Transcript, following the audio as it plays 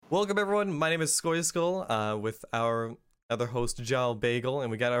Welcome everyone. My name is Skoy Skull, with our other host Jal Bagel, and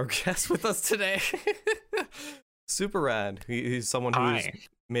we got our guest with us today. Super rad. He's someone who's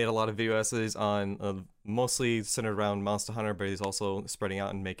made a lot of video essays on mostly centered around Monster Hunter, but he's also spreading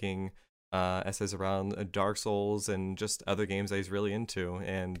out and making essays around Dark Souls and just other games that he's really into.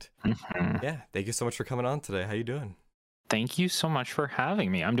 And yeah, thank you so much for coming on today. How you doing? Thank you so much for having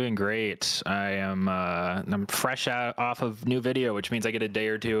me. I'm doing great. I'm fresh off of new video, which means I get a day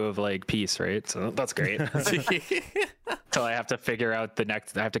or two of like peace, right? So that's great. Until I have to figure out I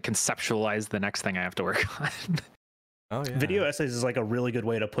have to conceptualize the next thing I have to work on. Oh, yeah. Video essays is like a really good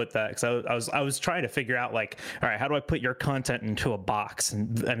way to put that, because I was trying to figure out like, all right, how do I put your content into a box?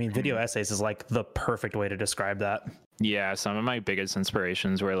 And I mean, video essays is like the perfect way to describe that. Yeah, some of my biggest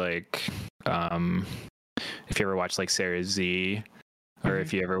inspirations were like, if you ever watched like Sarah Z, or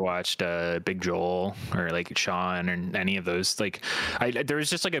if you ever watched Big Joel or like Sean or any of those, like there was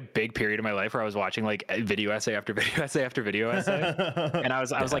just like a big period of my life where I was watching like video essay after video essay after video essay, and I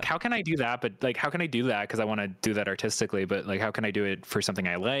was like, how can I do that? But like, how can I do that? Because I want to do that artistically, but like, how can I do it for something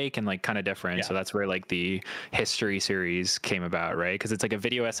I like and like kind of different? Yeah. So that's where like the history series came about, right? Because it's like a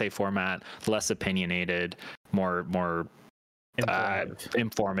video essay format, less opinionated, more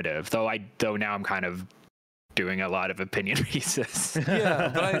informative. Though now I'm kind of doing a lot of opinion pieces.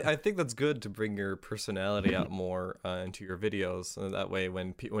 Yeah, but I think that's good to bring your personality out more into your videos, and that way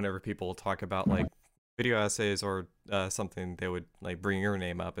whenever people talk about like video essays or something, they would like bring your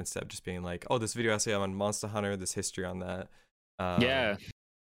name up instead of just being like, oh, this video essay on Monster Hunter, this history on that. Yeah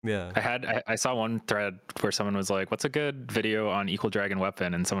I saw one thread where someone was like, what's a good video on Equal Dragon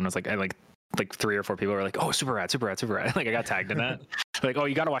Weapon, and someone was like, like 3 or 4 people were like, oh, super rad. Like I got tagged in that. Like, oh,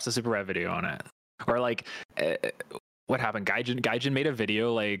 you got to watch the super rad video on it. Or like, what happened? Gaijin made a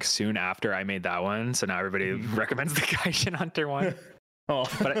video like soon after I made that one, so now everybody recommends the Gaijin Hunter one. Oh,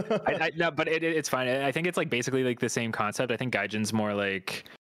 but no, but it's fine. I think it's like basically like the same concept. I think Gaijin's more like,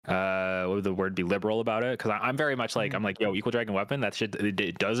 what would the word be, liberal about it? Because I'm very much like, I'm like, yo, Equal Dragon Weapon, that shit,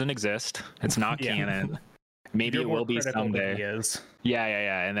 it doesn't exist. It's not canon. Maybe it will be someday.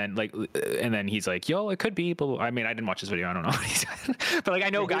 Yeah. And then he's like, yo, it could be. But I mean, I didn't watch this video. I don't know what he said. But like, I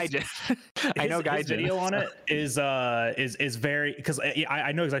know Gaijin. His video on it is very, because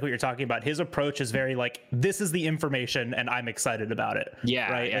I know exactly what you're talking about. His approach is very like, this is the information and I'm excited about it. Yeah.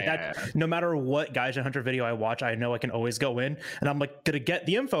 Right. Yeah, no matter what Gaijin Hunter video I watch, I know I can always go in and I'm like gonna get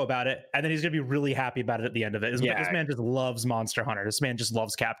the info about it, and then he's gonna be really happy about it at the end of it. This man just loves Monster Hunter. This man just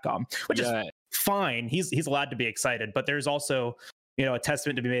loves Capcom, which is fine. He's allowed to be excited, but there's also, you know, a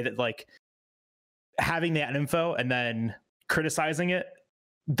testament to be made that like having that info and then criticizing it,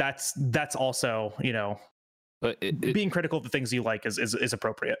 that's also, you know, but being critical of the things you like is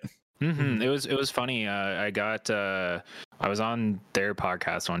appropriate. It was funny. I was on their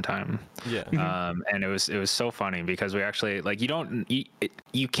podcast one time. Yeah. And it was so funny because we actually like, you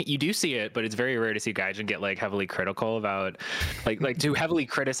do see it, but it's very rare to see Gaijin get like heavily critical about like to heavily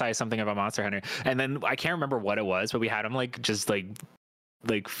criticize something about Monster Hunter. And then I can't remember what it was, but we had him like just like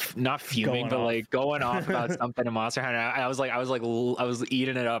not fuming, but like going off about something in Monster Hunter. I was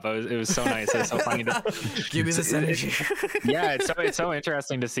eating it up. It was so nice. It was so funny to give me this energy. Yeah, it's so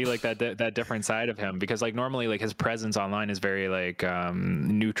interesting to see like that different side of him, because like normally like his presence online is very like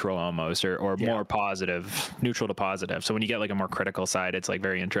neutral almost, or more positive, neutral to positive. So when you get like a more critical side, it's like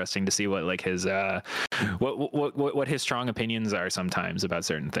very interesting to see what like his what his strong opinions are sometimes about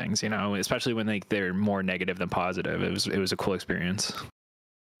certain things, you know, especially when like they're more negative than positive. It was a cool experience.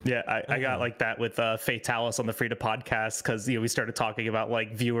 Yeah, I got like that with Fatalis on the Frida podcast, because we started talking about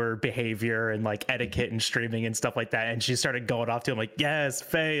like viewer behavior and like etiquette and streaming and stuff like that, and she started going off to him like, yes,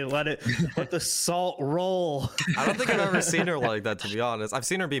 Faye, let the salt roll. I don't think I've ever seen her like that, to be honest. I've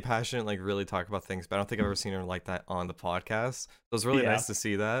seen her be passionate, like really talk about things, but I don't think I've ever seen her like that on the podcast. So it was really nice to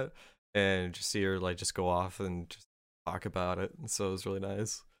see that and just see her like just go off and just talk about it. So it was really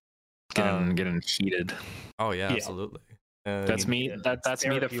nice. Getting heated. Oh yeah, absolutely. That's me. That's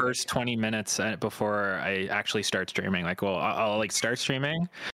me. The first 20 minutes before I actually start streaming. Like, well, I'll like start streaming,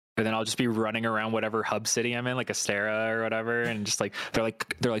 and then I'll just be running around whatever hub city I'm in, like Astera or whatever, and just like they're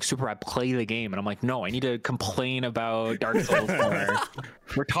like super rad, play the game, and I'm like, no, I need to complain about Dark Souls more.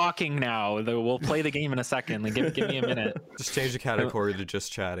 We're talking now. We'll play the game in a second. Like, give me a minute. Just change the category to just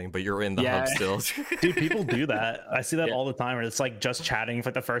chatting, but you're in the hub still. Dude, people do that. I see that all the time, where it's like just chatting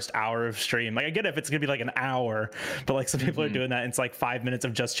for the first hour of stream. Like, I get it if it's gonna be like an hour, but like some people are doing that. And it's like 5 minutes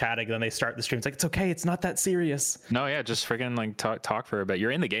of just chatting, and then they start the stream. It's like, it's okay. It's not that serious. No, yeah, just freaking like talk for a bit.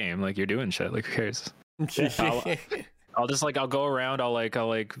 You're in the game. Like, you're doing shit. Like, who cares? I'll go around. I'll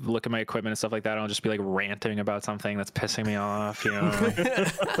look at my equipment and stuff like that. And I'll just be like ranting about something that's pissing me off. You know,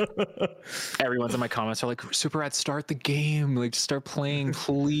 everyone's in my comments are like, "Super Rad, start the game. Like, just start playing,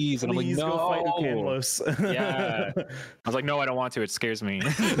 please." And I'm like, "No." Go fight Lucanlos. Yeah. I was like, "No, I don't want to. It scares me."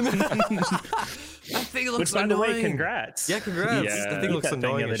 That thing looks Which, by the annoying. way, congrats. Yeah, congrats. Yeah. That thing looks That thing the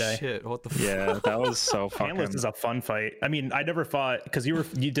annoying other as day. shit. What the fuck? Yeah, that was so fucking. Panless is a fun fight. I mean, I never fought because you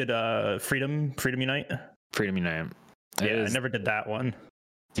did Freedom Unite. Freedom Unite. Yeah, I never did that one.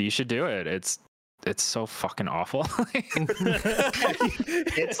 You should do it. It's so fucking awful.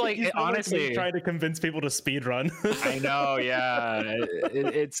 It's like honestly trying to convince people to speed run. I know, yeah.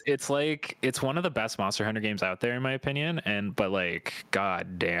 It's like it's one of the best Monster Hunter games out there in my opinion, but like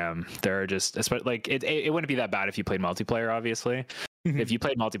god damn, there are just especially like it wouldn't be that bad if you played multiplayer, obviously. If you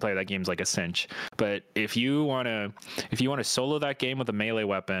played multiplayer, that game's like a cinch. But if you want to solo that game with a melee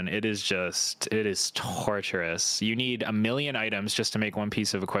weapon, it is torturous. You need 1 million items just to make one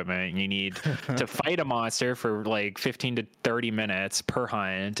piece of equipment. You need to fight a monster for like 15 to 30 minutes per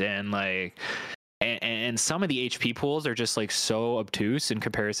hunt, and like and some of the HP pools are just like so obtuse in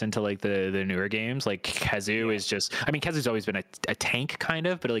comparison to like the newer games. Like Khezu is just, I mean, Khezu's always been a tank kind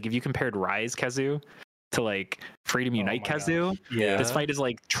of, but like if you compared Rise Khezu to like Freedom Unite Khezu, this fight is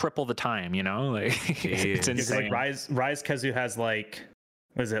like triple the time, you know? Like it's insane. Like Rise Khezu has like,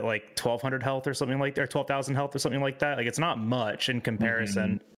 was it like 1,200 health or something like that, or 12,000 health or something like that? Like it's not much in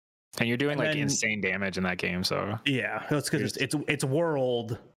comparison. And you're doing insane damage in that game, so yeah, that's because it's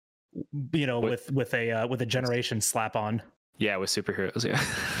world, you know, with a generation slap on. Yeah, with superheroes, yeah.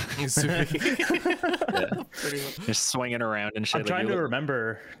 Just swinging around and shit. I'm trying to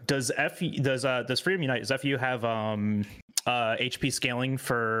remember. Does Freedom Unite, does FU have HP scaling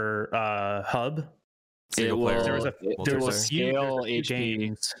for hub? It will, There will scale HP.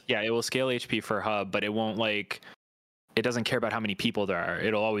 Games. Yeah, it will scale HP for hub, but it won't like. It doesn't care about how many people there are.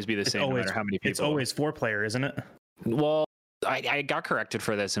 It'll always be the same no matter how many people. It's always 4-player, isn't it? Well, I got corrected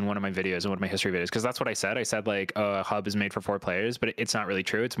for this in one of my videos, in one of my history videos, because that's what I said. I said like hub is made for 4 players, but it's not really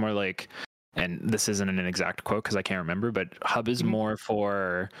true. It's more like, and this isn't an exact quote because I can't remember, but hub is more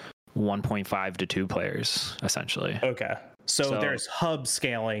for 1.5 to 2 players essentially. Okay. So there's hub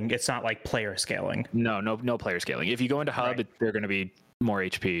scaling. It's not like player scaling. No player scaling. If you go into hub, they're going to be more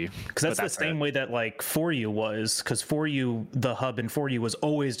HP. Because that's the same way that like For You was. Because For You, the hub in For You was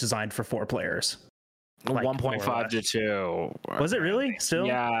always designed for 4 players. Like 1.5 to 2. Was it really still?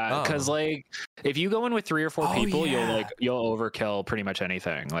 Yeah, because like if you go in with 3 or 4 people, you'll overkill pretty much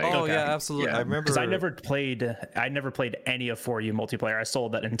anything. Like yeah, absolutely. Yeah. I remember because I never played any of For You multiplayer. I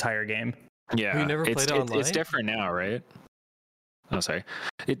sold that entire game. Yeah, you never played online? It's different now, right? Oh, sorry.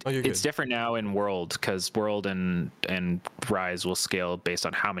 It's different now in World because World and Rise will scale based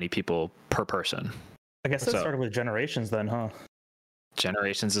on how many people per person. I guess that started with Generations then, huh?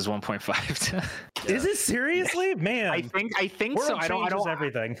 Generations is 1.5. Is it seriously, man? I think World so. I don't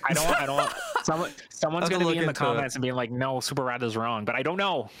everything. I don't. Someone's going to be in the comments and being like, "No, Super Rad is wrong," but I don't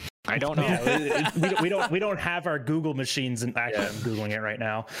know. We don't have our Google machines, and actually, I'm googling it right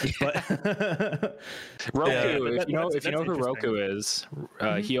now. But Roku, if you know who Roku is,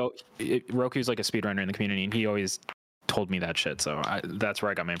 Roku's like a speedrunner in the community, and he always told me that shit. So that's where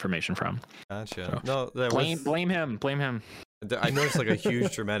I got my information from. Gotcha. So, no, blame him. I noticed like a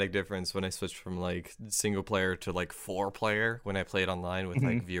huge dramatic difference when I switched from like single player to like 4-player when I played online with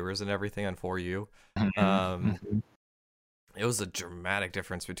like viewers and everything on 4U. It was a dramatic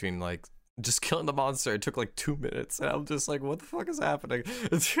difference between like just killing the monster. It took like 2 minutes, and I'm just like, what the fuck is happening?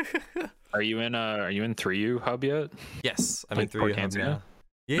 Are you in 3U hub yet? Yes, I'm in 3U hub now.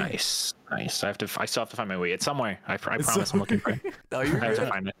 Yeah. Nice. I still have to find my way. It's somewhere. I promise I'm looking for it. No, I have to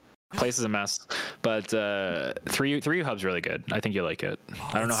find it. Place is a mess, but 3U hub's really good. I think you'll like it.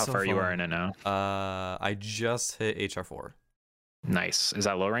 I don't know how far you are in it now. I just hit HR4. Nice. Is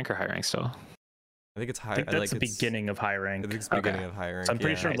that low rank or high rank still? I think it's high. I think that's the beginning of high rank. I think it's the beginning of high rank. So I'm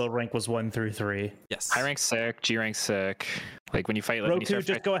pretty sure low rank was 1 through 3. Yes. High rank's sick. G rank's sick. Like when you fight, like Roku,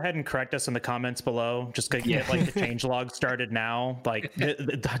 just go ahead and correct us in the comments below. Just get like the change log started now. Like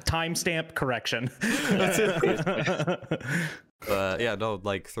the timestamp correction. Yeah, no,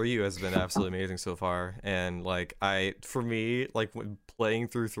 like 3U has been absolutely amazing so far, and like for me, like when playing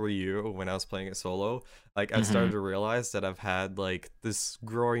through 3U when I was playing it solo, like I started to realize that I've had like this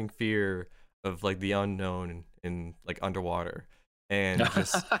growing fear of like the unknown in like underwater, and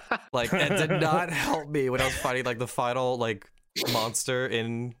just like that did not help me when I was fighting like the final like monster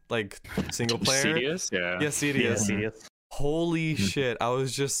in like single player. Cedius? Yeah, Cedius. Holy shit. I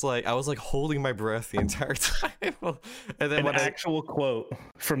was like holding my breath the entire time. And then an actual quote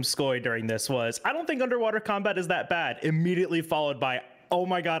from Skoy during this was, "I don't think underwater combat is that bad," immediately followed by, "Oh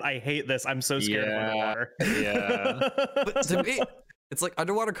my god, I hate this. I'm so scared of underwater." Yeah. But to me, it's like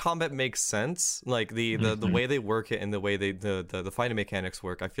underwater combat makes sense. Like the way they work it and the way the fighting mechanics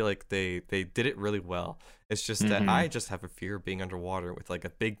work. I feel like they did it really well. It's just that I just have a fear of being underwater with like a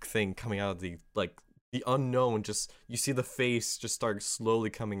big thing coming out of the unknown. Just you see the face just start slowly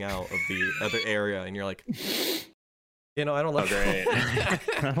coming out of the other area, and you're like, I don't like great.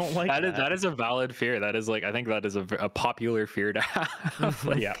 I don't like that. That is a valid fear. That is like, I think that is a popular fear to have.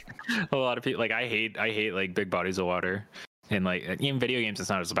 Like, yeah, a lot of people, like, I hate like big bodies of water. And like in video games, it's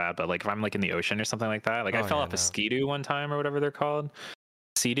not as bad, but like if I'm like in the ocean or something like that, like I fell off a Ski-Doo one time or whatever they're called.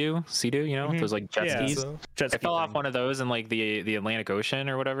 Sea-Doo, those like jet skis. I fell off one of those in like the Atlantic Ocean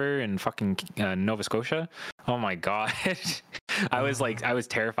or whatever in fucking Nova Scotia. Oh my god. I was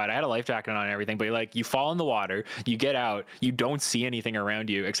terrified. I had a life jacket on and everything, but like you fall in the water, you get out, you don't see anything around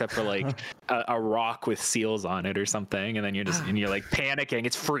you except for like a rock with seals on it or something, and then you're like panicking.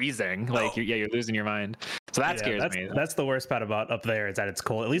 It's freezing. Like you're losing your mind. So that scares me. That's the worst part about up there is that it's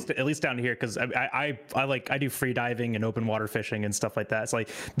cold. At least down here, because I do free diving and open water fishing and stuff like that. It's like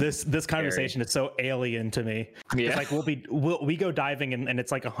this conversation is so alien to me. Yeah. It's like we go diving and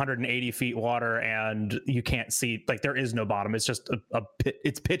it's like 180 feet water and you can't see, like there is no bottom. It's just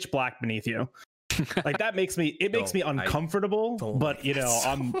it's pitch black beneath you. Like that makes me uncomfortable, but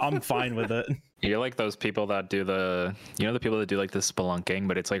I'm fine with it. You're like those people that do the people that do like the spelunking,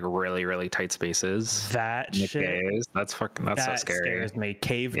 but it's like really, really tight spaces. That shit, that's so scary. Scares me.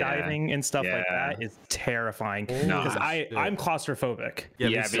 Cave diving and stuff like that is terrifying because I'm claustrophobic.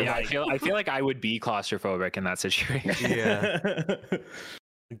 Yeah, I feel like I would be claustrophobic in that situation. Yeah.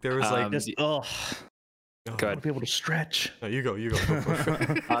 There was like just Good. I want to be able to stretch. No, you go.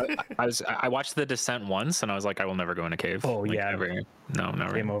 I watched The Descent once, and I was like, I will never go in a cave. Oh like, yeah, never. No,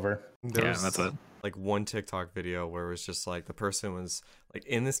 never. Game over. That's it. Like one TikTok video where it was just like the person was like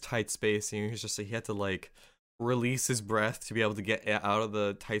in this tight space, and he had to like release his breath to be able to get out of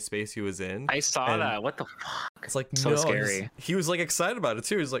the tight space he was in. I saw that. What the fuck? It's like so scary. He was like excited about it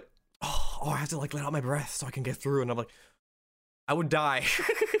too. He's like, oh, I have to like let out my breath so I can get through, and I'm like, I would die.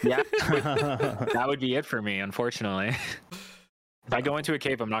 Yeah, that would be it for me, unfortunately. If I go into a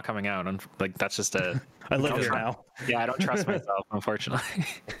cave, I'm not coming out. Like that's just I live here now. Yeah, I don't trust myself, unfortunately.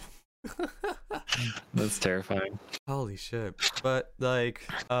 That's terrifying. Holy shit. But like,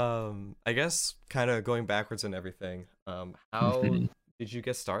 I guess kind of going backwards and everything. How did you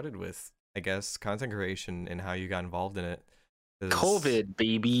get started with, I guess, content creation and how you got involved in it? COVID,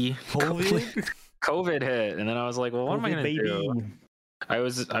 baby. COVID hit, and then I was like, well, what am I gonna do? I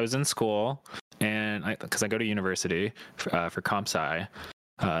was in school, and because I go to university for comp sci,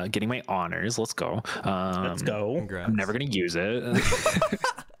 getting my honors. Let's go. Let's go. Congrats. I'm never gonna use it.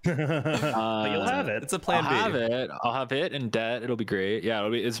 But you'll have it. It's a plan B. I'll have it in debt. It'll be great. Yeah,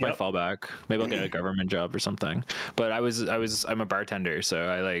 it's my fallback. Maybe I'll get a government job or something. But I'm a bartender, so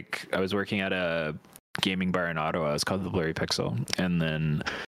I was working at a gaming bar in Ottawa. It's called the Blurry Pixel, and then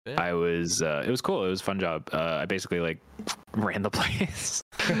it was cool. It was a fun job. I basically like ran the place.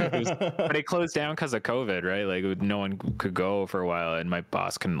 But it closed down because of COVID, right? Like no one could go for a while, and my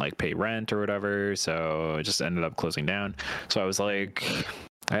boss couldn't like pay rent or whatever, so it just ended up closing down. So I was like,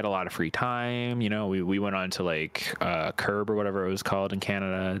 I had a lot of free time. We went on to like CURB or whatever it was called in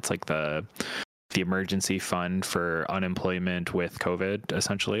Canada. It's like the emergency fund for unemployment with COVID,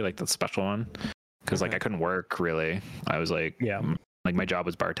 essentially, like the special one. Because like I couldn't work really. I was like, like my job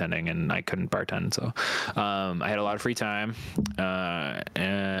was bartending and I couldn't bartend, so I had a lot of free time,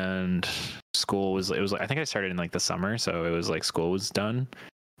 and school was I think I started in like the summer, so it was like school was done,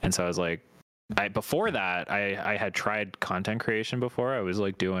 and so I was like, before that I had tried content creation before. I was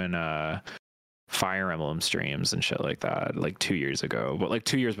like doing Fire Emblem streams and shit like that like 2 years ago, but like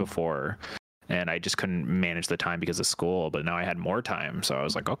 2 years before. And I just couldn't manage the time because of school, but now I had more time, so I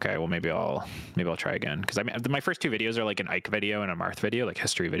was like, okay, well maybe I'll try again, because I mean my first two videos are like an Ike video and a Marth video, like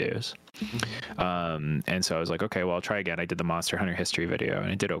history videos. And so I was like, okay, well I'll try again. I did the Monster Hunter history video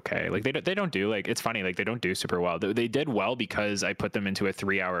and it did okay. Like they don't do, like, it's funny, like they don't do super well. They did well because I put them into a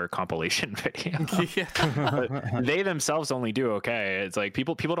 3-hour compilation video. But they themselves only do okay. It's like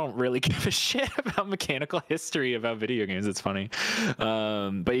people don't really give a shit about mechanical history about video games. It's funny.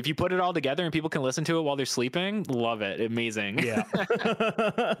 But if you put it all together and people people can listen to it while they're sleeping, love it. Amazing. Yeah.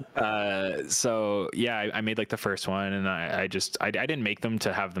 So yeah, I made like the first one, and I didn't make them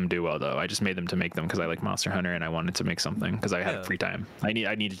to have them do well though. I just made them to make them because I like Monster Hunter and I wanted to make something because I had free time. I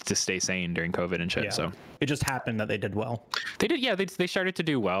needed to stay sane during COVID and shit. So it just happened that they did well. They did, yeah. They started to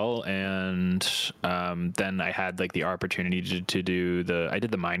do well, and then I had like the opportunity to do I did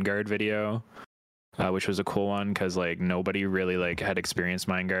the Mindguard video. Which was a cool one because like nobody really like had experienced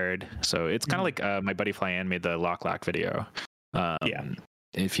Mindguard, so it's kind of like my buddy Flyan made the Lock video.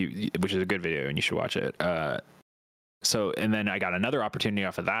 Which is a good video and you should watch it. So and then I got another opportunity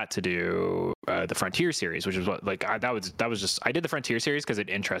off of that to do the Frontier series, which is what like that was just I did the Frontier series because it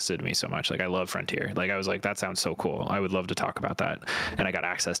interested me so much. Like I love Frontier. Like I was like, that sounds so cool. I would love to talk about that, and I got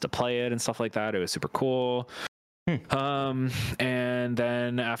access to play it and stuff like that. It was super cool. And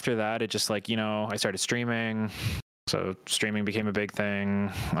then after that, it just like, you know, I started streaming, so streaming became a big thing.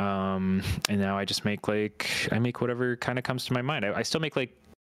 And now I just make I make whatever kind of comes to my mind. I still make like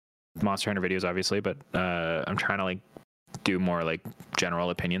Monster Hunter videos, obviously, but I'm trying to like do more like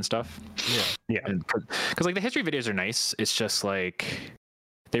general opinion stuff. Yeah. Because like the history videos are nice. It's just like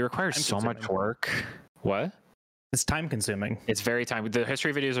they require so much work. What? It's time consuming. It's very the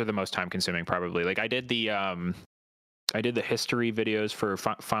history videos are the most time consuming probably. Like I did the history videos for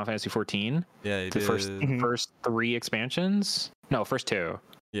Final Fantasy 14. Yeah, first 3 expansions. No, first 2.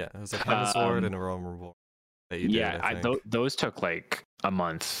 Yeah, it was a Heaven's Sword and a Realm Reborn. Those took like a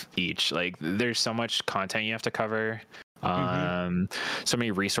month each. Like there's so much content you have to cover. So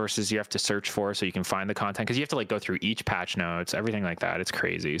many resources you have to search for so you can find the content, because you have to like go through each patch notes, everything like that. It's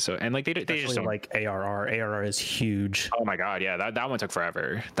crazy. So and like they just don't like ARR is huge. Oh my god, yeah, that one took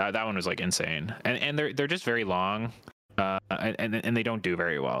forever. That one was like insane, and they're just very long. And they don't do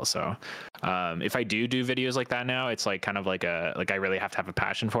very well. So if I do videos like that now, it's like kind of like I really have to have a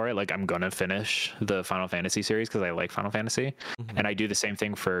passion for it. Like I'm gonna finish the Final Fantasy series because I like Final Fantasy, and I do the same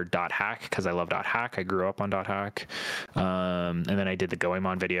thing for .hack because I love .hack. I grew up on .hack, and then I did the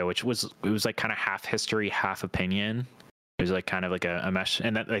Goemon video, which was like kind of half history, half opinion. It was like kind of like a mesh,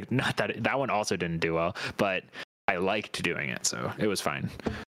 and that like not that one also didn't do well, but I liked doing it, so it was fine.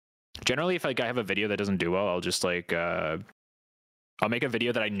 Generally, if like I have a video that doesn't do well, I'll just like I'll make a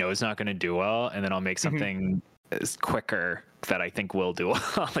video that I know is not going to do well, and then I'll make something quicker that I think will do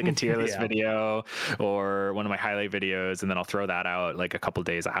well, like a tier list video or one of my highlight videos, and then I'll throw that out like a couple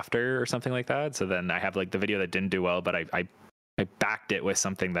days after or something like that. So then I have like the video that didn't do well, but I backed it with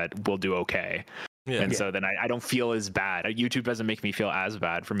something that will do okay. So then I don't feel as bad. YouTube doesn't make me feel as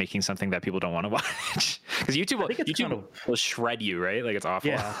bad for making something that people don't want to watch, because YouTube will shred you, right? Like it's awful.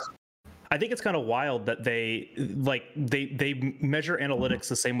 Yeah. I think it's kind of wild that they measure analytics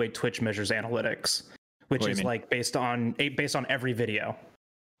the same way Twitch measures analytits, which is like based on every video.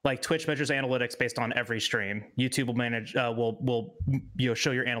 Like Twitch measures analytics based on every stream. YouTube will manage will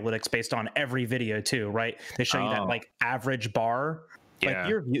show your analytics based on every video too, right? They show you that like average bar. Like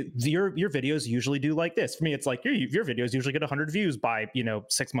your videos usually do like this. For me, it's like your videos usually get 100 views by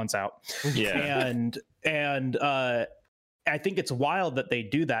 6 months out. Yeah, and I think it's wild that they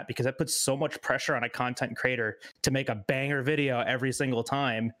do that, because that puts so much pressure on a content creator to make a banger video every single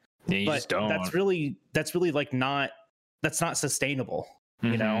time. Yeah, you just don't. That's really like that's not sustainable.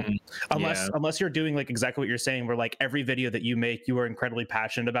 You know, unless you're doing like exactly what you're saying, where like every video that you make, you are incredibly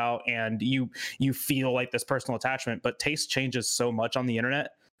passionate about and you feel like this personal attachment. But taste changes so much on the internet.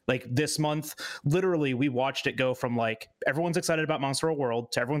 Like this month, literally, we watched it go from like everyone's excited about Monster Hunter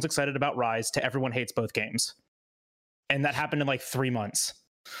World to everyone's excited about Rise to everyone hates both games, and that happened in like 3 months.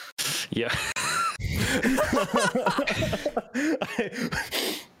 Yeah.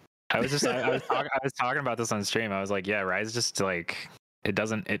 I was talking about this on stream. I was like, yeah, Rise just like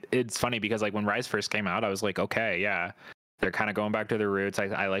it's funny because like when Rise first came out, I was like, okay, yeah, they're kind of going back to their roots.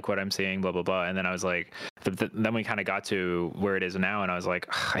 I like what I'm seeing, blah blah blah. And then I was like, then we kind of got to where it is now, and I was like,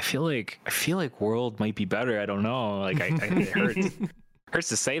 I feel like World might be better. I don't know. Like it hurts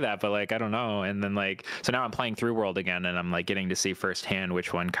to say that, but like I don't know. And then like so now I'm playing through World again, and I'm like getting to see firsthand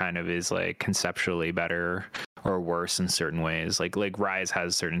which one kind of is like conceptually better or worse in certain ways. Like Rise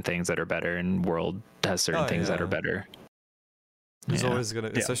has certain things that are better, and World has certain things that are better. There's always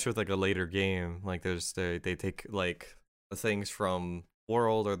gonna, especially with like a later game, like they take like the things from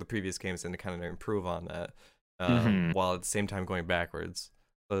World or the previous games and to kind of improve on that, while at the same time going backwards.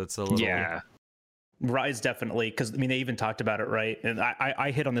 So it's a little Rise definitely, because I mean they even talked about it, right? And I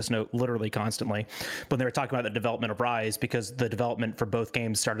hit on this note literally constantly when they were talking about the development of Rise, because the development for both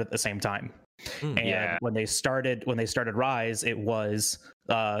games started at the same time. And when they started Rise, it was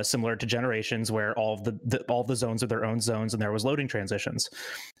similar to Generations, where all of the zones are their own zones, and there was loading transitions.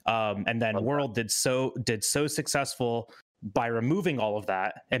 And then World did so successful by removing all of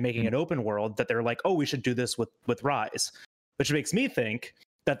that and making an open world that they're like, oh, we should do this with Rise, which makes me think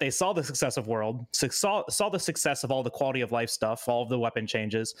that they saw the success of World, saw the success of all the quality of life stuff, all of the weapon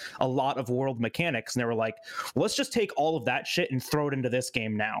changes, a lot of World mechanics, and they were like, well, let's just take all of that shit and throw it into this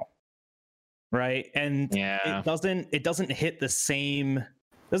game now, right? And it doesn't hit the same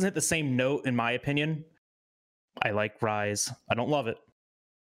note, in my opinion. I like Rise. I don't love it.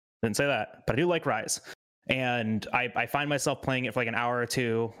 Didn't say that, but I do like Rise. And I find myself playing it for like an hour or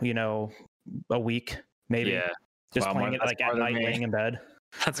two, a week, maybe. Yeah. Just playing it like at night, laying in bed.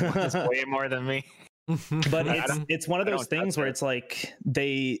 That's way more than me. But it's one of those things where it's like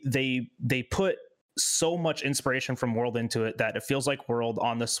they put so much inspiration from World into it that it feels like World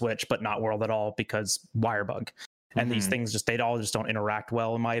on the Switch, but not World at all, because wire bug. And these things they all don't interact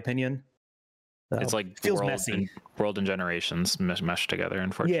well, in my opinion. So it's like feels World messy. World and Generations meshed together,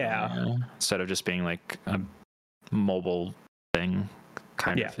 unfortunately. Yeah. Instead of just being like a mobile thing.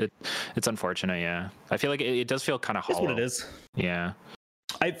 Kind of. It's unfortunate, yeah. I feel like it does feel kind of hollow. That's what it is. Yeah.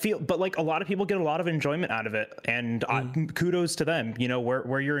 I feel, but like a lot of people get a lot of enjoyment out of it, and kudos to them.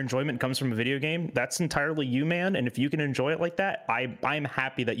 Where your enjoyment comes from a video game, that's entirely you, man. And if you can enjoy it like that, I'm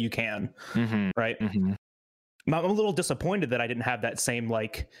happy that you can. Right. I'm a little disappointed that I didn't have that same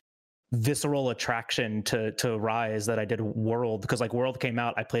like visceral attraction to Rise that I did World, because like World came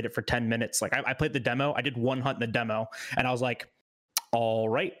out, I played it for 10 minutes. Like I played the demo, I did one hunt in the demo, and I was like, all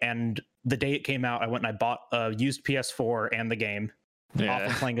right. And the day it came out, I went and I bought a used PS4 and the game.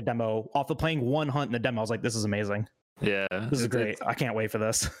 Off of playing one hunt in the demo. I was like, this is amazing. Yeah, this is great. I can't wait for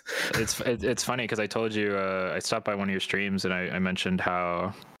this. It's funny because I told you I stopped by one of your streams and I mentioned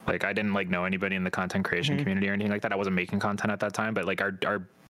how like I didn't like know anybody in the content creation community or anything like that. I wasn't making content at that time, but like our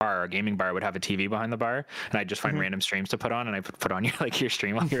gaming bar would have a TV behind the bar, and I'd just find random streams to put on, and I put on your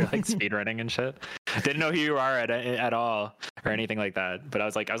stream while you're like speedrunning and shit. Didn't know who you are at all or anything like that. But I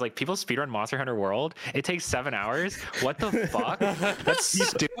was like, people speedrun Monster Hunter World. It takes 7 hours. What the fuck? That's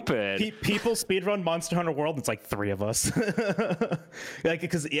stupid. People speedrun Monster Hunter World. It's like 3 of us. Like,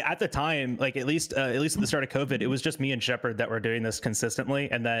 because at the time, like at least at the start of COVID, it was just me and Shepard that were doing this consistently,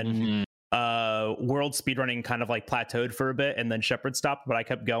 and then. World speedrunning kind of like plateaued for a bit, and then Shepard stopped, but I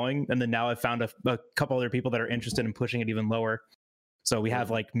kept going, and then now I've found a couple other people that are interested in pushing it even lower. So we have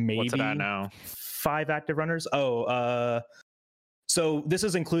like maybe 5 active runners. So this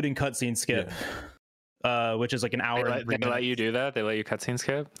is including cutscene skip, which is like an hour. They let you do that? They let you cutscene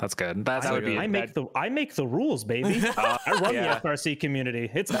skip? That's good. I make the rules, baby. I run the FRC community.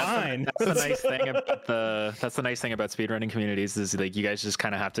 It's fine. That's the nice thing about speedrunning communities is like you guys just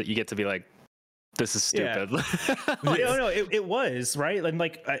kind of you get to be like, this is stupid. No, it was right. And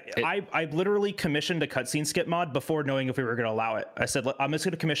like I literally commissioned a cutscene skip mod before knowing if we were going to allow it. I said, I'm just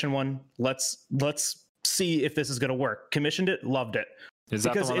going to commission one. Let's see if this is going to to commissioned it, loved it. Is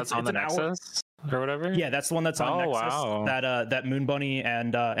that the one that's on the Nexus or whatever? Yeah, that's the one that's on Nexus. Wow. That Moon Bunny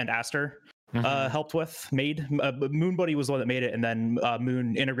and Aster helped with. Moon Bunny was the one that made it, and then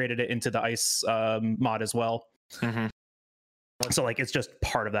Moon integrated it into the Ice mod as well. So like it's just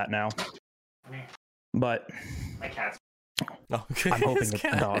part of that now. But my cat's. I'm hoping it's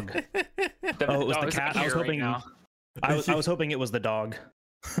the dog. It was the cat. I was hoping. I was hoping it was the dog.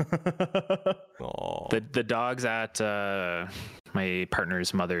 The dog's at my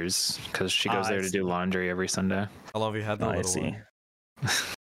partner's mother's because she goes there to do laundry every Sunday. How long have you had that little one?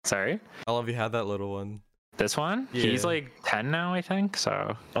 Sorry? How long have you had that little one? This one? Yeah. He's like 10 now, I think.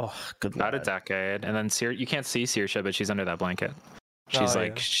 So good. About a decade. And then you can't see Saoirse, but she's under that blanket. She's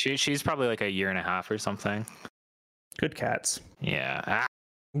she's probably like a year and a half or something. Good cats. Yeah.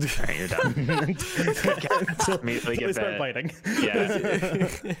 All right, you're done. Immediately get start biting. Yeah.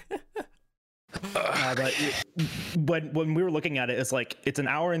 But when we were looking at it, it's an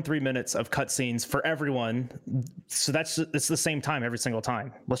hour and 3 minutes of cutscenes for everyone. So it's the same time every single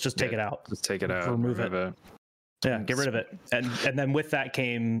time. Let's just take it out. Let's take it out. Remove it. Yeah, get rid of it. And then with that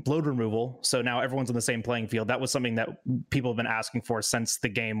came load removal. So now everyone's on the same playing field. That was something that people have been asking for since the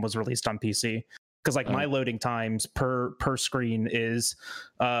game was released on PC. Because my loading times per screen is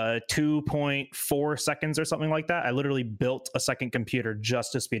 2.4 seconds or something like that. I literally built a second computer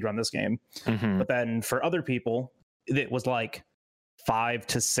just to speedrun this game. But then for other people, it was like 5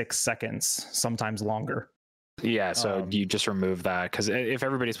 to 6 seconds, sometimes longer. Yeah, so you just remove that because if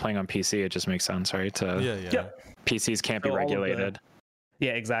everybody's playing on PC, it just makes sense, right? Yeah. PCs can't be regulated.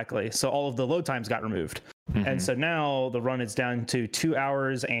 Yeah, exactly. So all of the load times got removed, and so now the run is down to 2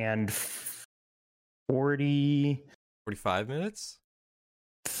 hours and 45 minutes.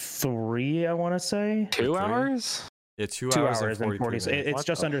 3, I want to say. 2 hours. Yeah, 2 hours and 40 minutes. It's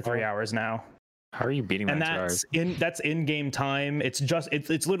just under 3 hours now. How are you beating that? And that's in-game time. It's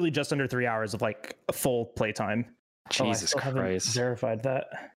literally just under 3 hours of like a full play time. Jesus Christ! Verified that.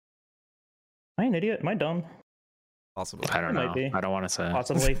 Am I an idiot? Am I dumb? Possibly. I don't know. I don't want to say.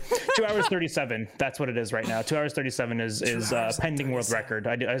 Possibly. 2 hours 37. That's what it is right now. 2 hours 37 is pending world record.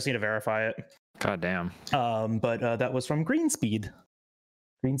 I just need to verify it. God damn. But that was from Greenspeed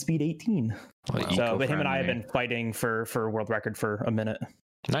 18. So, but him and I have been fighting for world record for a minute.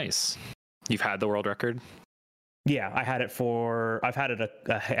 Nice. You've had the world record? Yeah, I've had it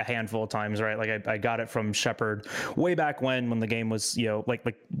a handful of times, right? Like I got it from Shepard way back when the game was, like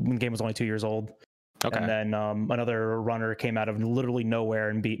when the game was only 2 years old. Okay. And then another runner came out of literally nowhere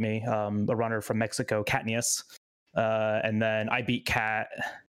and beat me. A runner from Mexico, Katnius. And then I beat Kat.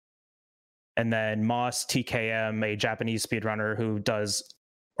 And then Moss TKM, a Japanese speedrunner who does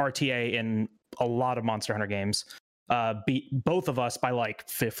RTA in a lot of Monster Hunter games, beat both of us by like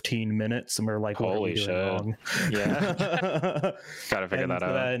 15 minutes, and we're like, holy shit! Wrong? Yeah, gotta figure that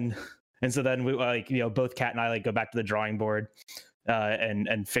out. So then we both Kat and I go back to the drawing board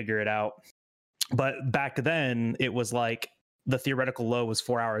and figure it out. But back then it was like the theoretical low was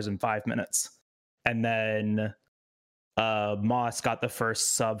 4 hours and 5 minutes, and then Moss got the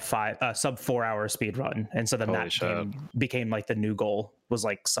first sub 4 hour speed run, and so then that became like the new goal was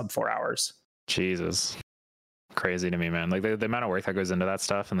like sub 4 hours. Jesus, crazy to me, man. Like the amount of work that goes into that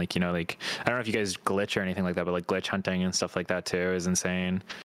stuff, and like I don't know if you guys glitch or anything like that, but like glitch hunting and stuff like that too is insane.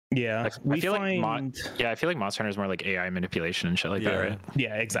 Yeah, I feel like Monster Hunter is more like AI manipulation and shit like that, right?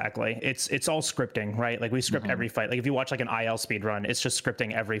 Yeah, exactly. It's all scripting, right? Like we script every fight. Like if you watch like an IL speed run, it's just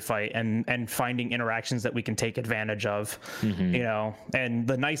scripting every fight and finding interactions that we can take advantage of. And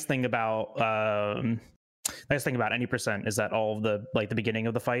the nice thing about any percent is that all of the the beginning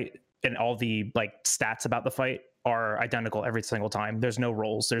of the fight and all the stats about the fight are identical every single time. There's no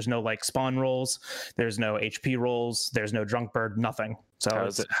rolls. There's no spawn rolls. There's no HP rolls. There's no drunk bird. Nothing. So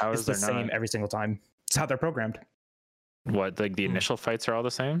it's the same every single time. It's how they're programmed. What, like the initial fights are all the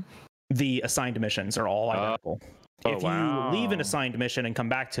same? The assigned missions are all identical. If you leave an assigned mission and come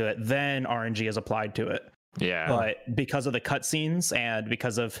back to it, then RNG is applied to it. Yeah. But because of the cutscenes and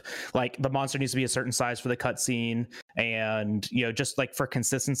because of the monster needs to be a certain size for the cutscene, and just for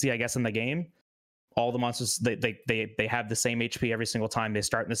consistency, I guess, in the game, all the monsters they have the same HP every single time. They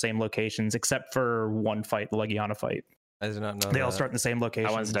start in the same locations, except for one fight, the Legiana fight. I did not know. They all start in the same location.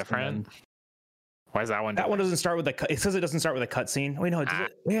 That one's different. Why is that one? That one doesn't start with it says it doesn't start with a cutscene. Wait, no,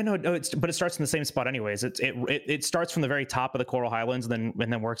 but it starts in the same spot anyways. It starts from the very top of the Coral Highlands, and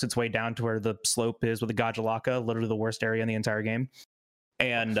then works its way down to where the slope is with the Gajalaka, literally the worst area in the entire game.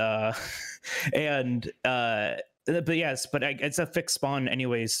 But it's a fixed spawn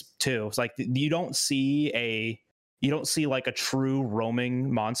anyways too. It's like you don't see a true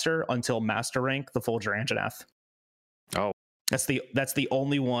roaming monster until Master Rank, the Fulgur Anjanath. Oh, that's the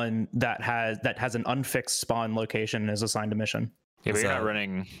only one that has an unfixed spawn location and is assigned a mission. Yeah, but you're not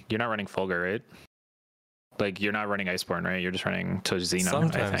running Fulgur, right? Like you're not running Iceborne, right? You're just running Tojino.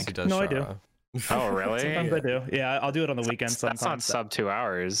 Sometimes I think. He does. No, I do. Oh, really? Sometimes I do. Yeah, I'll do it on the weekends. That's not sub 2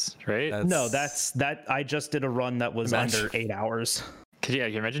 hours, right? No, that's I just did a run that was under 8 hours. Can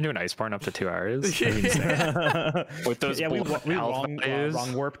you imagine doing Iceborne up to 2 hours? With those we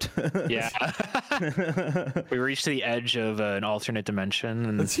wrong warped. Yeah. We reached the edge of an alternate dimension,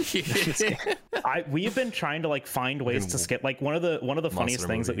 and we've been trying to find ways to skip. One of the funniest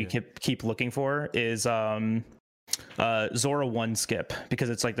things that we keep looking for is Zora 1 skip,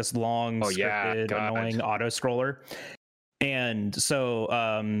 because it's this long scripted annoying auto scroller. And so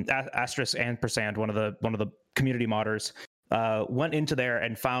Asterisk Ampersand, one of the community modders, went into there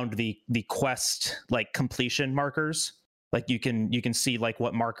and found the quest completion markers. You can see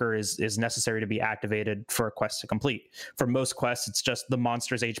what marker is necessary to be activated for a quest to complete. For most quests, it's just the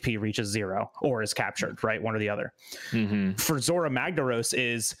monster's HP reaches 0 or is captured, right? One or the other. Mm-hmm. For Zora Magdaros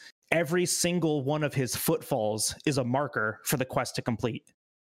is every single one of his footfalls is a marker for the quest to complete.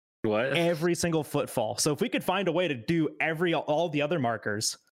 What? Every single footfall. So if we could find a way to do all the other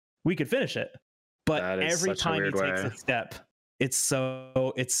markers, we could finish it. But every time he takes a step, it's so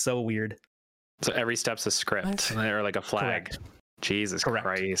weird. So every step's a script or a flag. Correct. Jesus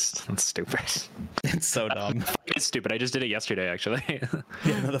Christ, that's stupid. It's so dumb. It's stupid. I just did it yesterday, actually.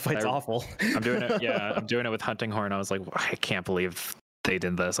 Yeah, no, the fight's awful. I'm doing it. Yeah, I'm doing it with Hunting Horn. I was like, I can't believe they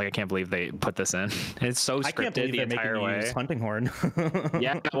did this. I can't believe they put this in. It's so scripted the entire way. Hunting Horn.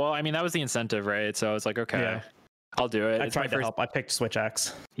 Yeah, well, I mean, that was the incentive, right? So it's okay. I'll do it. I tried to help. I picked Switch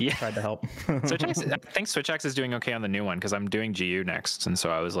X. Yeah, I tried to help. Switch X, I think Switch X is doing okay on the new one because I'm doing GU next, and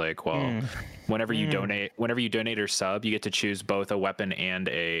so I was like, well, whenever you donate or sub, you get to choose both a weapon and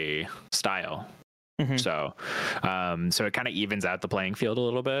a style. So it kind of evens out the playing field a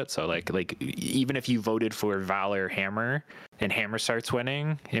little bit. So like even if you voted for Valor Hammer and Hammer starts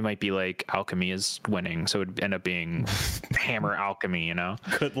winning, it might be like Alchemy is winning, so it would end up being Hammer Alchemy, you know.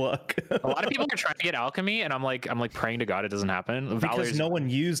 Good luck. A lot of people are trying to get Alchemy, and I'm like praying to God it doesn't happen. Because no one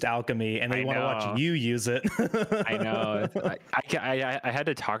used Alchemy, and they want to watch you use it. I know. I had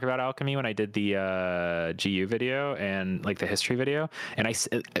to talk about Alchemy when I did the GU video and like the history video, and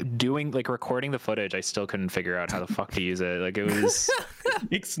recording the footage, I still couldn't figure out how the fuck to use it. Like it was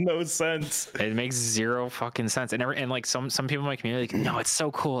makes no sense. It makes zero fucking sense. And like some people in my community like, no, it's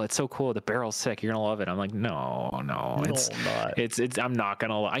so cool. The barrel's sick. You're gonna love it. I'm like, no, it's I'm not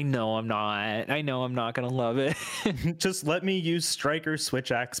gonna. I know I'm not gonna love it. Just let me use Striker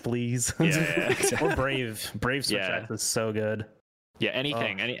Switch Axe, please. Yeah. Or Brave Switch Axe is so good. Yeah,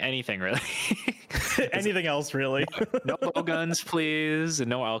 anything really. Anything else really? No bow guns, please, and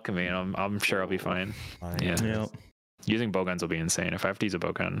no alchemy, and I'm sure I'll be fine. Yeah. Using bow guns will be insane. If I have to use a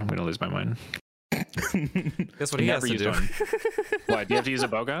bow gun, I'm gonna lose my mind. Guess what he has to do? What? Do you have to use a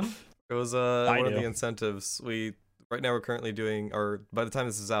bow gun? It was one of the incentives. Right now we're currently doing, or by the time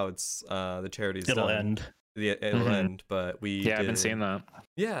this is out, it's the charity's It'll done. end. Yeah, it'll end, but I've been seeing that.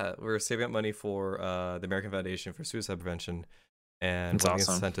 Yeah, we're saving up money for the American Foundation for Suicide Prevention, and that's one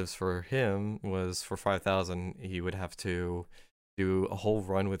awesome. of the incentives for him was for 5,000. He would have to do a whole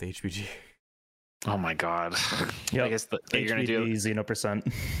run with HBG. Oh my god! Yep. I guess you're gonna do Xeno%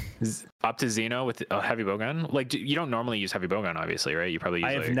 up to Xeno with a heavy bowgun. Like you don't normally use heavy bowgun, obviously, right? You probably.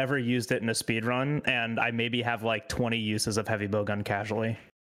 I have never used it in a speed run, and I maybe have like 20 uses of heavy bowgun casually.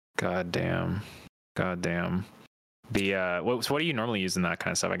 God damn. The what do you normally use in that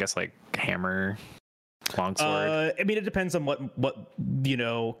kind of stuff? I guess like hammer, longsword. I mean, it depends on what you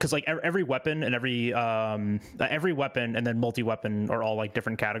know, because like every weapon and every weapon and then multi-weapon are all like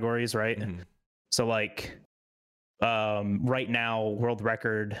different categories, right? Mm-hmm. So like right now world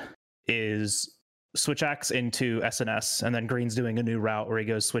record is Switch Axe into SNS, and then Green's doing a new route where he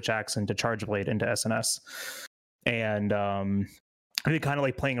goes Switch Axe into Charge Blade into SNS. And I've been kind of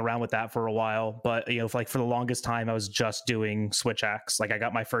like playing around with that for a while, but you know, for the longest time I was just doing Switch Axe. Like I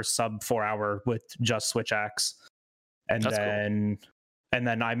got my first sub 4 hour with just Switch Axe. And that's then cool. And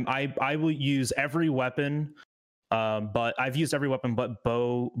then I will use every weapon, but I've used every weapon but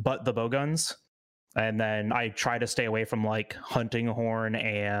the bow guns. And then I try to stay away from like hunting horn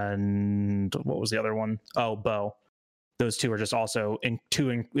and what was the other one? Oh, bow. Those two are just also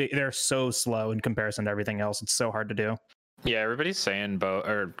they're so slow in comparison to everything else. It's so hard to do. Yeah, everybody's saying bow,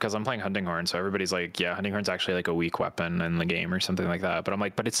 or because I'm playing hunting horn, so everybody's like, yeah, hunting horn's actually like a weak weapon in the game or something like that. But I'm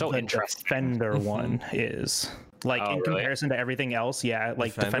like, but it's so interesting. Defender one is like in comparison to everything else. Yeah,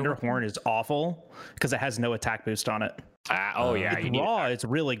 like Defender horn is awful because it has no attack boost on it. It's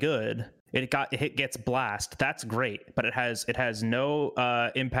really good. It gets blast. That's great, but it has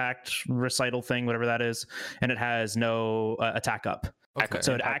no impact recital thing, whatever that is, and it has no attack up. Okay.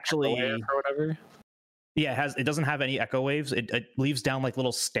 So it actually or whatever. Yeah, it doesn't have any echo waves. It leaves down like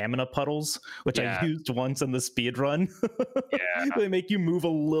little stamina puddles, which I used once in the speed run. Yeah, they make you move a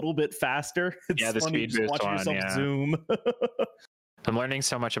little bit faster. It's the funny speed boost watching yourself zoom. I'm learning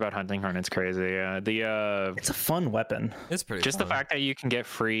so much about hunting horn. It's crazy. It's a fun weapon. It's pretty. Just fun. The fact that you can get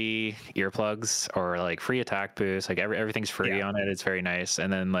free earplugs or like free attack boost, like everything's free on it. It's very nice.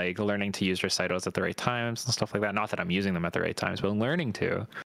 And then like learning to use recitals at the right times and stuff like that. Not that I'm using them at the right times, but learning to.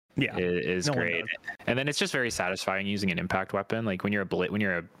 Yeah, is great. And then it's just very satisfying using an impact weapon. Like when you're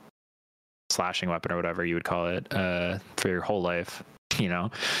a slashing weapon or whatever you would call it for your whole life. You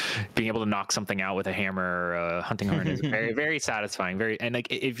know, being able to knock something out with a hammer or a hunting horn is very, very satisfying. And like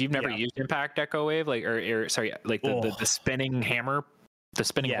if you've never used impact echo wave, like or sorry, like the spinning hammer, the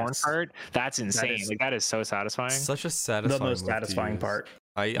spinning horn part, that's insane. That is so satisfying. Such a satisfying. The most satisfying part.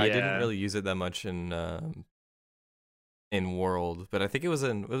 I didn't really use it that much in World, but I think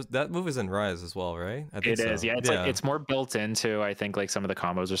that move is in Rise as well, right? I think it is. Yeah, like it's more built into, I think, like some of the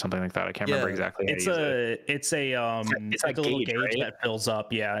combos or something like that. I can't remember exactly. It's like a little gauge that fills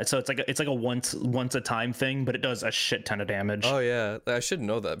up. Yeah, so it's like a once a time thing, but it does a shit ton of damage. Oh yeah, I should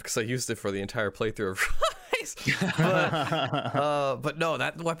know that because I used it for the entire playthrough of Rise. But no,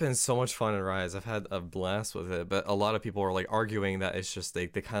 that weapon is so much fun in Rise. I've had a blast with it, but a lot of people are like arguing that it's just they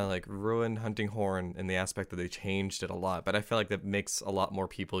kind of like ruined hunting horn in the aspect that they changed it a lot. But I feel like that makes a lot more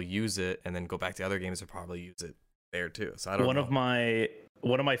people use it and then go back to other games and probably use it there too. So I don't know. One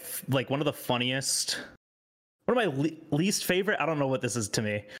of the funniest, one of my least favorite, I don't know what this is to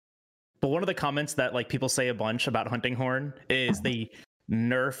me, but one of the comments that like people say a bunch about Hunting Horn is they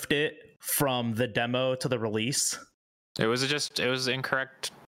nerfed it from the demo to the release. It was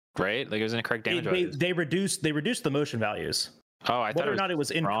incorrect, right? Like it was incorrect damage values. They reduced the motion values. Oh, I thought whether or not it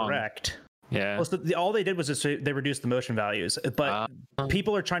was incorrect. Yeah. Well, so all they did was just they reduced the motion values, but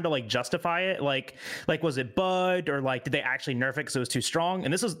people are trying to like justify it, like was it bugged or like did they actually nerf it because it was too strong?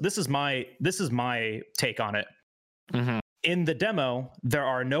 And this is my take on it. Mm-hmm. In the demo, there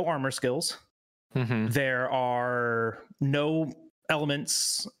are no armor skills. Mm-hmm. There are no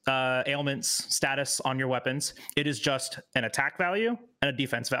ailments, status on your weapons. It is just an attack value and a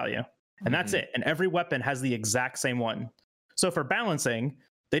defense value, and that's it. And every weapon has the exact same one. So for balancing,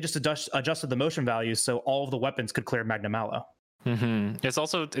 they just adjusted the motion values so all of the weapons could clear Magnum Mallow. Mm-hmm.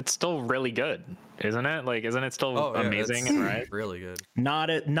 It's still really good, isn't it? Like, isn't it still amazing and right? Really good.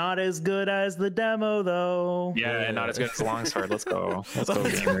 Not as good as the demo though. Yeah, and not as good as Longsword. Let's go. Let's go,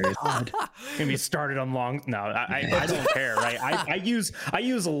 gamers. Can be started on long. No, I don't care. Right? I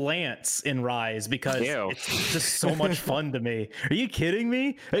use Lance in Rise because it's just so much fun to me. Are you kidding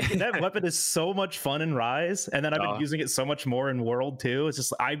me? That weapon is so much fun in Rise, and then I've been using it so much more in World too. It's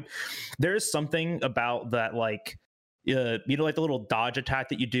just there's something about that like. You know, like the little dodge attack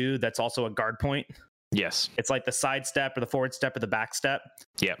that you do that's also a guard point. Yes. It's like the side step or the forward step or the back step.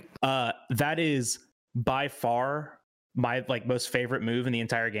 Yeah. That is by far my like most favorite move in the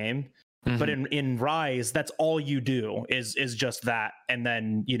entire game. Mm-hmm. But in Rise, that's all you do is just that. And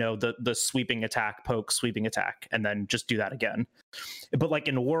then, you know, the sweeping attack, poke, sweeping attack, and then just do that again. But like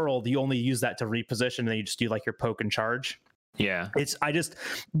in World, you only use that to reposition and then you just do like your poke and charge. Yeah, I just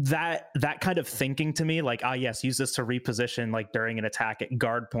that kind of thinking to me like, yes, use this to reposition like during an attack at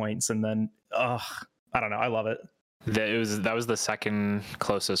guard points, and then I don't know, I love it. That was the second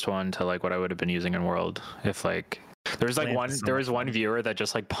closest one to like what I would have been using in World. If like there was one viewer that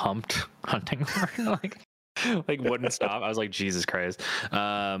just like pumped Hunting Horn like wouldn't stop. I was like, Jesus Christ.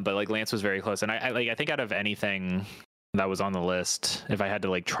 But like Lance was very close, and I think out of anything that was on the list, if I had to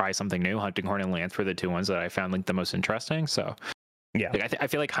like try something new, Hunting Horn and Lance were the two ones that I found like the most interesting. So yeah, like, I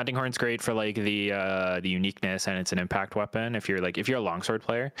feel like Hunting Horn's great for like the uniqueness, and it's an impact weapon if you're a longsword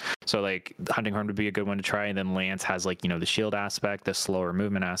player. So like Hunting Horn would be a good one to try, and then Lance has like, you know, the shield aspect, the slower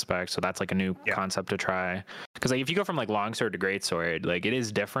movement aspect, so that's like a new concept to try. Because like if you go from like longsword to greatsword, like it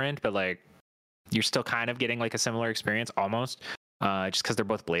is different, but like you're still kind of getting like a similar experience almost. Just because they're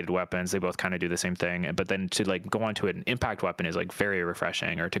both bladed weapons, they both kind of do the same thing. But then to like go on to an impact weapon is like very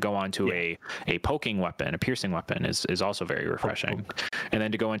refreshing, or to go on to a poking weapon, a piercing weapon is also very refreshing. And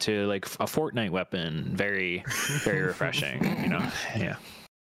then to go into like a Fortnite weapon, very, very refreshing. You know, yeah.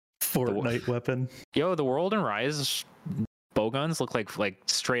 Fortnite weapon. Yo, the World and Rise bowguns look like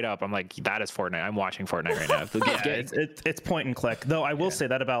straight up. I'm like, that is Fortnite. I'm watching Fortnite right now. It's point and click. Though I will say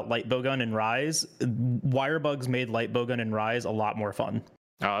that about light bowgun and Rise, Wirebugs made light bowgun and Rise a lot more fun.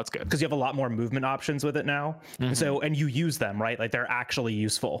 Oh, that's good. Because you have a lot more movement options with it now. Mm-hmm. And you use them, right? Like they're actually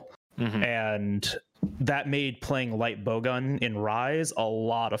useful. Mm-hmm. And that made playing light bowgun in Rise a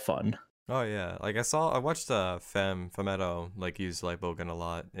lot of fun. Oh yeah, like I watched Femetto like use light bowgun a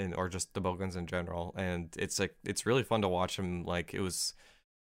lot, or just the bowguns in general, and it's like it's really fun to watch him. Like it was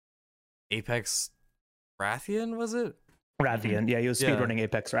Apex Rathian, was it? Rathian, yeah, he was speedrunning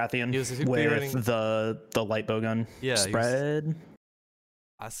Apex Rathian with the light bowgun. Yeah, spread.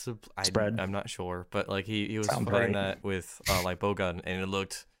 Spread. I'm not sure, but like he was playing that with light bowgun, and it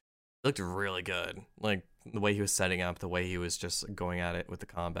looked really good. Like the way he was setting up, the way he was just going at it with the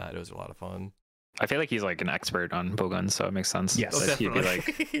combat, it was a lot of fun. I feel like he's like an expert on bowguns, so it makes sense. Yes, he'd be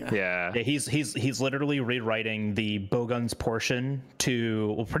like, yeah. He's literally rewriting the bowguns portion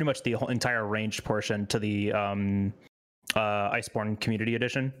to pretty much the whole entire ranged portion to the Iceborne Community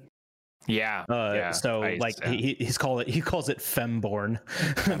Edition. Yeah. So he calls it Femborn,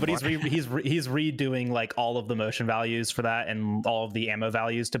 but he's redoing like all of the motion values for that and all of the ammo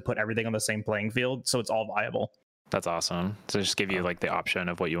values to put everything on the same playing field, so it's all viable. That's awesome. So just give you like the option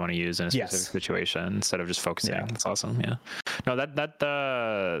of what you want to use in a specific situation instead of just focusing. Yeah. That's awesome. Yeah. No, that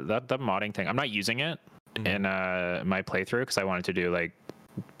modding thing, I'm not using it in my playthrough because I wanted to do like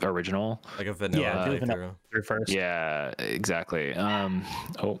original, like a vanilla playthrough first. Yeah, exactly.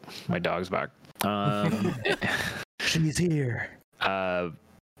 Oh, my dog's back. She's here.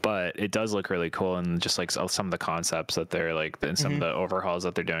 But it does look really cool, and just like some of the concepts that they're like, and some of the overhauls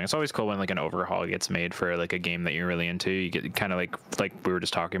that they're doing. It's always cool when like an overhaul gets made for like a game that you're really into. You get kind of like we were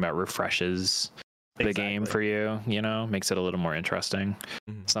just talking about, refreshes the game for you, you know, makes it a little more interesting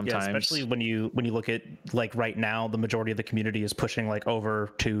sometimes. Yeah, especially when you look at like right now, the majority of the community is pushing like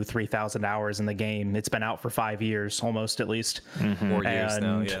over 2,000-3,000 hours in the game. It's been out for 5 years almost, at least 4 years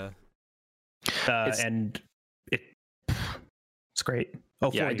now. Yeah. And it's great. Oh,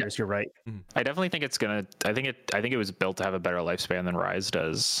 4 years. You're right. I definitely think it's gonna. I think it was built to have a better lifespan than Rise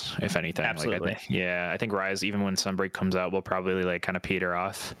does, if anything. Absolutely. I think Rise, even when Sunbreak comes out, will probably like kind of peter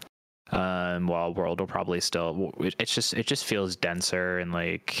off. While World will probably still. It just feels denser and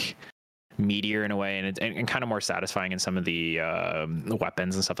like meatier in a way, and kind of more satisfying in some of the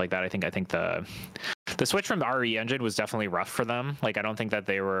weapons and stuff like that. I think the switch from the RE engine was definitely rough for them. Like, I don't think that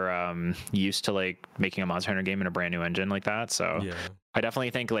they were used to like making a Monster Hunter game in a brand new engine like that. So yeah. I definitely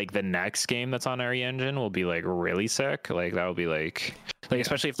think like the next game that's on RE engine will be like really sick. Like that will be like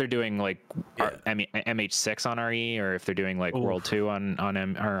especially if they're doing like MH6 on RE, or if they're doing like World 2 on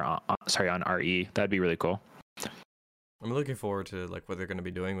RE. That'd be really cool. I'm looking forward to like what they're going to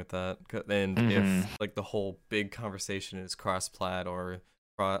be doing with that, and if like the whole big conversation is cross-plat or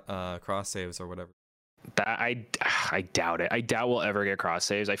cross saves or whatever. That I doubt it. I doubt we'll ever get cross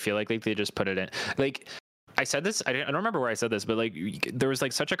saves. I feel like they just put it in. Like I said this, I don't remember where I said this, but like there was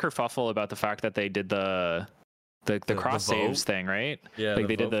like such a kerfuffle about the fact that they did the cross saves thing, right? Yeah, like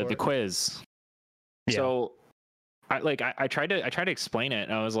they did the quiz. Yeah. So I tried to explain it,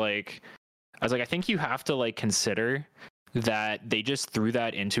 and I was like, I think you have to like consider that they just threw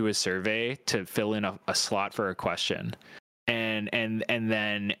that into a survey to fill in a slot for a question. And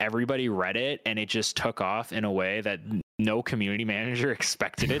then everybody read it, and it just took off in a way that no community manager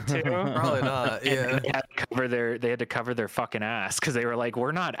expected it to. Probably not. Yeah. They had to cover their fucking ass because they were like,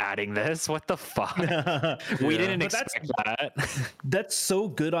 "We're not adding this. What the fuck? We didn't expect that." That's so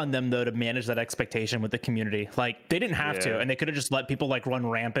good on them though to manage that expectation with the community. Like they didn't have to, and they could have just let people like run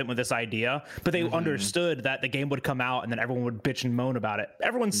rampant with this idea. But they understood that the game would come out, and then everyone would bitch and moan about it.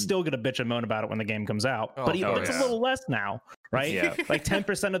 Everyone's still gonna bitch and moan about it when the game comes out, but it's a little less now. Right? Yeah. Like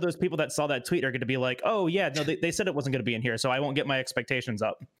 10% of those people that saw that tweet are going to be like, oh, yeah, no, they said it wasn't going to be in here, so I won't get my expectations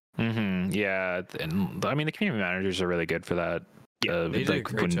up. Yeah. And I mean, the community managers are really good for that. Yeah, they did a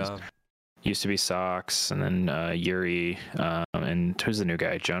great job. Used to be Sox, and then Yuri, and who's the new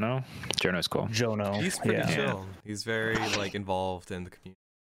guy? Jono? Jono's cool. Jono. He's pretty chill. He's very like involved in the community.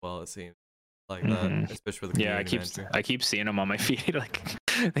 Well, it seems like that, especially with the community manager. I keep seeing him on my feed, like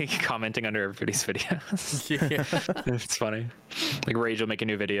commenting under everybody's videos. Yeah. It's funny. Like Rage will make a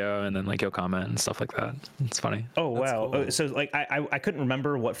new video, and then like he'll comment and stuff like that. It's funny. Oh wow! Cool. So like I couldn't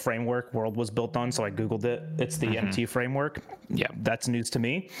remember what framework World was built on, so I googled it. It's the MT framework. Yeah, that's news to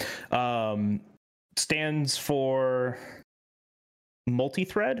me. Stands for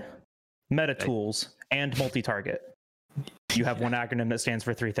multi-thread, meta tools, and multi-target. You have one acronym that stands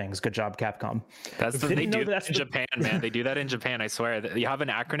for three things. Good job, Capcom. They do that in Japan, man. They do that in Japan. I swear. You have an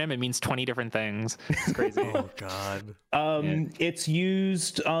acronym; it means 20 different things. It's crazy. Oh God. It's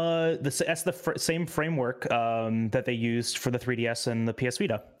used. That's the same framework that they used for the 3DS and the PS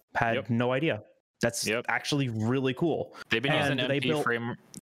Vita. Had no idea. That's actually really cool. They've been using MT frame.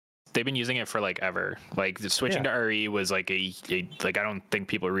 They've been using it for like ever. Like switching to RE was like a like I don't think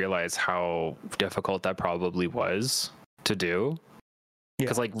people realize how difficult that probably was to do,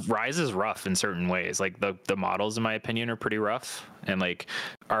 because like Rise is rough in certain ways. Like the models, in my opinion, are pretty rough, and like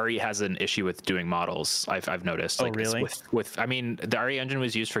RE has an issue with doing models. I've noticed. Like, really? With I mean, the RE engine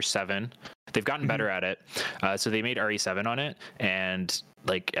was used for 7. They've gotten better at it, so they made RE7 on it, and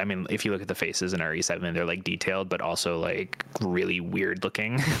like I mean, if you look at the faces in RE7, they're like detailed, but also like really weird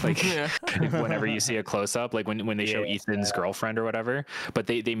looking. Like whenever you see a close up, like when they show Ethan's girlfriend or whatever. But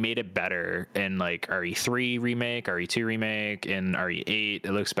they made it better in like RE3 remake, RE2 remake, in RE8.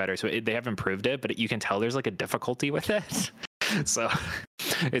 It looks better, so they have improved it. But you can tell there's like a difficulty with it. So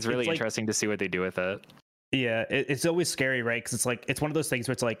it's really interesting to see what they do with it. Yeah, it's always scary, right? Because it's one of those things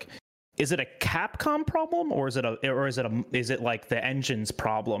where it's like, is it a Capcom problem, or is it like the engine's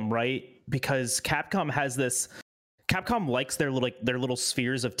problem, right? Because Capcom has this. Capcom likes their little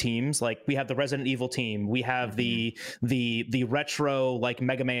spheres of teams. Like we have the Resident Evil team, we have the retro like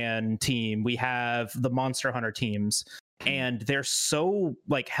Mega Man team, we have the Monster Hunter teams, and they're so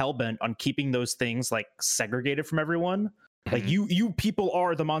like hellbent on keeping those things like segregated from everyone. Like you people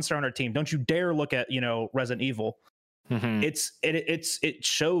are the Monster Hunter team. Don't you dare look at Resident Evil. It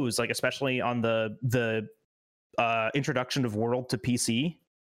shows, like especially on the introduction of World to PC,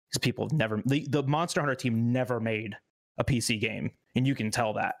 because people have never the Monster Hunter team never made a PC game, and you can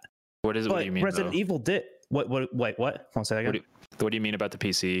tell that. What is it? What do you mean? Resident Evil did. What? Wait, what? I'll say that again. What do you mean about the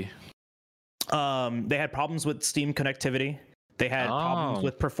PC? They had problems with Steam connectivity. They had problems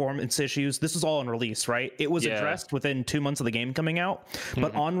with performance issues. This was all on release, right? It was addressed within 2 months of the game coming out,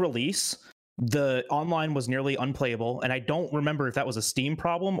 but on release, the online was nearly unplayable. And I don't remember if that was a Steam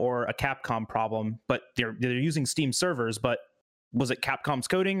problem or a Capcom problem, but they're using Steam servers, but was it Capcom's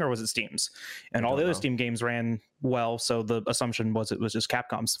coding or was it Steam's? And all the other Steam games ran well, so the assumption was it was just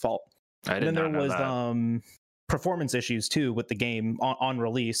Capcom's fault. And then there was performance issues too with the game on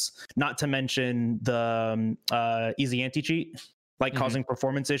release, not to mention the easy anti-cheat, like causing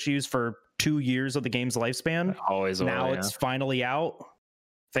performance issues for 2 years of the game's lifespan. Now it's finally out.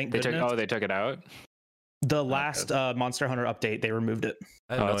 Thank goodness. They took it out? The last Monster Hunter update, they removed it.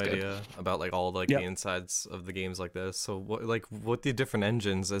 I had no idea about like all like the insides of the games like this. So what the different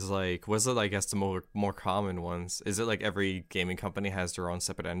engines is like? Was it, I guess, the more common ones? Is it like every gaming company has their own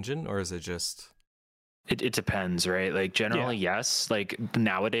separate engine, or is it just? It depends, right? Like generally, yes. Like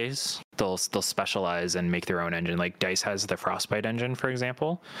nowadays, they'll specialize and make their own engine. Like DICE has the Frostbite engine, for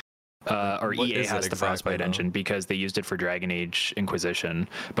example. Or EA has the Frostbite engine because they used it for Dragon Age Inquisition,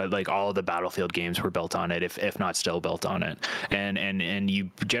 but like all the Battlefield games were built on it, if not still built on it. And you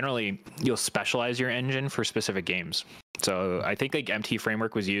generally, you'll specialize your engine for specific games. So I think like MT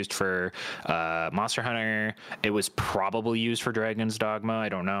Framework was used for Monster Hunter. It was probably used for Dragon's Dogma. I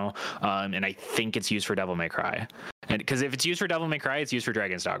don't know. And I think it's used for Devil May Cry. And because if it's used for Devil May Cry, it's used for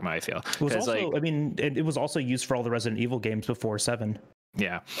Dragon's Dogma, I feel. It was also, like, I mean, it was also used for all the Resident Evil games before 7.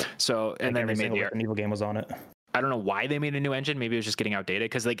 Yeah. So, and then they made the Resident Evil game was on it. I don't know why they made a new engine. Maybe it was just getting outdated,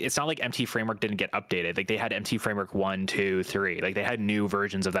 because like it's not like MT Framework didn't get updated. Like they had MT Framework 1, 2, 3. Like they had new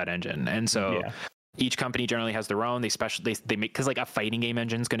versions of that engine, and so each company generally has their own. They make, because like a fighting game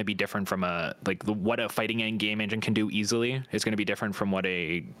engine is going to be different from what a fighting game engine can do easily is going to be different from what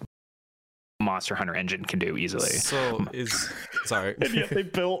a Monster Hunter engine can do easily. So sorry. And yet they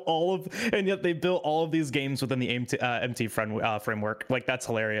built all of these games within the MT framework. Like that's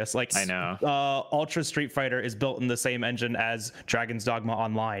hilarious. Like I know. Ultra Street Fighter is built in the same engine as Dragon's Dogma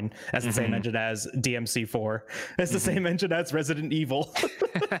Online, as the same engine as DMC4, as the same engine as Resident Evil.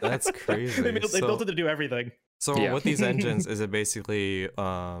 That's crazy. They built it to do everything. So with these engines, is it basically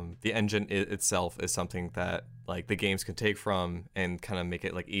the engine itself is something that like the games can take from and kind of make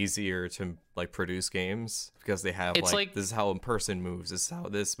it like easier to like produce games, because they have like this is how a person moves, this is how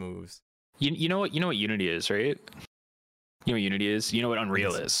this moves. You know what Unity is, right? You know what Unity is? You know what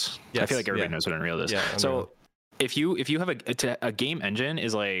Unreal is? Yes, I feel like everybody knows what Unreal is. Yeah, Unreal. So if you have a game engine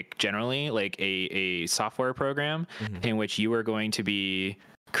is like generally like a software program in which you are going to be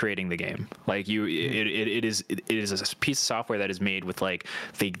creating the game. Like it is a piece of software that is made with like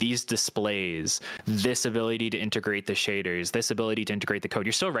these displays, this ability to integrate the shaders, this ability to integrate the code.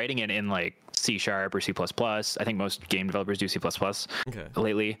 You're still writing it in like C# or C++. I think most game developers do C++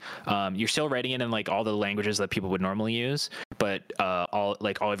 lately. You're still writing it in like all the languages that people would normally use, but all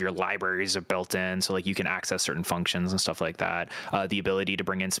of your libraries are built in, so like you can access certain functions and stuff like that. The ability to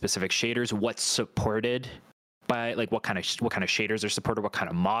bring in specific shaders, what's supported by like what kind of shaders are supported, what kind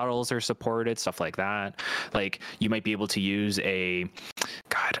of models are supported, stuff like that. Like you might be able to use like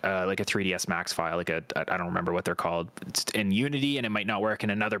a 3ds Max file, like I don't remember what they're called, in Unity, and it might not work in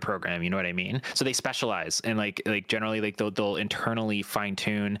another program. You know what I mean? So they specialize, and like generally like they'll internally fine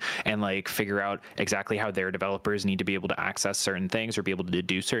tune and like figure out exactly how their developers need to be able to access certain things or be able to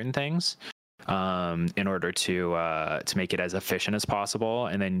do certain things in order to make it as efficient as possible,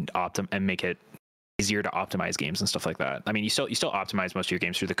 and then make it easier to optimize games and stuff like that. I mean, you still optimize most of your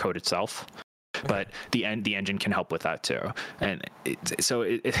games through the code itself, but the engine can help with that too. And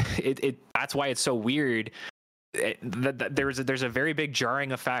that's why it's so weird. There's a very big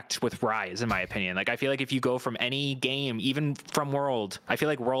jarring effect with Rise, in my opinion. Like I feel like if you go from any game, even from World, I feel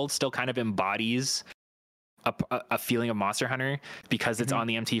like World still kind of embodies a feeling of Monster Hunter because it's on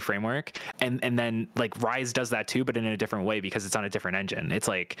the MT framework, and then like Rise does that too, but in a different way because it's on a different engine. It's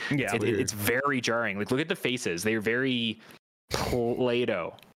like it's very jarring. Like look at the faces; they're very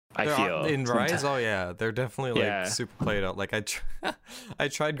Play-Doh. I feel in Rise. Oh yeah, they're definitely like super Play-Doh. Like I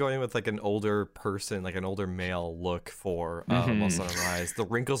tried going with like an older person, like an older male look for Monster Hunter Rise. The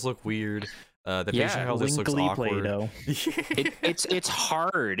wrinkles look weird. The facial hair just looks awkward. It's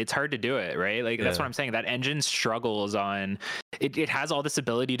hard. It's hard to do it, right? Like that's what I'm saying. That engine struggles on. It has all this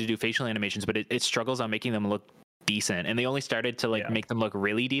ability to do facial animations, but it struggles on making them look decent. And they only started to make them look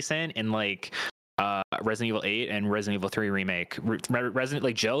really decent in like Resident Evil 8 and Resident Evil 3 remake. Resident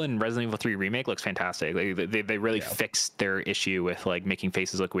like Jill in Resident Evil 3 remake looks fantastic. Like they really fixed their issue with like making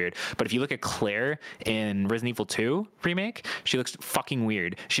faces look weird. But if you look at Claire in Resident Evil 2 remake, she looks fucking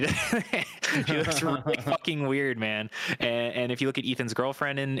weird. She looks really fucking weird, man. And if you look at Ethan's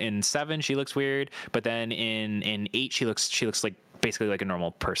girlfriend in 7, she looks weird. But then in 8, she looks like basically like a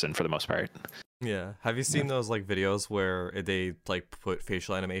normal person for the most part. Yeah. Have you seen those like videos where they like put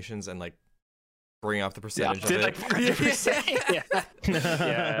facial animations and like bring up the percentage of it? Like 100%.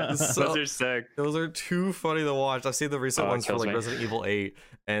 Yeah. So, those are sick. Those are too funny to watch. I've seen the recent ones for like Resident Evil 8,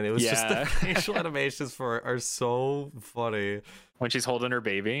 and it was just the facial animations for it are so funny. When she's holding her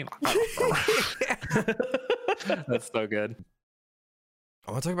baby. That's so good.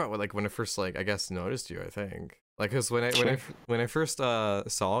 I want to talk about like when I first like I guess noticed you. I think like because when I first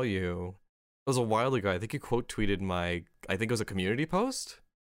saw you, it was a while ago. I think you quote tweeted I think it was a community post.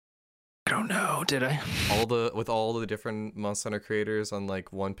 I don't know. Did I? With all the different Monster Hunter creators on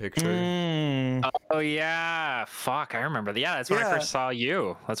like one picture. Oh yeah, fuck! I remember. Yeah, that's when I first saw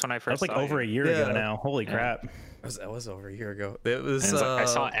you. That's when I first. That's like over a year ago now. Holy crap! That was over a year ago. It was. I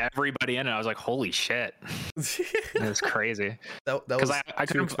saw everybody in it. I was like, holy shit! It was crazy. That was I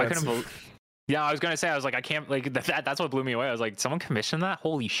couldn't believe. Yeah, I was gonna say, I was like, I can't like that's what blew me away. I was like, someone commissioned that?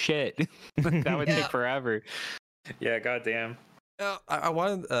 Holy shit! That would take forever. Yeah, goddamn. I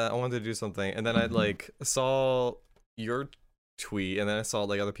wanted to do something, and then I like saw your tweet, and then I saw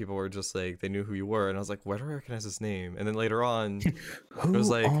like other people were just like they knew who you were, and I was like, where do I recognize his name? And then later on, it was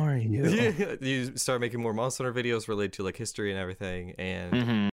like, who are you? You started making more Monster Hunter videos related to like history and everything,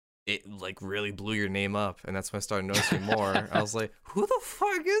 and it like really blew your name up, and that's when I started noticing more. I was like, who the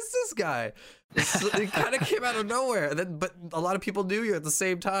fuck is this guy? It kind of came out of nowhere, and then but a lot of people knew you at the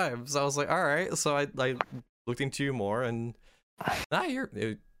same time, so I was like, all right. So I looked into you more, and now here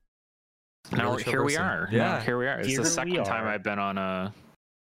we are. Yeah, here we are. It's the second time I've been on a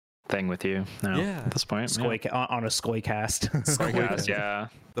thing with you now. Yeah, at this point, on a Skoycast. Skoycast, yeah.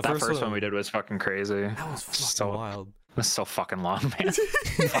 The first one we did was fucking crazy. That was fucking wild. It was so fucking long, man.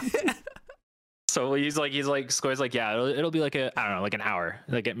 So he's like, Skoy's like, yeah, it'll be like I don't know, like an hour,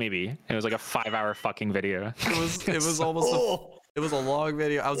 like it was like a 5-hour fucking video. It was almost. It was a long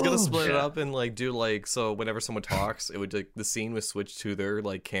video. I was gonna split it up and like do like so whenever someone talks, it would like the scene would switch to their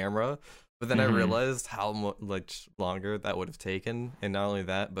like camera. But then I realized how much longer that would have taken, and not only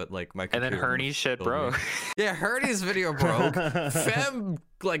that, but like my and then Herney's shit broke. Yeah, Herney's video broke. Fem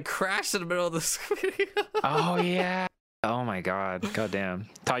like crashed in the middle of this video. Oh yeah. Oh my god. Goddamn.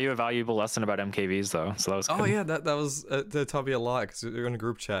 Taught you a valuable lesson about MKVs though, so that was good. Oh yeah, that was that taught me a lot because we were in a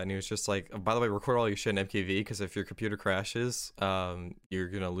group chat and he was just like, by the way, record all your shit in MKV because if your computer crashes, you're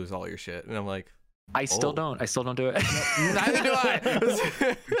gonna lose all your shit. And I'm like, I still don't do it. Neither do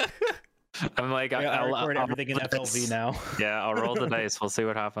I. I'm like, I'll record everything in FLV now. Yeah, I'll roll the dice. We'll see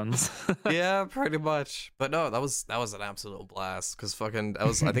what happens. Yeah, pretty much. But no, that was an absolute blast because fucking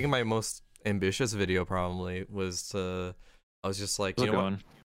I think my most ambitious video probably was I was just like, you know what?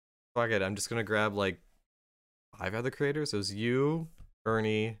 Fuck it, I'm just gonna grab like 5 other creators. It was you,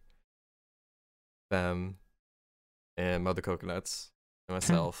 Ernie, Fem, and Mother Coconuts, and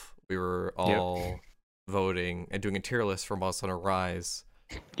myself. We were all voting and doing a tier list for Monster Hunter Rise.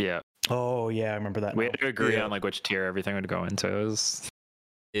 Yeah. Oh yeah, I remember that. We had to agree on like which tier everything would go into.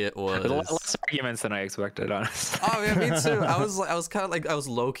 It was less arguments than I expected, honestly. Oh yeah, me too. I was kind of like I was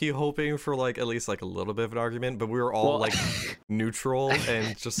low key hoping for like at least like a little bit of an argument, but we were all like neutral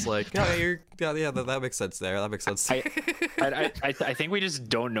and just like that makes sense there. That makes sense. I think we just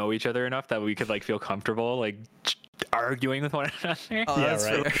don't know each other enough that we could like feel comfortable like arguing with one another. Oh, yeah,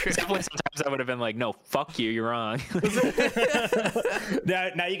 right. Definitely sometimes I would have been like, no, fuck you, you're wrong.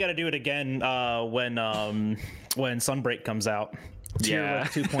 Now you got to do it again when Sunbreak comes out. Tier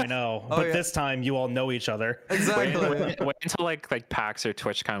list 2.0, but this time you all know each other. Exactly. Wait until like PAX or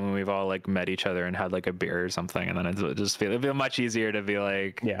TwitchCon when we've all like met each other and had like a beer or something, and then it'd feel much easier to be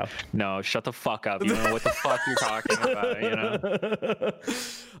like, no, shut the fuck up. You don't know what the fuck you're talking about. You know.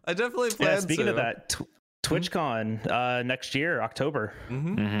 I definitely plan. Speaking of that, TwitchCon next year, October.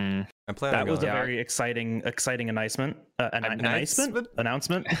 I'm planning. That was a very exciting announcement.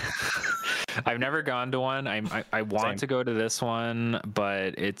 Announcement. I've never gone to one. I want to go to this one,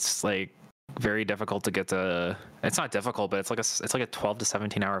 but it's like very difficult to get to. It's not difficult, but it's like a 12 to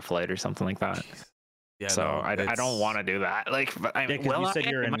 17 hour flight or something like that. Yeah. So no, I don't want to do that. Like, but you said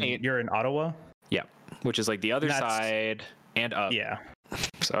you're in Ottawa. Yeah, which is like the other side and up. Yeah.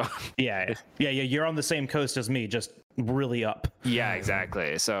 So yeah, you're on the same coast as me, just really up. Yeah,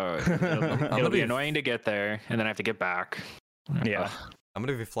 exactly. So it'll be annoying to get there, and then I have to get back. Yeah. I'm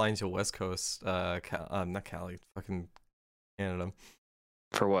gonna be flying to West Coast, not Cali, fucking Canada.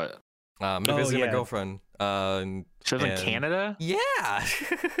 For what? I'm gonna visit my girlfriend. She lives in Canada? Yeah.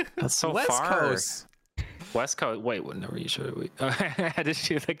 That's so West far. Coast. West Coast. Wait, whenever you should we? I had to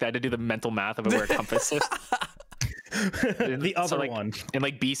do like that. I had to do the mental math of where a compass is. The other like, one in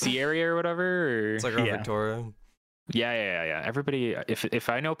like BC area or whatever. Or... It's like around Victoria. Yeah. Everybody, if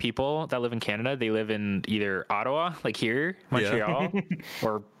I know people that live in Canada, they live in either Ottawa, like here, Montreal,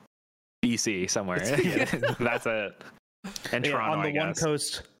 or BC somewhere. That's it. And Toronto, on the one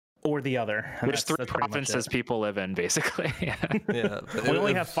coast or the other. There's three provinces people live in, basically. Yeah. We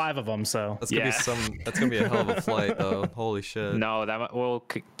only have 5 of them, so that's gonna be that's gonna be a hell of a flight, though. Holy shit. No,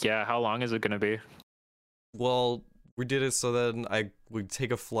 how long is it gonna be? Well, we did it so then would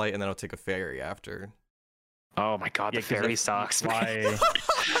take a flight and then I'll take a ferry after. Oh my god, the ferry sucks. Does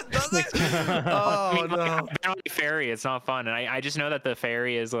it? Oh, no. Ferry, it's not fun. And I just know that the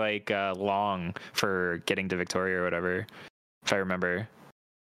ferry is like long for getting to Victoria or whatever, if I remember.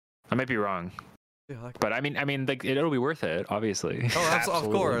 I might be wrong. But I mean, like it'll be worth it, obviously. Oh,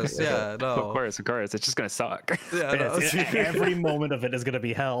 of course, yeah, no, of course. It's just gonna suck. Yeah, no. Every moment of it is gonna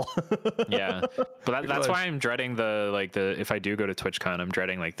be hell. Yeah, but that's why I'm dreading the if I do go to TwitchCon, I'm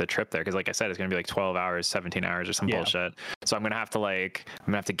dreading like the trip there because, like I said, it's gonna be like 12 hours, 17 hours, or some bullshit. So I'm gonna have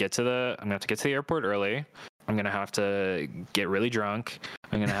to get to the airport early. I'm gonna have to get really drunk.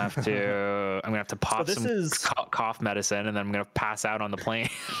 I'm gonna have to pop some cough medicine, and then I'm gonna pass out on the plane.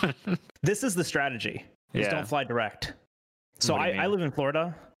 This is the strategy. Just don't fly direct. So I live in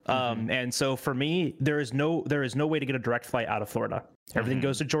Florida, and so for me, there is no way to get a direct flight out of Florida. Everything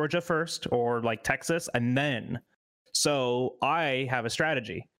goes to Georgia first, or like Texas, and then. So I have a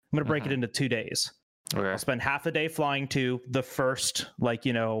strategy. I'm gonna break it into 2 days. Okay. I'll spend half a day flying to the first,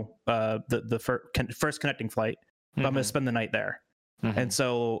 the first connecting flight. But I'm gonna spend the night there. And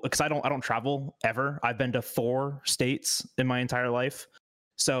so, because I don't travel ever. I've been to 4 states in my entire life.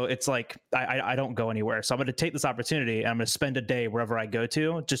 So it's like I don't go anywhere. So I'm going to take this opportunity and I'm going to spend a day wherever I go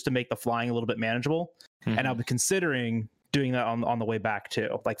to, just to make the flying a little bit manageable. And I'll be considering doing that on the way back too,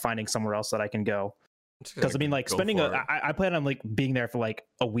 like finding somewhere else that I can go. Because I mean, like spending I plan on like being there for like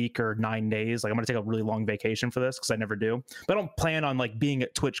a week or 9 days. Like I'm gonna take a really long vacation for this because I never do. But I don't plan on like being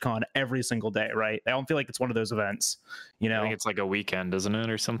at TwitchCon every single day, right? I don't feel like it's one of those events, you know. I think it's like a weekend, isn't it,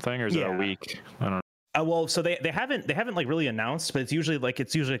 or something, or is it a week? I don't know. Well, so they haven't like really announced, but it's usually like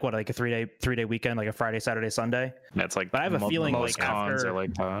what, like a 3-day weekend, like a Friday, Saturday, Sunday. That's like. But I have a feeling like cons are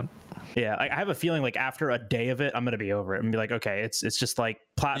like that. Yeah, I have a feeling like after a day of it, I'm gonna be over it and be like, okay, it's just like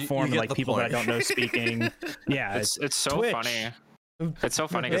platform and like people that I don't know speaking. Yeah, it's so Twitch. Funny. It's so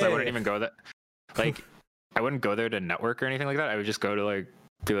funny because I wouldn't even go there. Like, I wouldn't go there to network or anything like that. I would just go to like.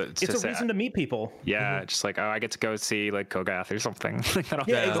 It's a reason to meet people. Yeah, just like, oh, I get to go see like Kogath or something.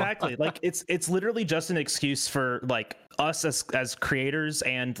 Exactly. Like it's literally just an excuse for like us as creators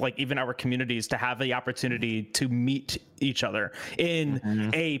and like even our communities to have the opportunity to meet each other in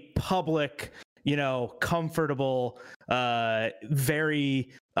a public, you know, comfortable,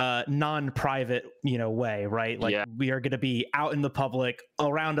 very non-private, you know, way, right? Like we are going to be out in the public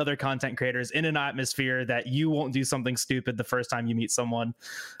around other content creators in an atmosphere that you won't do something stupid the first time you meet someone.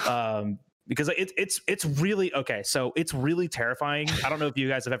 Because it's really okay. So it's really terrifying. I don't know if you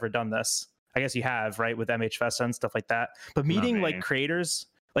guys have ever done this. I guess you have, right? With MH Fest and stuff like that. But meeting like creators,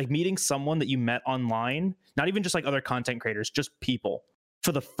 like meeting someone that you met online, not even just like other content creators, just people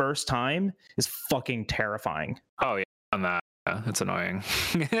for the first time is fucking terrifying. Oh yeah, on that. It's annoying.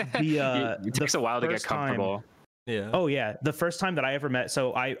 It takes a while to get comfortable. Yeah. Oh yeah. The first time that I ever met,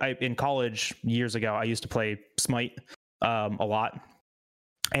 so I in college years ago, I used to play Smite a lot.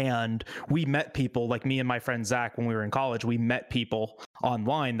 And we met people, like me and my friend Zach, when we were in college, we met people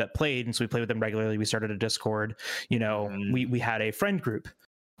online that played. And so we played with them regularly. We started a Discord, you know, we had a friend group.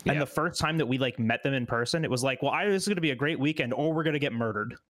 And the first time that we like met them in person, it was like, well, this is going to be a great weekend or we're going to get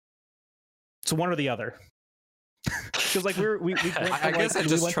murdered. So one or the other. Because like we went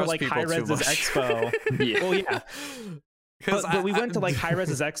to like Hi-Res's Expo. Well, yeah. But we went to like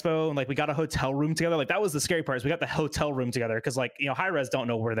Hi-Res's Expo and like we got a hotel room together. Like that was the scary part, is we got the hotel room together because like, you know, Hi-Res don't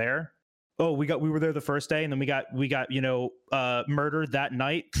know we're there. Oh, we were there the first day and then we got you know, murdered that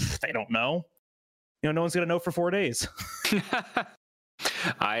night. They don't know. You know, no one's gonna know for 4 days.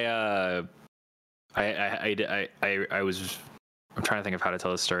 I'm trying to think of how to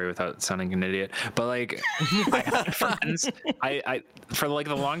tell this story without sounding an idiot. But like, I had friends. I for like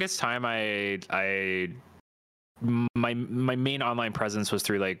the longest time, my main online presence was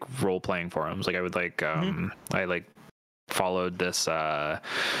through like role playing forums. Like I would like I like followed this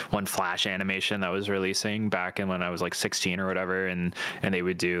one Flash animation that was releasing back in when I was like 16 or whatever, and they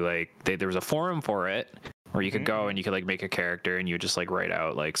would do like there was a forum for it where you could go and you could like make a character and you would just like write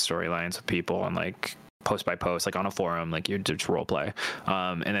out like storylines with people and like post by post, like on a forum, like you just role play.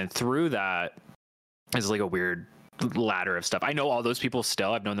 And then through that is like a weird ladder of stuff. I know all those people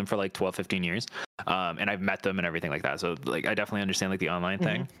still. I've known them for like 12, 15 years. And I've met them and everything like that. So like I definitely understand like the online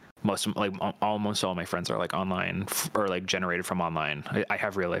thing. Almost all my friends are like online or like generated from online. I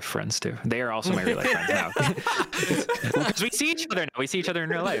have real life friends too. They are also my real life friends now. Because we see each other now. We see each other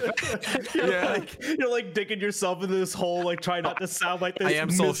in real life. You're like digging yourself into this hole, like trying not to sound like this. I am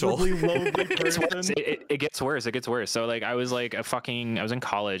social. Lonely person. It gets worse. It gets worse. So like I was like I was in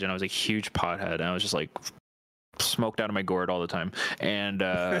college and I was a huge pothead and I was just like smoked out of my gourd all the time. And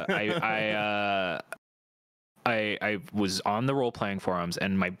I was on the role-playing forums,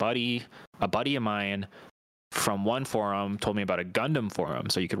 and a buddy of mine from one forum told me about a Gundam forum,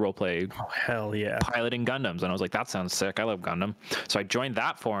 so you could role-play piloting Gundams, and I was like, that sounds sick. I love Gundam. So I joined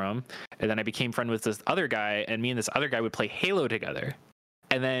that forum, and then I became friends with this other guy, and me and this other guy would play Halo together.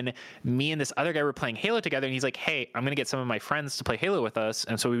 And then me and this other guy were playing Halo together, and he's like, hey, I'm going to get some of my friends to play Halo with us.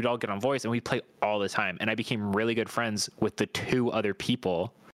 And so we would all get on voice, and we'd play all the time. And I became really good friends with the two other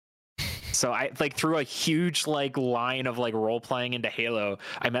people. So I like through a huge like line of like role playing into Halo,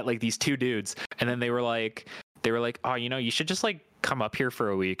 I met like these two dudes, and then they were like, oh, you know, you should just like come up here for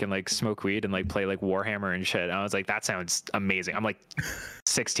a week and like smoke weed and like play like Warhammer and shit. And I was like, that sounds amazing. I'm like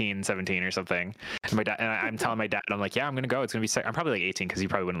 16, 17 or something. And my dad, and I'm telling my dad, I'm like, yeah, I'm gonna go. It's gonna be sick. I'm probably like 18 because he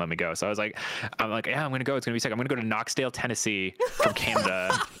probably wouldn't let me go. So I was like, yeah, I'm gonna go. It's gonna be sick. I'm gonna go to Knoxdale, Tennessee from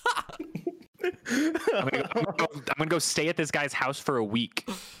Canada. I'm gonna go stay at this guy's house for a week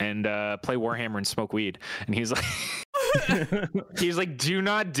and play Warhammer and smoke weed. And he's like, do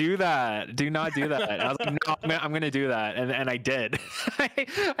not do that. Do not do that. And I was like, no, I'm gonna do that. And I did. I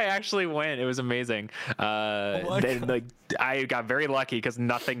actually went. It was amazing. Like I got very lucky because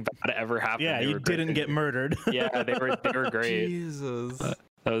nothing bad ever happened. Yeah, you didn't get murdered. Yeah, they were great. Jesus.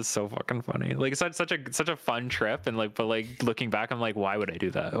 That was so fucking funny. Like it's such a fun trip, and like, but like looking back, I'm like, why would I do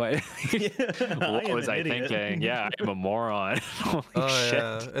that? What was I thinking? Yeah, I'm a moron. Holy shit.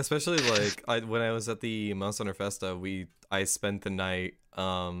 Yeah, especially like when I was at the Monster Hunter Festa, I spent the night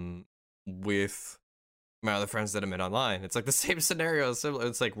with my other friends that I met online. It's like the same scenario, similar.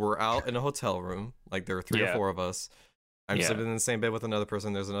 It's like we're out in a hotel room, like there were 3 or 4 of us. I'm sleeping in the same bed with another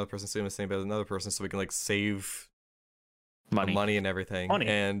person. There's another person sleeping in the same bed with another person, so we can like save money and everything. But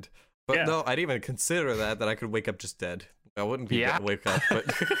no, I didn't even consider that I could wake up just dead. I wouldn't be able to wake up, but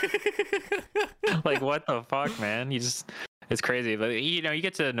like what the fuck, man? It's crazy. Like, you know, you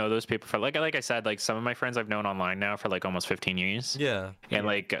get to know those people for like I said, like some of my friends I've known online now for like almost 15 years. Yeah. And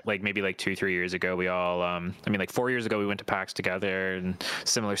like maybe like 2-3 years ago, we all like 4 years ago we went to PAX together, and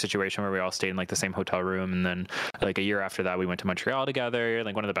similar situation where we all stayed in like the same hotel room, and then like a year after that we went to Montreal together,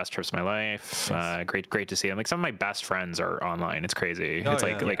 like one of the best trips of my life. Nice. Great to see them. Like some of my best friends are online. It's crazy. It's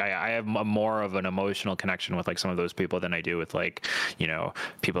like I have more of an emotional connection with like some of those people than I do with like, you know,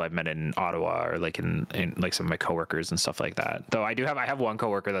 people I've met in Ottawa or like in like some of my coworkers and stuff like that. Though I have one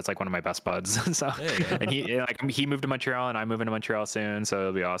coworker that's like one of my best buds. So and he moved to Montreal and I'm moving to Montreal soon, so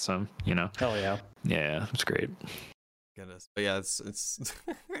it'll be awesome, you know. Hell yeah. Yeah, it's great. Goodness. But yeah, it's it's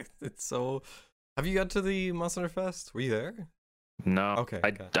so. Have you got to the Monster Hunter Fest? Were you there? No. Okay.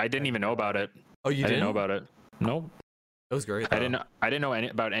 I didn't even know about it. Oh, you didn't know about it? Nope. It was great. I didn't know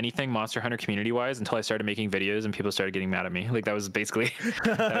about anything Monster Hunter community wise until I started making videos and people started getting mad at me. Like that was basically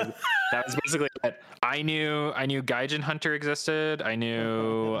that was basically it. I knew Gaijin Hunter existed. I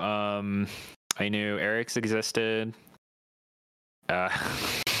knew Eric's existed.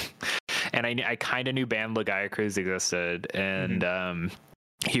 And I kind of knew Band Lagaya Cruz existed, and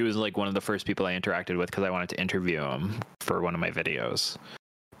he was like one of the first people I interacted with because I wanted to interview him for one of my videos,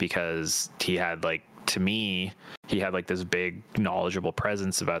 because he had like, to me, he had like this big knowledgeable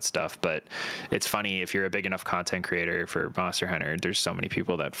presence about stuff. But it's funny, if you're a big enough content creator for Monster Hunter, there's so many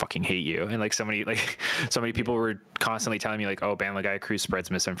people that fucking hate you, and like so many people were constantly telling me like, oh, Band Lagaya Cruz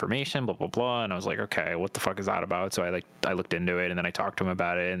spreads misinformation, blah blah blah, and I was like, okay, what the fuck is that about? So I looked into it, and then I talked to him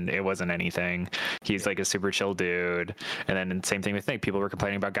about it, and it wasn't anything. He's like a super chill dude. And then same thing with Nick, people were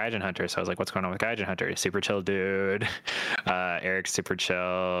complaining about Gaijin Hunter, so I was like, what's going on with Gaijin Hunter? Super chill dude. Eric's super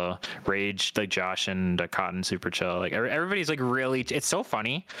chill. Rage, like Josh and Cotton, super chill. Like everybody's like really, it's so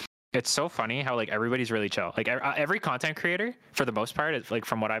funny how like everybody's really chill. Like every content creator for the most part, it's like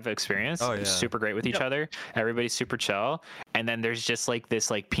from what I've experienced, super great with each other. Everybody's super chill. and then there's just like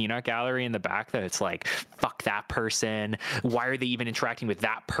this like peanut gallery in the back that it's like, fuck that person, why are they even interacting with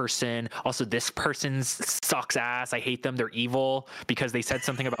that person, also this person sucks ass, I hate them, they're evil because they said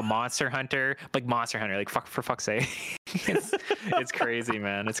something about Monster Hunter. Like, Monster Hunter, like, fuck, for fuck's sake. It's crazy,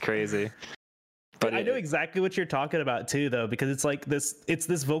 man, it's crazy. But I know exactly what you're talking about too, though, because it's like it's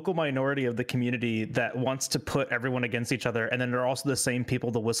this vocal minority of the community that wants to put everyone against each other, and then they're also the same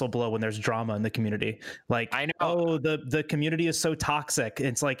people to whistleblow when there's drama in the community. Like, I know, oh, the community is so toxic.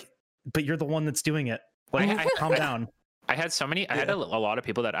 It's like, but you're the one that's doing it. Like, calm down. I had a lot of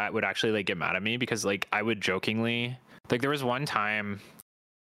people that would actually like get mad at me because like I would jokingly, like, there was one time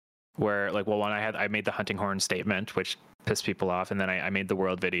where like, well, when I made the hunting horn statement, which pissed people off, and then I made the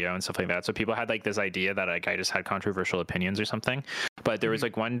world video and stuff like that, so people had like this idea that like I just had controversial opinions or something. But there was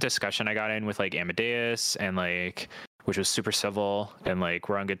like one discussion I got in with like Amadeus, and like, which was super civil and like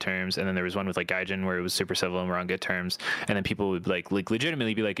we're on good terms, and then there was one with like Gaijin where it was super civil and we're on good terms, and then people would like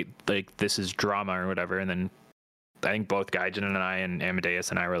legitimately be like this is drama or whatever, and then I think both Gaijin and I and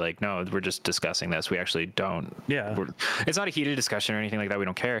Amadeus and I were like, no, we're just discussing this. We actually don't. Yeah. It's not a heated discussion or anything like that. We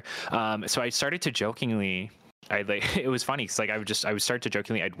don't care. So I started to jokingly, it was funny because like I would start to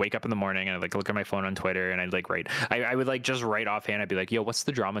jokingly, I'd wake up in the morning and I'd like look at my phone on Twitter and I'd like write, I would like just write offhand. I'd be like, yo, what's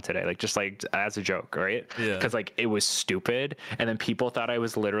the drama today? Like, just like as a joke, right? Yeah. Because like it was stupid, and then people thought I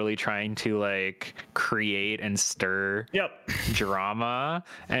was literally trying to like create and stir drama,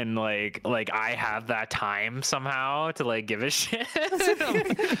 and like I have that time somehow to like give a shit.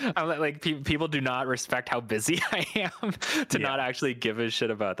 I'm like people do not respect how busy I am to not actually give a shit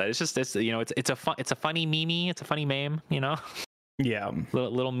about that. It's just this, you know, it's a funny meme. It's a funny meme, you know? Yeah.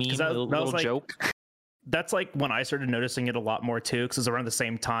 Little meme, little joke. That's like when I started noticing it a lot more too, because it was around the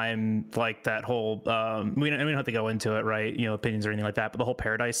same time, like that whole, we don't have to go into it, right? You know, opinions or anything like that, but the whole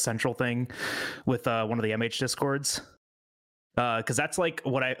Paradise Central thing with one of the MH Discords. Because that's like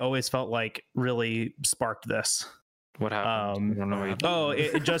what I always felt like really sparked this. What happened? I don't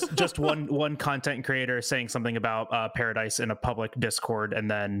know. Just one content creator saying something about Paradise in a public Discord,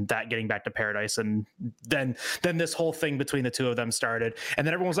 and then that getting back to Paradise, and then this whole thing between the two of them started, and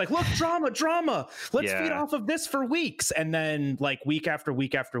then everyone was like, "Look, drama! Let's feed off of this for weeks," and then like week after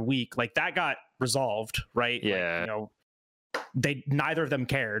week after week, like that got resolved, right? Yeah, like, you know, neither of them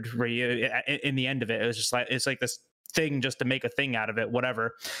cared. Right? In the end of it, it was just like it's like this thing just to make a thing out of it,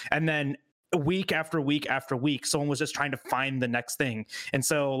 whatever, and then week after week after week, someone was just trying to find the next thing. And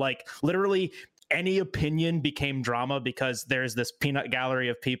so like literally any opinion became drama because there's this peanut gallery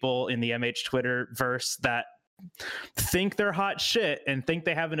of people in the MH Twitter verse that think they're hot shit and think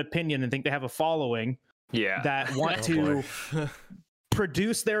they have an opinion and think they have a following that want to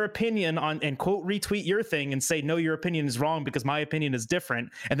produce their opinion on and quote retweet your thing and say, no, your opinion is wrong because my opinion is different,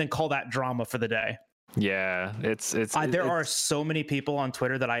 and then call that drama for the day. Yeah, there are so many people on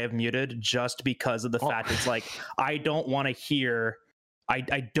Twitter that I have muted just because of the fact it's like I don't want to hear,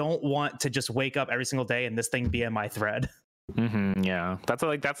 I don't want to just wake up every single day and this thing be in my thread. Yeah, that's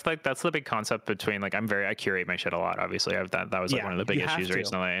the big concept between like I curate my shit a lot. Obviously, that was like one of the big issues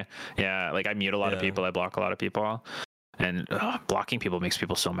recently. Yeah, like I mute a lot of people, I block a lot of people. And blocking people makes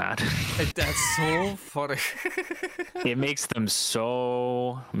people so mad. That's so funny. It makes them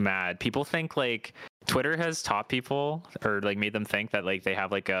so mad. People think like Twitter has taught people or like made them think that like they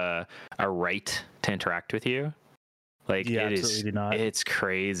have like a right to interact with you. Like it's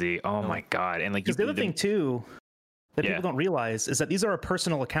crazy. Oh my God. And like the other thing too that people don't realize is that these are our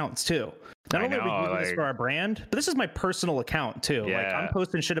personal accounts too. Not only are we doing this for our brand, but this is my personal account too. Yeah. Like I'm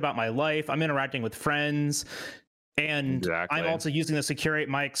posting shit about my life. I'm interacting with friends. And I'm also using this to curate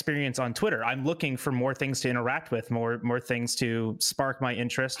my experience on Twitter. I'm looking for more things to interact with, more things to spark my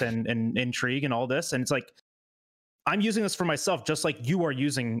interest and intrigue and all this. And it's like, I'm using this for myself, just like you are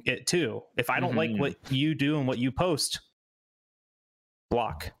using it too. If I don't like what you do and what you post,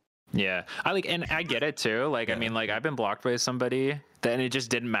 block. Yeah, and I get it too. Like, I mean, like I've been blocked by somebody, then it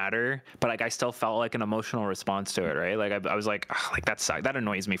just didn't matter, but like I still felt like an emotional response to it, right? Like I was like, oh, like that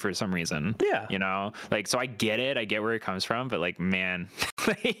annoys me for some reason. Yeah, you know, like so I get it, I get where it comes from, but like man,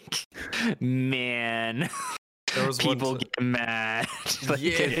 people get mad. Like,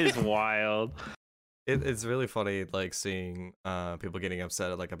 it is wild. It's really funny, like seeing people getting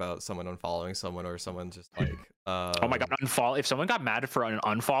upset like about someone unfollowing someone or someone just like oh my God, unfollow. If someone got mad for an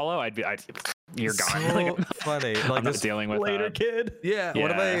unfollow, I'd you're gone. So like, funny. Like I'm not dealing with later, that. kid. Yeah.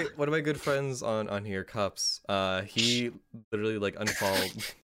 One of my good friends on here, Cups. He literally like unfollowed.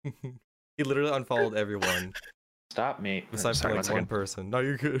 He literally unfollowed everyone. Stop me. Besides for like one person. No,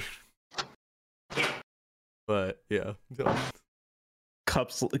 you're good. But yeah.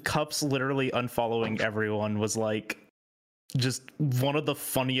 Cups literally unfollowing everyone was like just one of the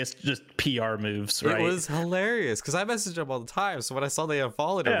funniest just PR moves, right? It was hilarious because I message him all the time. So when I saw they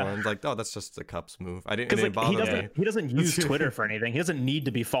unfollowed everyone, I was like, oh, that's just the Cups move. I didn't even bother me. He doesn't use Twitter for anything. He doesn't need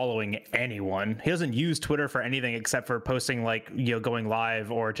to be following anyone. He doesn't use Twitter for anything except for posting, like, you know, going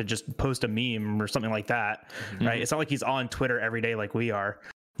live or to just post a meme or something like that, right? It's not like he's on Twitter every day like we are,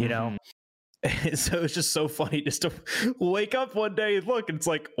 you know? So it's just so funny just to wake up one day and look, and it's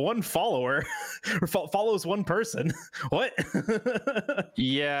like one follower or follows one person. What?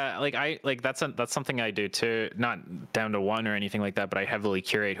 Yeah, like that's something I do too. Not down to one or anything like that, but I heavily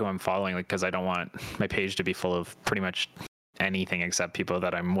curate who I'm following, like, because I don't want my page to be full of pretty much anything except people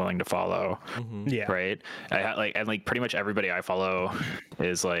that I'm willing to follow. Yeah. Right. And pretty much everybody I follow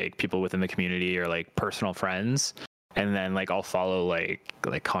is like people within the community or like personal friends. And then like I'll follow like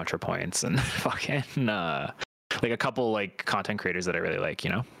ContraPoints and fucking like a couple like content creators that I really like, you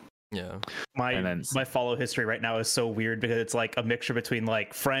know? Yeah. My follow history right now is so weird because it's like a mixture between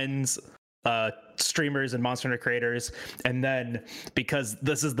like friends, streamers and Monster Hunter creators, and then, because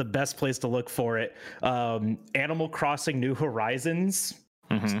this is the best place to look for it, Animal Crossing New Horizons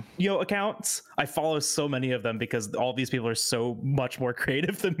accounts. I follow so many of them because all these people are so much more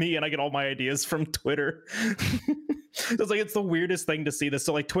creative than me, and I get all my ideas from Twitter. It's like, it's the weirdest thing to see this.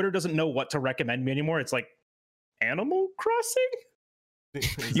 So like Twitter doesn't know what to recommend me anymore. It's like, Animal Crossing?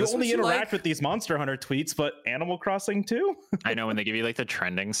 You only interact with these Monster Hunter tweets, but Animal Crossing too? I know, when they give you like the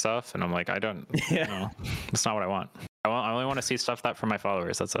trending stuff, and I'm like, I don't know. That's not what I want. I only want to see stuff that from my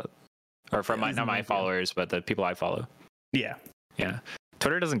followers. That's it. Or from not my followers, but the people I follow. Yeah.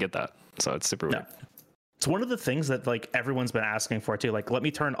 Twitter doesn't get that, so it's super weird. It's one of the things that like everyone's been asking for too. Like, let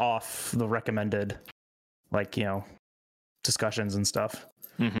me turn off the recommended, like, you know, discussions and stuff.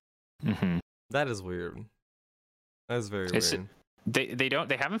 That is weird. That is very weird.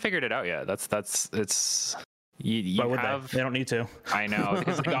 They haven't figured it out yet. You Why would have, they don't need to. I know.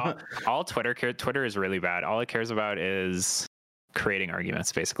 Like all Twitter is really bad. All it cares about is creating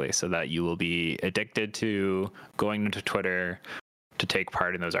arguments, basically, so that you will be addicted to going into Twitter to take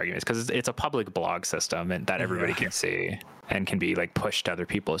part in those arguments, because it's a public blog system and that everybody can see and can be like pushed to other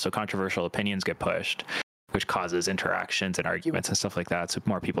people. So controversial opinions get pushed, which causes interactions and arguments and stuff like that. So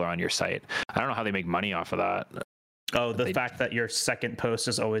more people are on your site. I don't know how they make money off of that. Oh, the fact that your second post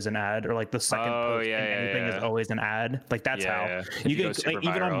is always an ad, or like the second post in anything is always an ad. Like, that's how you can, like,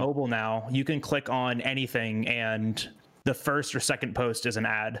 even on mobile now, you can click on anything and the first or second post is an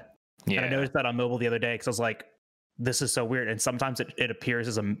ad. And I noticed that on mobile the other day because I was like, this is so weird. And sometimes it appears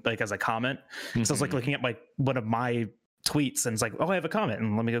as a comment. So I was like looking at one of my tweets, and it's like, oh, I have a comment,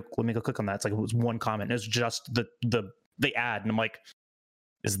 and let me go click on that. It's like, it was one comment. It was just the ad, and I'm like,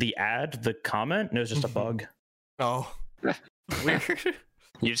 is the ad the comment? And it was just a bug. Oh, weird.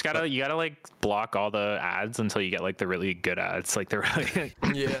 You gotta like block all the ads until you get like the really good ads, like the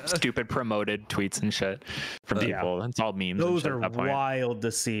really stupid promoted tweets and shit from people. It's all memes. Those are wild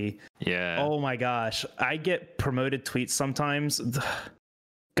to see. Yeah. Oh my gosh, I get promoted tweets sometimes.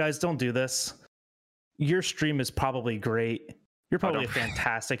 Guys, don't do this. Your stream is probably great. You're probably a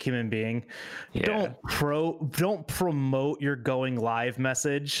fantastic human being. Yeah. Don't promote your going live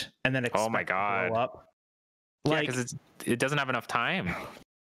message and then expect to blow up. Like, because it doesn't have enough time.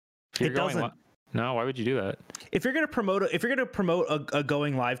 It doesn't. No, why would you do that? If you're gonna promote a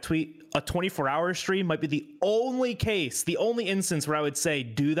going live tweet, a 24-hour stream might be the only instance where I would say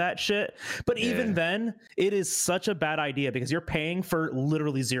do that shit. But even then, it is such a bad idea because you're paying for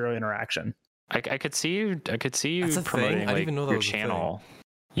literally zero interaction. I could see you promoting like your channel.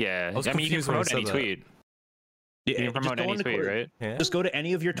 Yeah, I mean, you can promote any tweet. You can promote any tweet, right? Yeah. Just go to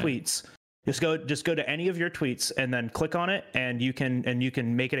any of your tweets. Just go to any of your tweets and then click on it, and you can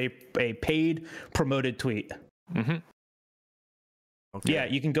make it a paid promoted tweet. Okay. Yeah,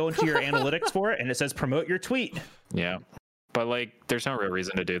 you can go into your analytics for it, and it says promote your tweet. Yeah, but like, there's no real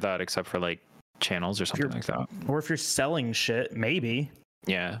reason to do that except for like channels or something like that. Or if you're selling shit, maybe.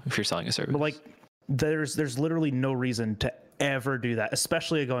 Yeah, if you're selling a service. But like, there's literally no reason to ever do that,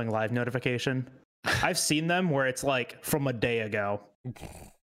 especially a going live notification. I've seen them where it's like from a day ago.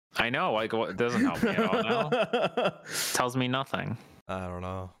 I know, like, it doesn't help me at all now. Tells me nothing. I don't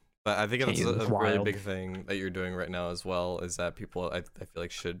know, but I think it's a really big thing that you're doing right now as well, is that people I feel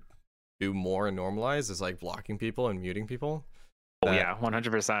like should do more and normalize is like blocking people and muting people. Oh yeah,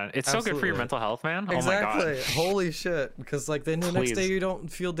 100%. It's so good for your mental health, man. Exactly. Oh my god. Holy shit. Because like then the next day you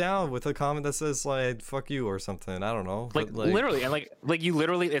don't feel down with a comment that says like "fuck you" or something. I don't know. Like literally, and like you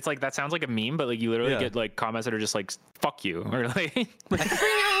literally, it's like that sounds like a meme, but like you literally get like comments that are just like "fuck you" or like.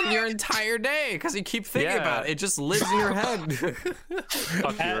 ruin your entire day because you keep thinking about it. It just lives in your head.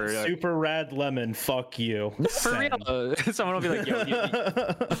 Fuck you, Super Rad Lemon, fuck you. For real. Someone will be like, yo,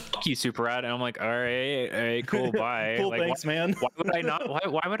 fuck you, Super Rad. And I'm like, all right, cool, bye. Cool, like, thanks, man. Why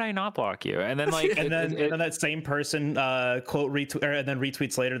would I not block you? And then like and then that same person quote retweet and then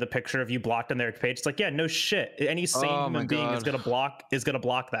retweets later the picture of you blocked on their page. It's like, yeah, no shit. Any sane human being is gonna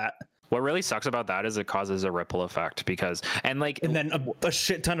block that. What really sucks about that is it causes a ripple effect because and then a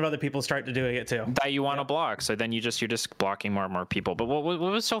shit ton of other people start to doing it too that you want to block. So then you're just blocking more and more people. But what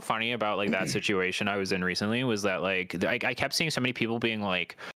was so funny about like that situation I was in recently was that like I kept seeing so many people being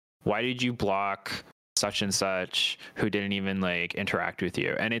like, why did you block such and such who didn't even like interact with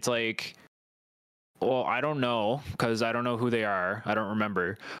you? And it's like, well, I don't know because I don't know who they are. I don't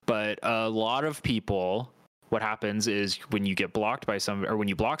remember. But a lot of people, what happens is when you get blocked by when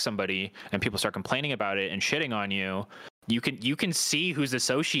you block somebody and people start complaining about it and shitting on you, you can see who's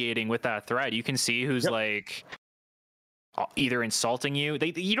associating with that thread. You can see who's like either insulting you.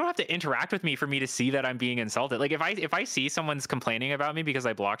 You don't have to interact with me for me to see that I'm being insulted. Like if I see someone's complaining about me because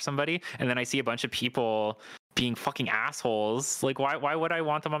I blocked somebody and then I see a bunch of people being fucking assholes, like why would I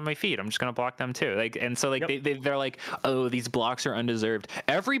want them on my feed? I'm just gonna block them too. Like, and so like they're like, oh, these blocks are undeserved.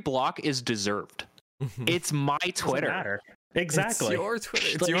 Every block is deserved. It's my Twitter. Doesn't matter. Exactly. It's your Twitter.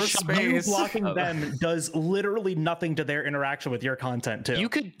 It's your space. You blocking them does literally nothing to their interaction with your content too.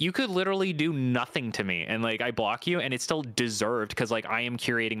 You could literally do nothing to me and like I block you and it's still deserved because like I am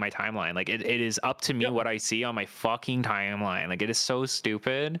curating my timeline. Like it is up to me what I see on my fucking timeline. Like it is so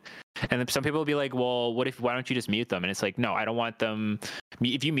stupid. And then some people will be like, well, why don't you just mute them? And it's like, no, I don't want them.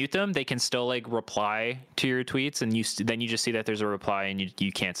 If you mute them, they can still like reply to your tweets and then you just see that there's a reply and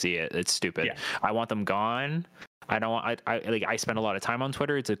you can't see it. It's stupid. Yeah. I want them gone. I don't want, I spend a lot of time on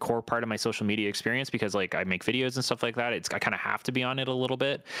Twitter. It's a core part of my social media experience because like I make videos and stuff like that. I kind of have to be on it a little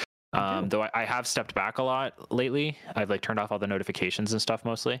bit. Though I have stepped back a lot lately. I've like turned off all the notifications and stuff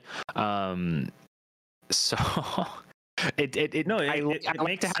mostly. So I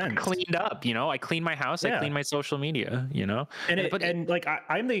like to have it cleaned up, you know. I clean my house, I clean my social media, you know. And like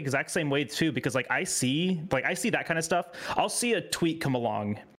I'm the exact same way too because like I see that kind of stuff. I'll see a tweet come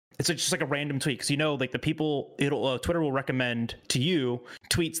along. It's just like a random tweet because you know, like the people, Twitter will recommend to you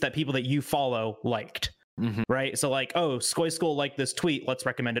tweets that people that you follow liked. Right, so like, oh, Skoy Skull liked this tweet, let's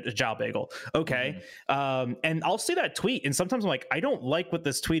recommend it to Jow Bagel. Okay. And I'll see that tweet and sometimes I'm like, I don't like what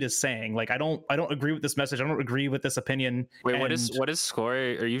this tweet is saying. Like I don't agree with this message, I don't agree with this opinion. Wait, what is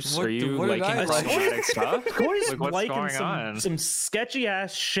Skoy? Are you liking problematic stuff? Skoy's like, liking some sketchy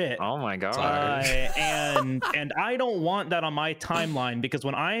ass shit. Oh my god. And I don't want that on my timeline because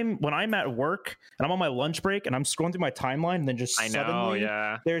when I'm at work and I'm on my lunch break and I'm scrolling through my timeline and then just suddenly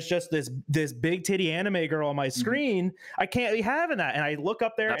there's just this big titty anime girl on my screen. I can't be having that. And I look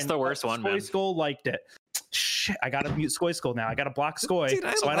up there that's and the worst one, Skoy Skull liked it. Shit, I gotta mute Skoy Skull now. I gotta block Skoy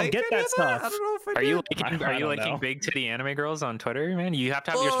so I don't get that stuff. I don't know if are you liking big titty anime girls on Twitter, man? You have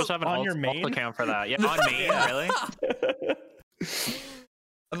to have you're supposed to have an alt account for that. Yeah, on main, really?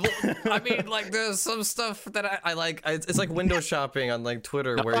 I mean, like, there's some stuff that I like. It's like window shopping on like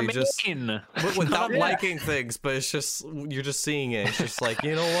Twitter, where you just without liking things, but it's just you're just seeing it. It's just like,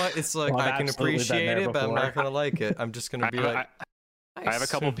 you know what? It's like I can appreciate it, but I'm not gonna like it. I'm just gonna be like. I have a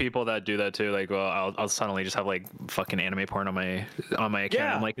couple people that do that too. Like, well, I'll suddenly just have like fucking anime porn on my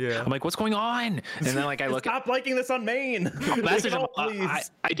account. Yeah. I'm like, what's going on? And then like I look, stop liking this on main. Message him.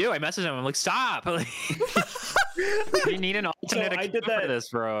 I do. I message him. I'm like, stop. You need an alternate account for this,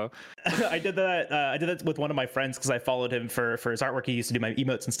 bro. I did that with one of my friends because I followed him for his artwork. He used to do my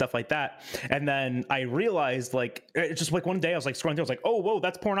emotes and stuff like that. And then I realized, like, just like one day I was like scrolling through. I was like, oh, whoa,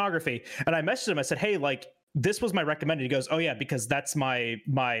 that's pornography. And I messaged him. I said, hey, like, this was my recommended. He goes, oh yeah, because that's my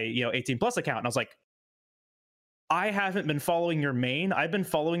 18 plus account. And I was like, I haven't been following your main. I've been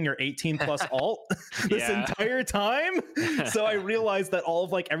following your 18 plus alt this entire time. So I realized that all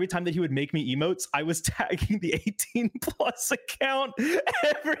of like every time that he would make me emotes, I was tagging the 18 plus account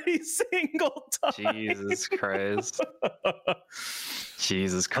every single time. Jesus Christ.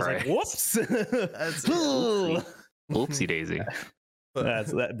 Jesus Christ. Like, whoops. That's Whoopsie daisy. But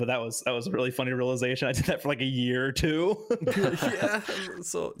that was a really funny realization. I did that for like a year or two. Yeah.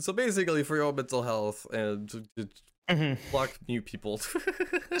 So basically, for your mental health and block new people.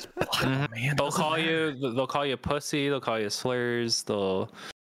 Man, they'll call you pussy. They'll call you slurs.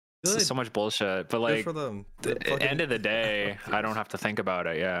 It's so much bullshit. But like, for them. At the end of the day, I don't have to think about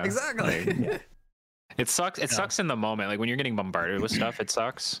it. Yeah. Exactly. Like, it sucks. It sucks in the moment. Like when you're getting bombarded with stuff, it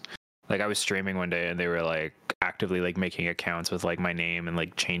sucks. Like I was streaming one day and they were like actively like making accounts with like my name and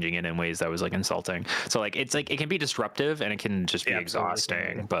like changing it in ways that was like insulting. So like it's like it can be disruptive and it can just be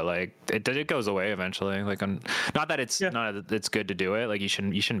exhausting, but like it goes away eventually. Like not that it's it's good to do it. Like you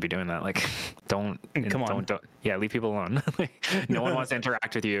shouldn't be doing that. Like don't leave people alone. Like no one wants to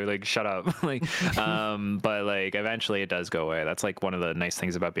interact with you. Like shut up. Like but like eventually it does go away. That's like one of the nice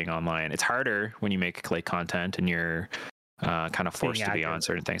things about being online. It's harder when you make like content and you're kind of forced to be on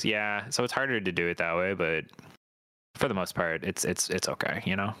certain things. Yeah, so it's harder to do it that way, but for the most part, it's okay.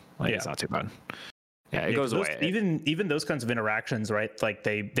 You know, like it's not too bad. Yeah, it goes away. Even those kinds of interactions, right? Like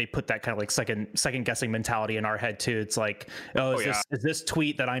they put that kind of like second guessing mentality in our head too. It's like, is this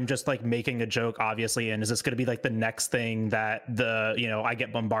tweet that I'm just like making a joke, obviously, and is this going to be like the next thing that I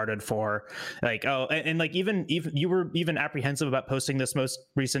get bombarded for? Like, and like even you were even apprehensive about posting this most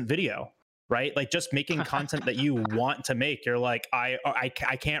recent video. Right, like just making content that you want to make. You're like, I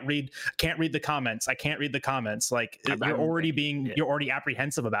can't read the comments. I can't read the comments. Like you're already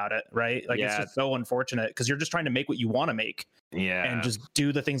apprehensive about it, right? Like it's just so unfortunate because you're just trying to make what you want to make, and just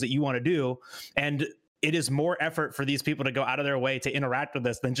do the things that you want to do. And it is more effort for these people to go out of their way to interact with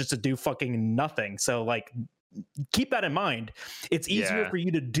this than just to do fucking nothing. So like, keep that in mind. It's easier for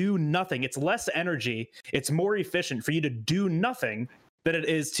you to do nothing. It's less energy. It's more efficient for you to do nothing than it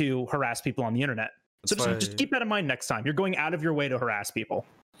is to harass people on the internet. So just keep that in mind next time. You're going out of your way to harass people.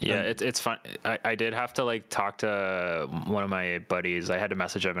 Yeah, it's fun. I did have to like talk to one of my buddies. I had to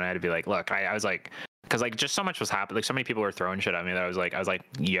message him and I had to be like, look, I was like, because like just so much was happening. Like so many people were throwing shit at me that I was like,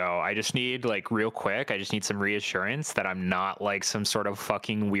 yo, I just need like real quick. I just need some reassurance that I'm not like some sort of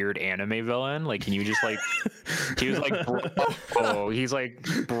fucking weird anime villain. Like, can you just like, he was like, bro, he's like,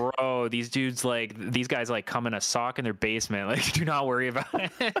 bro, these dudes like, these guys like come in a sock in their basement. Like, do not worry about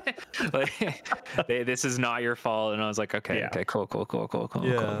it. Like, this is not your fault. And I was like, okay, cool.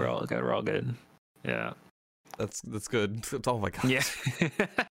 Yeah. Cool. We're all good. Yeah. That's good. Oh my god. Yeah.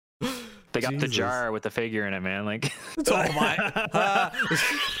 They got the jar with the figure in it, man. Like, oh my.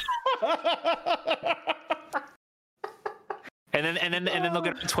 And then they'll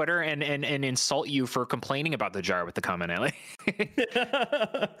get on Twitter and insult you for complaining about the jar with the comment.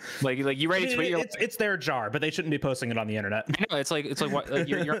 Like you write a tweet. It's their jar, but they shouldn't be posting it on the internet. I know, it's like what, like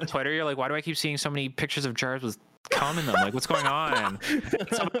you're on Twitter. You're like, why do I keep seeing so many pictures of jars with cum in them? Like, what's going on?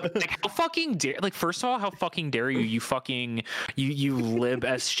 So, like, how fucking dare? Like, first of all, how fucking dare you? You fucking you lib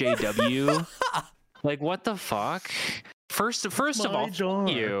SJW. Like, what the fuck? First of all,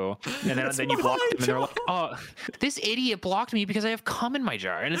 you, and then you block them, and they're like, "Oh, this idiot blocked me because I have cum in my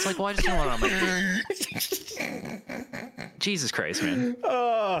jar," and it's like, "Well, I just don't want it on my." Jesus Christ, man!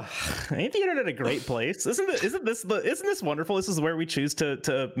 Ain't the internet a great place? Isn't this wonderful? This is where we choose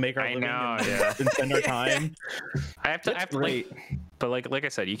to make our living and spend our time. I have to like, but like I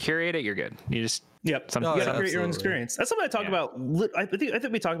said, you curate it, you're good. You just you gotta create your own experience. That's something I talk about. I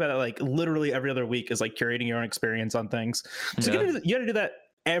think we talk about it like literally every other week, is like curating your own experience on things. So you gotta do that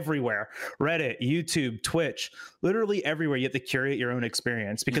everywhere. Reddit, YouTube, Twitch, literally everywhere. You have to curate your own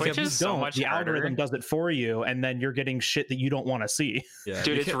experience, because if you don't, the algorithm does it for you, and then you're getting shit that you don't want to see. Yeah.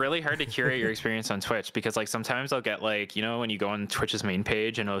 Dude, it's really hard to curate your experience on Twitch, because like sometimes I'll get like, you know, when you go on Twitch's main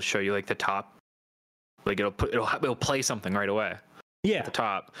page and it'll show you like the top, like it'll play something right away. Yeah, at the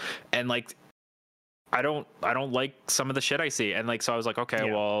top, and like I don't like some of the shit I see, and like so I was like, okay,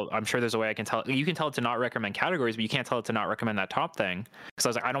 well, I'm sure there's a way I can tell. You can tell it to not recommend categories, but you can't tell it to not recommend that top thing. Because I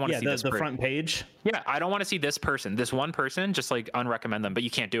was like, I don't want to see this the front page. Yeah, I don't want to see this one person, just like unrecommend them, but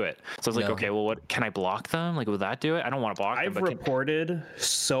you can't do it. So I was like, okay, well, what can I block them? Like, will that do it? I don't want to block them. I've reported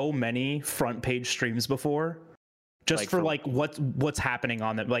so many front page streams before. Just like for like what's happening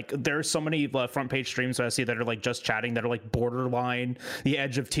on them. Like there's so many front page streams that I see that are like just chatting, that are like borderline the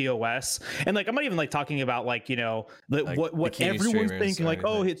edge of TOS. And like I'm not even like talking about like, you know, like what everyone's thinking, like,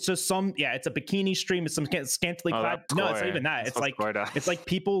 oh, it's just it's a bikini stream, it's some scantily clad. No, it's not even that. It's like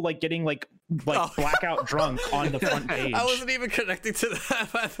people like getting like blackout drunk on the front page. I wasn't even connecting to that,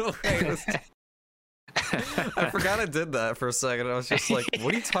 by the way. I forgot I did that for a second. I was just like,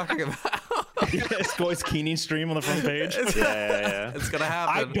 what are you talking about? It's Goy's Keeney stream on the front page. Yeah. It's gonna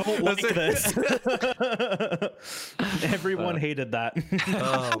happen. I don't like this. Everyone hated that.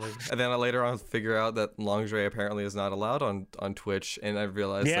 And then I later on figure out that lingerie apparently is not allowed on Twitch, and I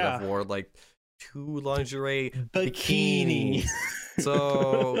realized that I've worn like 2 lingerie bikinis.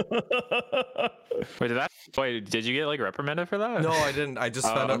 So wait, did you get like reprimanded for that? No, I didn't. I just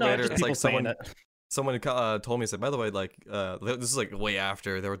found out later. It's like someone told me, said, by the way, like this is like way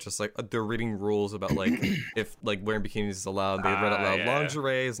after they were just like they're reading rules about like if like wearing bikinis is allowed. They read out loud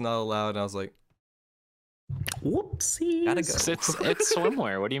lingerie is not allowed, and I was like, Whoopsies. Gotta go. It's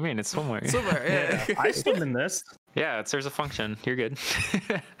swimwear. What do you mean? It's swimwear. Swimwear, yeah. I swim in this. Yeah, there's a function. You're good.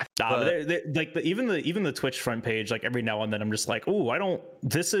 Like even the Twitch front page, like every now and then I'm just like, oh, I don't.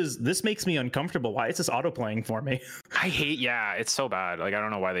 This makes me uncomfortable. Why is this auto playing for me? I hate. Yeah, it's so bad. Like I don't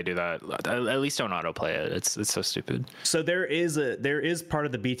know why they do that. At least don't autoplay it. It's so stupid. So there is part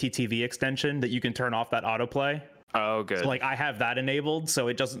of the BTTV extension that you can turn off that autoplay. Oh, good. So like I have that enabled, so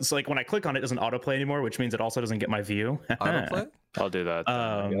it doesn't. So like when I click on it, it doesn't autoplay anymore, which means it also doesn't get my view. Autoplay? I'll do that.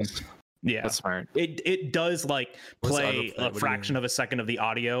 Yeah, that's smart. It does like play a fraction of a second of the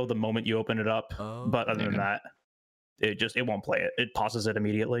audio the moment you open it up, but other than that, it won't play it. It pauses it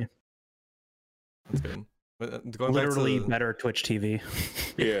immediately. That's good. Literally better Twitch TV.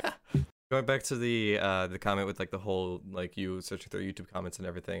 Yeah. Going back to the comment with like the whole like you searching through YouTube comments and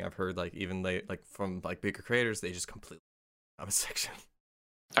everything, I've heard like even like from like bigger creators, they just completely comment section.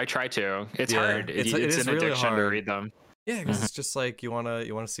 I try to. It's hard. It's an really addiction hard to read them. Yeah, because it's just like you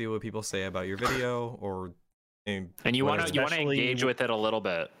wanna see what people say about your video, or and you wanna engage with it a little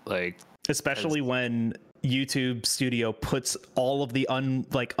bit, like especially when YouTube Studio puts all of the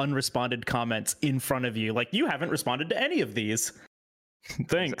unresponded comments in front of you. Like you haven't responded to any of these.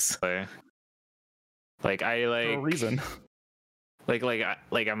 Thanks. Exactly. Like I like for a reason. Like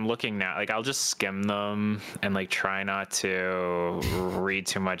I'm looking now, like I'll just skim them and like try not to read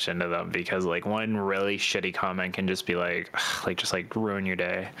too much into them, because like one really shitty comment can just be like just like ruin your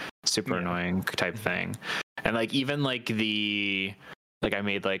day, super annoying type thing. And like even like I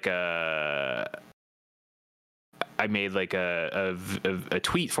made like a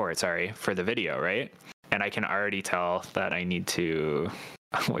tweet for it, for the video, right? And I can already tell that I need to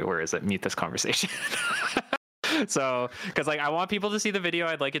wait, where is it? Mute this conversation. So, because like I want people to see the video,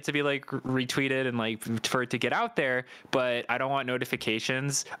 I'd like it to be like retweeted and like for it to get out there, but I don't want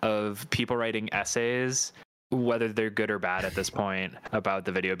notifications of people writing essays, whether they're good or bad at this point, about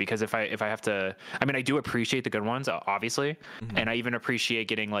the video. Because if I have to, I mean, I do appreciate the good ones, obviously, and I even appreciate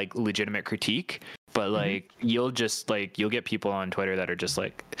getting like legitimate critique, but like you'll get people on Twitter that are just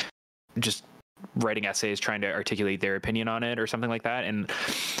writing essays trying to articulate their opinion on it or something like that. And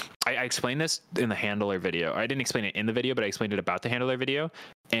I explained this in the Handler video. I didn't explain it in the video, but I explained it about the Handler video.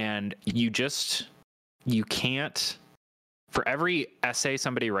 And you can't, for every essay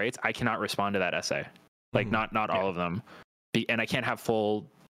somebody writes, I cannot respond to that essay. Like not all of them. And I can't have full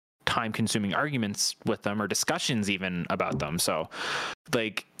time consuming arguments with them or discussions even about them. So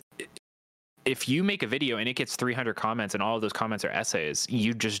like, if you make a video and it gets 300 comments and all of those comments are essays,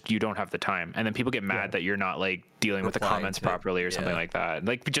 you don't have the time. And then people get mad that you're not like dealing with the comments properly or something like that.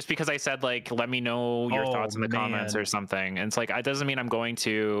 Like just because I said like, let me know your thoughts in the comments or something. And it's like, it doesn't mean I'm going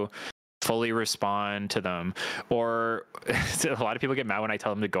to fully respond to them. Or a lot of people get mad when I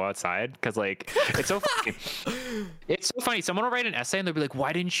tell them to go outside, because like it's so funny. It's so funny. Someone will write an essay and they'll be like,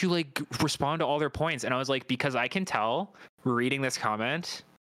 why didn't you like respond to all their points? And I was like, because I can tell reading this comment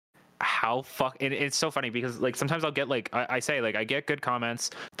it's so funny, because like sometimes I'll get like I say like I get good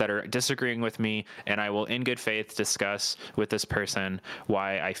comments that are disagreeing with me, and I will in good faith discuss with this person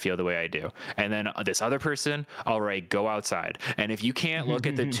why I feel the way I do. And then this other person, I'll write go outside. And if you can't look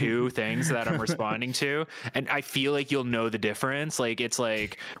at the two things that I'm responding to, and I feel like you'll know the difference, like it's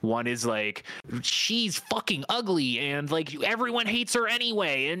like one is like she's fucking ugly and like everyone hates her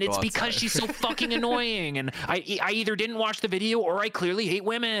anyway, and it's because she's so fucking annoying, and I either didn't watch the video or I clearly hate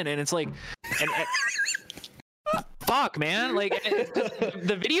women, and it's like, fuck, man, like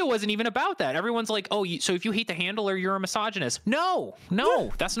the video wasn't even about that. Everyone's like, oh, so if you hate the handler, you're a misogynist. No,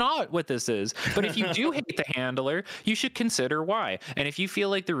 that's not what this is. But if you do hate the handler, you should consider why. And if you feel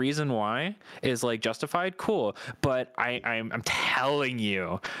like the reason why is like justified, cool. But I'm telling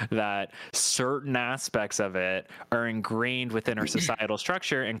you that certain aspects of it are ingrained within our societal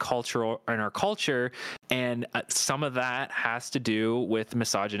structure and our culture, and some of that has to do with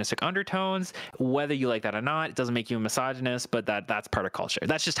misogynistic undertones. Whether you like that or not, it doesn't make you a misogynist, but that's part of culture.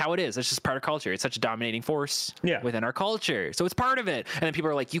 That's just how it is. It's just part of culture. It's such a dominating force within our culture, so it's part of it. And then people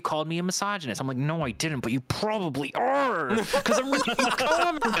are like, you called me a misogynist. I'm like, no, I didn't, but you probably are, because I'm reading your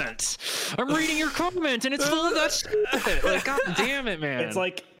comment. I'm reading your comment, and it's full of that shit. Like, god damn it, man. It's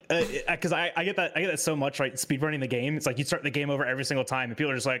like, because I get that so much, right? Speedrunning the game, it's like you start the game over every single time, and people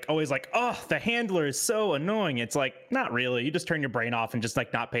are just like always like, oh, the handler is so annoying. It's like, not really. You just turn your brain off and just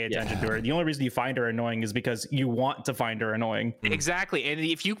like not pay attention to her. The only reason you find her annoying is because you want to find her annoying. Exactly. And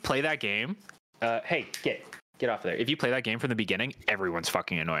if you play that game, hey, get off of there. If you play that game from the beginning, everyone's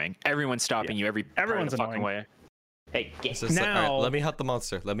fucking annoying. Everyone's stopping you everyone's fucking way. Hey, get now. All right, let me hunt the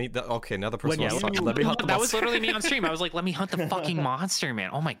monster. Okay, now the person When wants to you- talk. Let me hunt the that monster. was literally me on stream. I was like, let me hunt the fucking monster, man.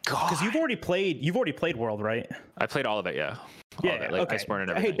 Oh my god. Because you've already played World, right? I played all of it, yeah. Yeah, All of it. Like, okay. I spawned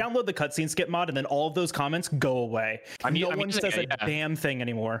Hey, everything. download the cutscene skip mod, and then all of those comments go away. I'm no one using says it, a damn thing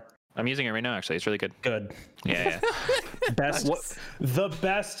anymore. I'm using it right now, actually. It's really good. Good. Yeah. The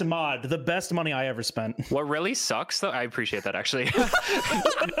best mod, the best money I ever spent. What really sucks, though, I appreciate that actually.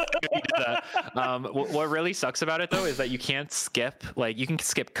 What really sucks about it, though, is that you can't skip, like, you can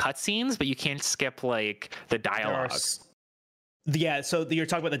skip cutscenes, but you can't skip, like, the dialogue. Yeah, so you're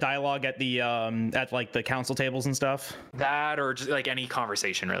talking about the dialogue at the like the council tables and stuff. That, or just like any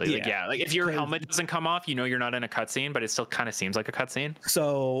conversation, really. Like if your helmet doesn't come off, you know you're not in a cutscene, but it still kind of seems like a cutscene.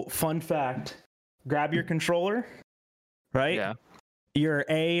 So, fun fact: grab your controller, right? Yeah. Your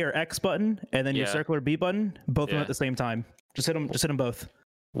A or X button, and then your Yeah. circle or B button, both of them Yeah. at the same time. Just hit them. Just hit them both.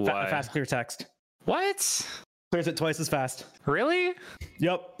 Why? Fast clear text. What? Clears it twice as fast. Really?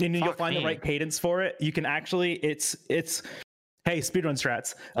 Yep, and you'll Fuck find me. the right cadence for it. You can actually, it's. Hey, speedrun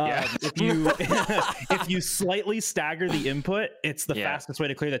strats. Yeah. If you slightly stagger the input, it's the Yeah. fastest way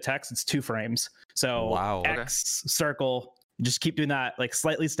to clear the text. It's 2 frames. So Wow. X circle, just keep doing that. Like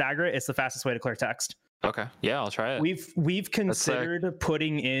slightly stagger it. It's the fastest way to clear text. Okay. Yeah, I'll try it. We've considered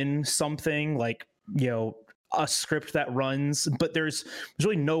putting in something like, a script that runs, but there's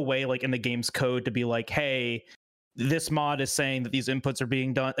really no way like in the game's code to be like, hey, this mod is saying that these inputs are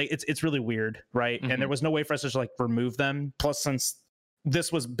being done. Like, it's really weird, right? Mhm. And there was no way for us to just like remove them. Plus, since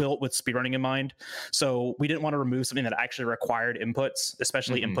this was built with speedrunning in mind, so we didn't want to remove something that actually required inputs,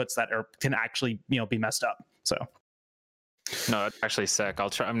 especially Mhm. inputs that can actually be messed up. So No, that's actually sick. I'll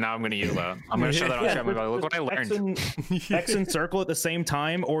try. Now I'm gonna use that. I'm gonna show that on stream. Look what I learned. X and circle at the same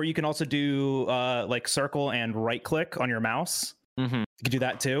time, or you can also do like circle and right click on your mouse. Mhm. You can do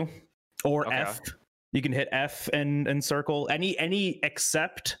that too, or Okay. F. You can hit F and circle any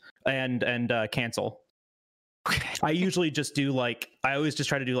except and cancel. I usually just do I always just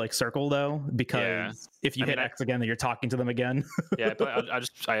try to do like circle though, because if you hit X again, then you're talking to them again. Yeah, but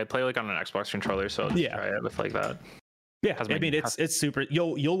I play like on an Xbox controller, so I'll Yeah. try it with like that. Yeah, Has I my- mean it's super.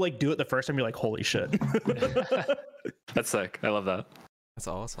 You'll like do it the first time, you're like, holy shit. That's sick. I love that. That's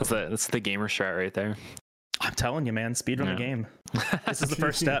awesome. That's the gamer strat right there. I'm telling you, man, speedrun the game. This is the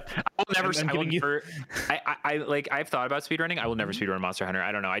first step. I will never. I'm I will giving you- never. I like. I've thought about speedrunning. I will never speedrun Monster Hunter.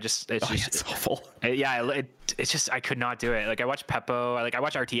 I don't know. It's Oh, yeah, just. it's awful. It's just I could not do it. Like I watch Peppo. I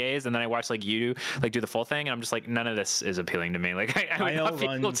watch RTAs, and then I watch like you like do the full thing, and I'm just like, none of this is appealing to me. Like I would IL not be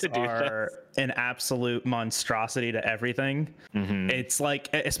able runs to do are an absolute monstrosity to everything. Mhm. It's like,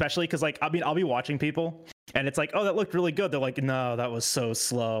 especially because like I'll be watching people and it's like, oh, that looked really good. They're like, no, that was so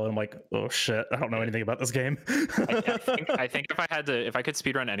slow. And I'm like, oh shit, I don't know anything about this game. I think if I could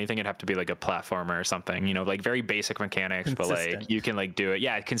speedrun anything, it'd have to be like a platformer or something, like very basic mechanics, but like Consistent. you can like do it.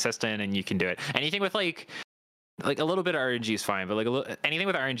 Yeah, consistent, and you can do it. Anything with like a little bit of RNG is fine, but like anything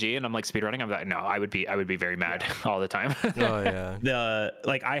with RNG and I'm like speedrunning, I'm like, no, I would be very mad all the time. Oh yeah.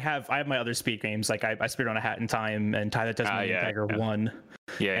 I have my other speed games. Like I speedrun a Hat in Time and Tyler Tasmanian Tiger 1.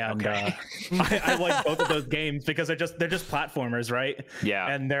 Yeah. And Okay. I like both of those games because they're just platformers, right? Yeah.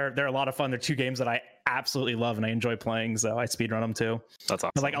 And they're a lot of fun. They're 2 games that I absolutely love and I enjoy playing, so I speedrun them too. That's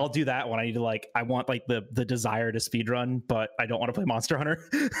awesome. Like I'll do that when I need to I want like the desire to speedrun, but I don't want to play Monster Hunter.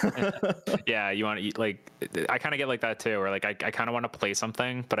 Yeah, you want to like I kind of get like that too, where like I kind of want to play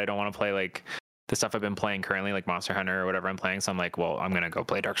something, but I don't want to play like the stuff I've been playing currently, like Monster Hunter or whatever I'm playing. So I'm like, well, I'm gonna go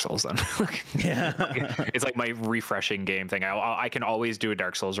play Dark Souls then. Yeah. It's like my refreshing game thing. I can always do a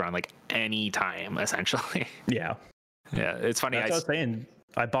Dark Souls run like any time, essentially. Yeah. Yeah, it's funny. That's what I was saying.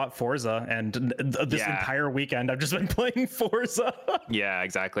 I bought Forza, and this entire weekend I've just been playing Forza. Yeah,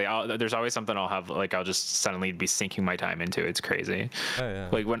 exactly. There's always something I'll have. Like I'll just suddenly be sinking my time into. It's crazy. Oh yeah.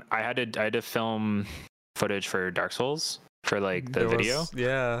 Like when I had to film footage for Dark Souls for like the video.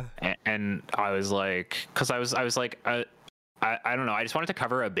 Yeah. And I was like, because I was like, I don't know. I just wanted to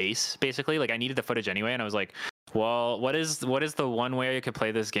cover a base basically. Like I needed the footage anyway, and I was like, well, what is the one way I could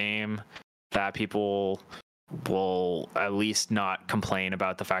play this game that people will at least not complain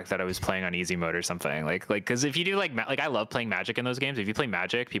about the fact that I was playing on easy mode or something, like because if you do like I love playing Magic in those games. If you play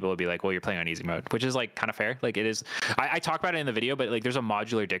Magic, people will be like, well, you're playing on easy mode, which is like kind of fair. Like it is. I talk about it in the video, but like there's a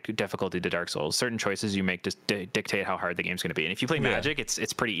modular difficulty to Dark Souls. Certain choices you make just dictate how hard the game's going to be. And if you play Magic,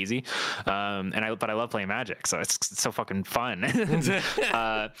 it's pretty easy. But I love playing Magic, so it's so fucking fun.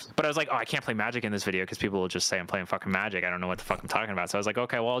 But I was like, oh, I can't play Magic in this video because people will just say I'm playing fucking Magic. I don't know what the fuck I'm talking about. So I was like,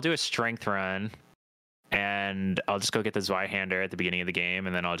 okay, well, I'll do a strength run. and I'll just go get the Zweihander at the beginning of the game,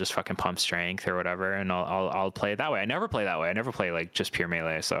 and then I'll just fucking pump strength or whatever, and I'll play it that way. I never play that way. I never play like just pure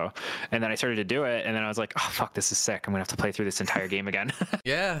melee. So, and then I started to do it, and then I was like, oh fuck, this is sick. I'm gonna have to play through this entire game again.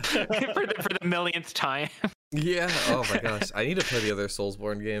 Yeah. for the millionth time. Yeah. Oh my gosh, I need to play the other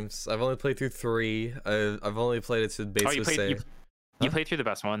Soulsborne games. I've only played through 3. I've only played it to basically You played through the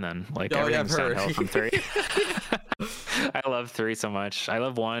best one then. Like yeah, everything's downhill from 3. I love 3 so much. I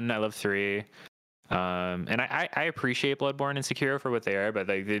love 1. I love 3. And I appreciate Bloodborne and Sekiro for what they are, but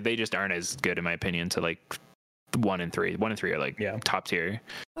they just aren't as good in my opinion to like 1 and 3. 1 and 3 are like top tier.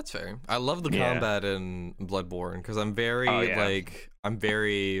 That's fair. I love the combat in Bloodborne because I'm very I'm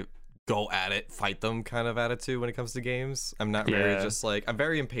very go at it, fight them kind of attitude when it comes to games. I'm not very just like, I'm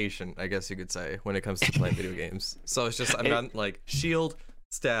very impatient, I guess you could say, when it comes to playing video games. So it's just, I'm not like shield,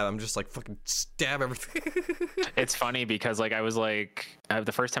 stab. I'm just like fucking stab everything. It's funny because like I was like,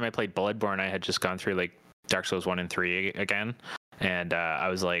 the first time I played Bloodborne, I had just gone through like Dark Souls 1 and 3 again. And I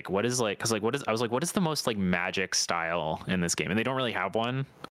was like, what is like, cause like, what is the most like magic style in this game? And they don't really have one,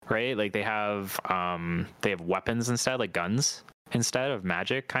 right? Like they have weapons instead, like guns instead of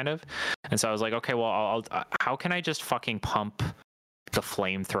magic kind of. And so I was like, okay, well, I'll how can I just fucking pump the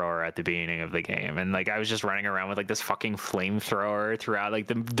flamethrower at the beginning of the game? And like I was just running around with like this fucking flamethrower throughout like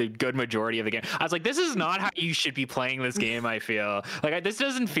the good majority of the game. I was like, this is not how you should be playing this game. I feel like this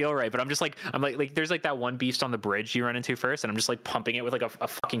doesn't feel right. But I'm like there's like that one beast on the bridge you run into first, and I'm just like pumping it with like a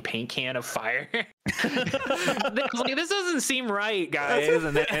fucking paint can of fire. I was like, this doesn't seem right, guys.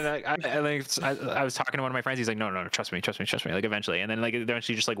 And I was talking to one of my friends. He's like, no, trust me. Like eventually, and then like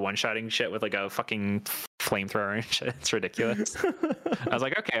eventually just like one shotting shit with like a fucking flamethrower and shit. It's ridiculous. I was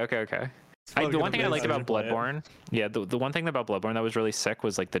like, okay. The one thing I liked about Bloodborne, the one thing about Bloodborne that was really sick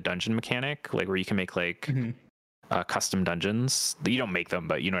was like the dungeon mechanic, like where you can make like custom dungeons. You don't make them,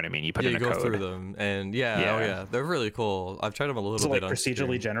 but you know what I mean. You put in a code. You go through them, and they're really cool. I've tried them a little bit. Like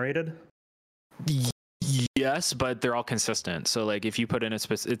procedurally generated. Yes, but they're all consistent. So like if you put in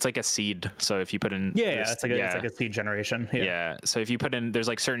it's like a seed. So if you put in it's like a seed generation. Yeah. So if you put in, there's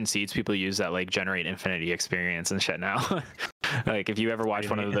like certain seeds people use that like generate infinity experience and shit now. Like if you ever watch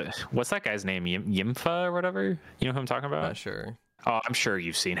one of the, what's that guy's name? Yimfa or whatever? You know who I'm talking about? Not sure. Oh, I'm sure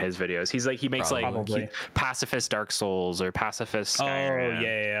you've seen his videos. He's like, he makes pacifist Dark Souls or pacifist Skyrim. Oh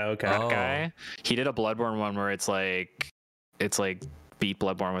yeah, okay. That guy. He did a Bloodborne one where it's like beat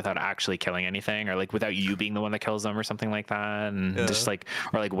Bloodborne without actually killing anything, or like without you being the one that kills them or something like that, and just like,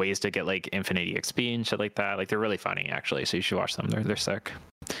 or like ways to get like infinity XP and shit like that. Like they're really funny actually, so you should watch them. They're sick.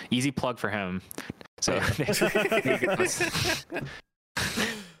 Easy plug for him. So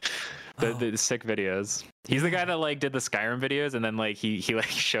the sick videos. He's the guy that like did the Skyrim videos, and then like he like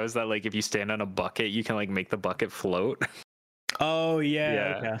shows that like if you stand on a bucket you can like make the bucket float. Oh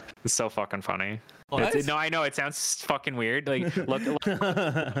yeah. Okay. It's so fucking funny. No, I know it sounds fucking weird. Like look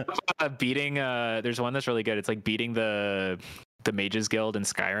beating there's one that's really good. It's like beating the Mages Guild in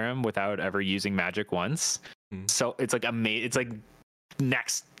Skyrim without ever using magic once. So it's like it's like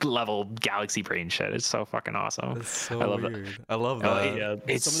next level galaxy brain shit. It's so fucking awesome. It's so weird. I love that.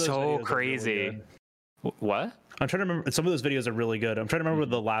 It's so crazy. Really what? I'm trying to remember. Some of those videos are really good. I'm trying to remember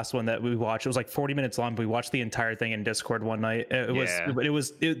the last one that we watched. It was like 40 minutes long, but we watched the entire thing in Discord one night.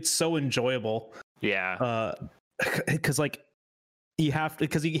 It's so enjoyable. Yeah. Because like he has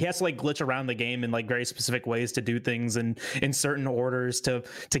to like glitch around the game in like very specific ways to do things and in certain orders to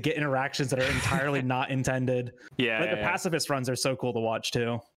get interactions that are entirely not intended. Yeah. Like the pacifist runs are so cool to watch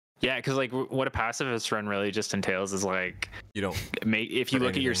too. Yeah, because like what a pacifist run really just entails is like you don't if you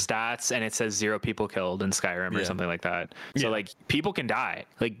look at your stats and it says 0 people killed in Skyrim or something like that. So like people can die.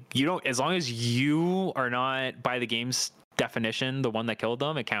 Like you don't, as long as you are not by the game's definition the one that killed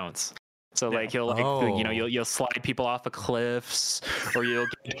them, it counts. So like you'll slide people off of cliffs, or you'll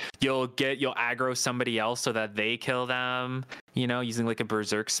aggro somebody else so that they kill them, using like a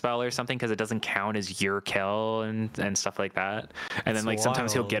berserk spell or something, because it doesn't count as your kill and stuff like that. And then like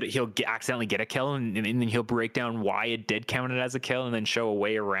sometimes he'll accidentally get a kill, and then he'll break down why it did count it as a kill and then show a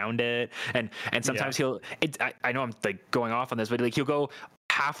way around it. And sometimes I know I'm like going off on this, but like he'll go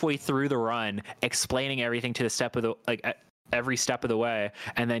halfway through the run explaining everything to the step of the every step of the way,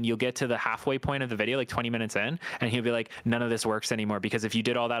 and then you'll get to the halfway point of the video like 20 minutes in, and he'll be like, none of this works anymore because if you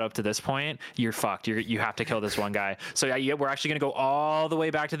did all that up to this point, you're fucked. You have to kill this one guy. So we're actually gonna go all the way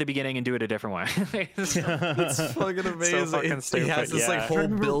back to the beginning and do it a different way. It's fucking amazing. So fucking stupid. He has this like whole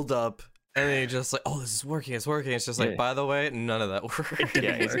build up And then you're just like, oh, this is working. It's working. It's just like, by the way, none of that worked.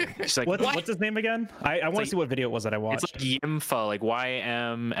 It's like, what's his name again? I want to see what video it was that I watched. It's like Yimfa, like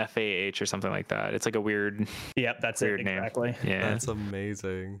YMFAH or something like that. It's like a weird. Yep, that's weird name. Exactly. Yeah, that's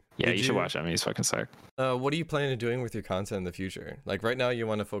amazing. Yeah, you should watch that. I mean, he's fucking sick. What are you planning on doing with your content in the future? Like right now, you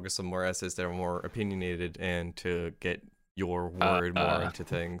want to focus on more essays that are more opinionated and to get your word more into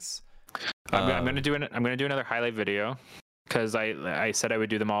things. I'm gonna do another highlight video. Because I said I would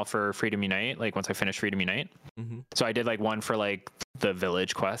do them all for Freedom Unite, like once I finish Freedom Unite. So I did like one for like the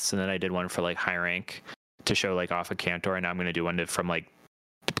village quests, and then I did one for like high rank to show like off of Cantor, and now I'm gonna do one from like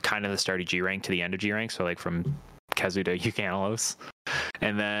kind of the start of G rank to the end of G rank, so like from Kezu to Eucanalos.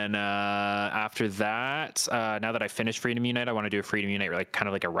 And then after that, now that I finished Freedom Unite, I want to do a Freedom Unite like kind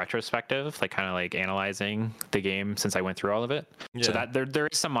of like a retrospective, like kind of like analyzing the game since I went through all of it. So that there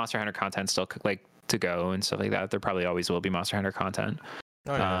is some Monster Hunter content still like to go and stuff like that. There probably always will be Monster Hunter content.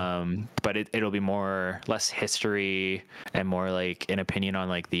 But it'll be less history and more like an opinion on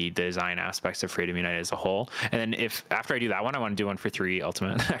like the design aspects of Freedom Unite as a whole. And then if after I do that one, I want to do one for 3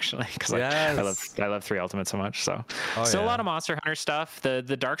 Ultimate actually, because I love 3 Ultimate so much. So a lot of Monster Hunter stuff. The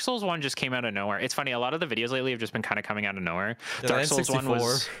Dark Souls one just came out of nowhere. It's funny, a lot of the videos lately have just been kind of coming out of nowhere. Dark Souls one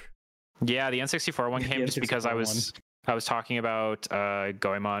was the N64 one came just because I was talking about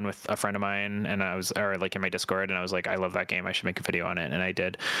Goemon with a friend of mine, and like in my Discord, and I was like, I love that game. I should make a video on it, and I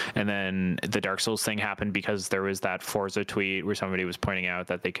did. And then the Dark Souls thing happened because there was that Forza tweet where somebody was pointing out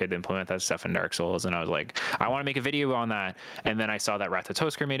that they could implement that stuff in Dark Souls, and I was like, I want to make a video on that. And then I saw that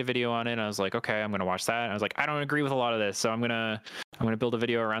Ratatoskr made a video on it, and I was like, okay, I'm gonna watch that. And I was like, I don't agree with a lot of this, so I'm gonna build a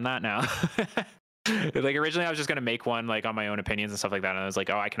video around that now. Like originally I was just gonna make one like on my own opinions and stuff like that, and I was like,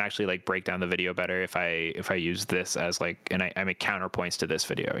 oh, I can actually like break down the video better if I use this as like, and I make counterpoints to this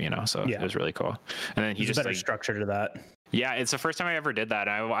video, you know. So it was really cool. And then he just better structure to that. Yeah, it's the first time I ever did that.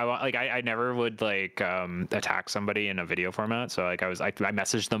 I never would like attack somebody in a video format. So like I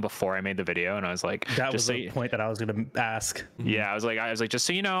messaged them before I made the video, and I was like, that was the point that I was gonna ask. Yeah, I was like, just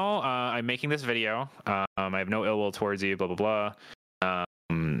so you know, I'm making this video. I have no ill will towards you. Blah blah blah.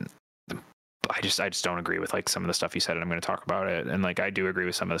 I just don't agree with like some of the stuff you said, and I'm going to talk about it. And like I do agree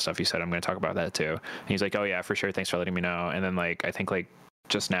with some of the stuff you said. I'm going to talk about that too. And he's like, oh yeah, for sure. Thanks for letting me know. And then like I think like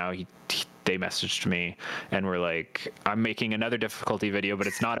just now they messaged me and were like, I'm making another difficulty video, but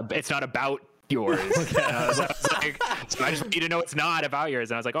it's not about yours. Okay. I was like, so I just want you to know it's not about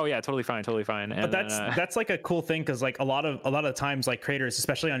yours. And I was like, oh yeah, totally fine. And but that's like a cool thing, because like a lot of times like creators,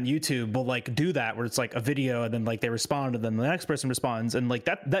 especially on YouTube, will like do that where it's like a video and then like they respond and then the next person responds, and like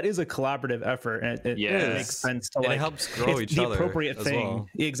that is a collaborative effort, and it makes sense to like, it helps grow each other. The appropriate thing, well.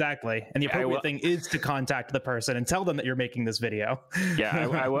 Exactly, and the appropriate thing is to contact the person and tell them that you're making this video. Yeah,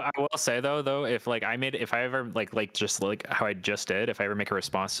 I will say though, if I ever like just like how I just did, if I ever make a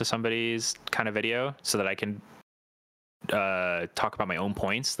response to somebody's kind of video so that I can talk about my own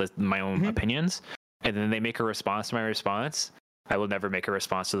points, my own opinions, and then they make a response to my response, I will never make a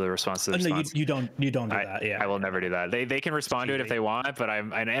response to the response to the response. You don't do that. Yeah, I will never do that. They can respond to it if they want, but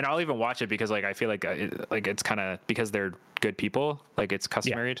and I'll even watch it because like I feel like it's kind of because they're good people, like it's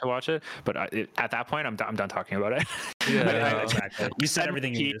customary to watch it. But at that point, I'm done talking about it. Yeah, exactly. You said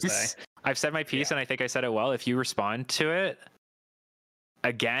everything you need to say. I've said my piece, and I think I said it well. If you respond to it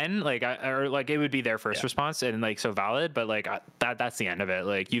again, like or like it would be their first response, and like so valid, but like that's the end of it.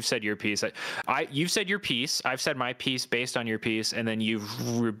 Like you've said your piece, you've said your piece, I've said my piece based on your piece, and then you've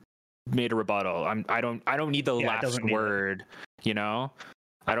made a rebuttal. I don't need the last word, you know.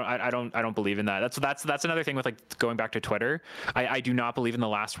 I don't believe in that. That's another thing with like going back to Twitter. I do not believe in the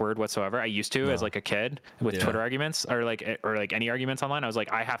last word whatsoever. I used to as like a kid with Twitter arguments or like any arguments online. I was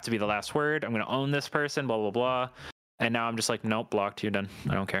like, I have to be the last word. I'm going to own this person, blah blah blah. And now I'm just like, nope, blocked. You're done.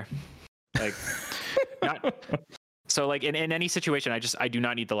 I don't care. Like, so like in any situation, I do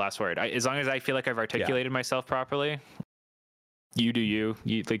not need the last word. As long as I feel like I've articulated myself properly, you do you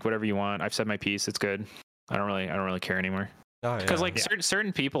like whatever you want. I've said my piece. It's good. I don't really care anymore. Because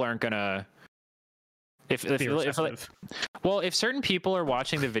certain people aren't gonna. If certain people are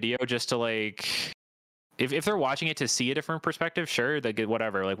watching the video just to like. If they're watching it to see a different perspective, sure, they get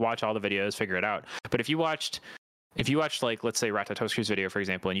whatever. Like watch all the videos, figure it out. But if you watched like, let's say Ratatoskr's video, for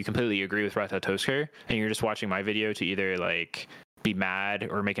example, and you completely agree with Ratatoskr, and you're just watching my video to either like be mad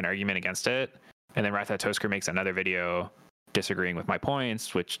or make an argument against it, and then Ratatoskr makes another video disagreeing with my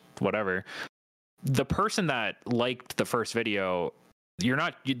points, which whatever. The person that liked the first video, they're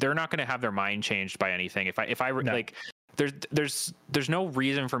not going to have their mind changed by anything. If I like, there's no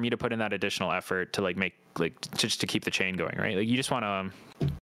reason for me to put in that additional effort to like make like just to keep the chain going, right? Like you want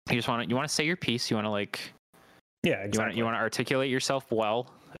to say your piece. You want to like. Yeah, exactly. You want to articulate yourself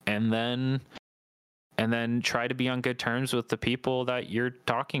well, and then try to be on good terms with the people that you're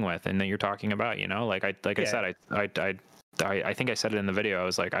talking with and that you're talking about, you know. Like I said, I think I said it in the video. I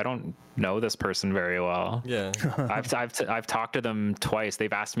was like, I don't know this person very well. Yeah. I've talked to them twice.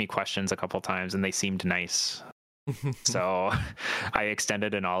 They've asked me questions a couple times and they seemed nice. So I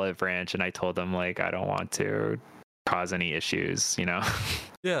extended an olive branch and I told them, like, I don't want to cause any issues, you know?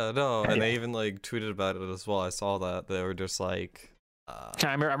 Yeah, no. And they even like tweeted about it as well. I saw that. They were just like,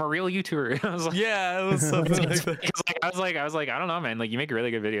 I'm a real YouTuber. I was like, yeah, it was something like that. I was like, I don't know, man. Like, you make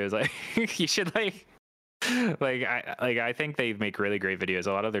really good videos. Like, you should I think they make really great videos.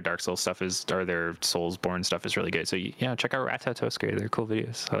 A lot of their Dark Souls stuff or their Soulsborne stuff is really good. So yeah, check out Ratatouille. They're cool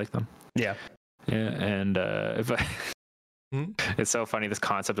videos. I like them. Yeah. Yeah, and it's so funny, this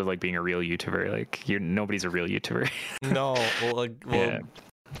concept of like being a real YouTuber. Like, nobody's a real YouTuber. No, well, yeah.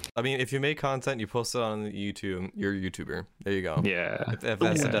 I mean, if you make content, you post it on YouTube, you're a YouTuber. There you go. Yeah. If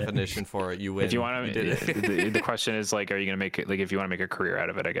that's the definition for it, you win. If you want to, the question is like, are you gonna make it? Like, if you want to make a career out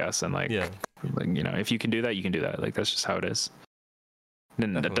of it, I guess, and like, like, you know, if you can do that, you can do that. Like, that's just how it is.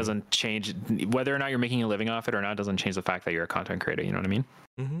 And that doesn't change whether or not you're making a living off it or not. Doesn't change the fact that you're a content creator. You know what I mean?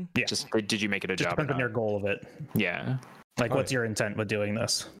 Mm-hmm. Yeah. Just did you make it a job? Depends on your goal of it. Yeah. Like, what's your intent with doing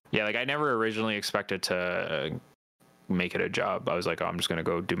this? Yeah, like I never originally expected to make it a job. I was like, oh, I'm just going to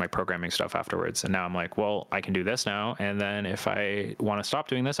go do my programming stuff afterwards. And now I'm like, well, I can do this now. And then if I want to stop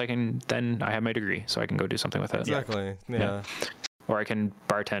doing this, I have my degree, so I can go do something with it. Exactly. Yeah. Or I can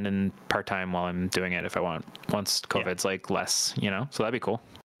bartend in part-time while I'm doing it if I want, once COVID's like less, you know? So that'd be cool.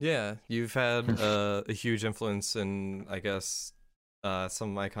 Yeah. You've had a huge influence in, I guess, some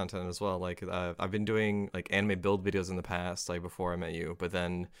of my content as well. Like, I've been doing like anime build videos in the past, like before I met you, but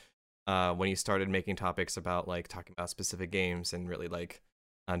then when you started making topics about like talking about specific games and really like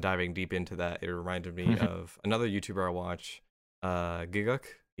diving deep into that, it reminded me of another YouTuber I watch, Giguk.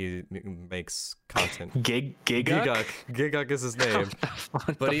 He makes content. Giguk is his name.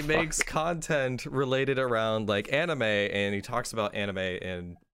 But he makes content related around like anime, and he talks about anime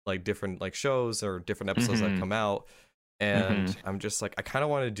and like different like shows or different episodes that come out. And I'm just like, I kind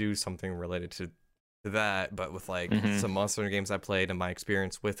of want to do something related to that, but with like some Monster Hunter games I played and my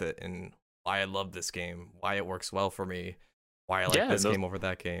experience with it and why I love this game, why it works well for me, why I like this game over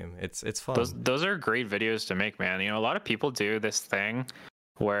that game. It's fun. Those are great videos to make, man. You know, a lot of people do this thing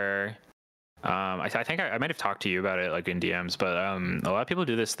where I think I might have talked to you about it like in DMs, but a lot of people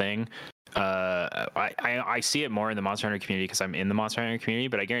do this thing. I see it more in the Monster Hunter community because I'm in the Monster Hunter community,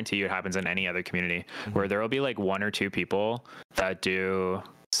 but I guarantee you it happens in any other community where there will be like one or two people that do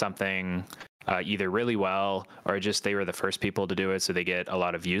something either really well or just they were the first people to do it, so they get a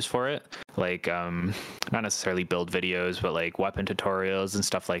lot of views for it. Like not necessarily build videos, but like weapon tutorials and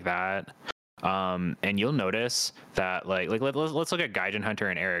stuff like that. And you'll notice that like let's look at Gaijin Hunter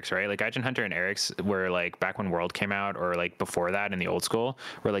and Eric's, right? Like Gaijin Hunter and Eric's were like back when World came out, or like before that in the old school,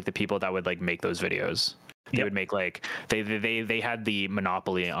 were like the people that would like make those videos. They would make like they had the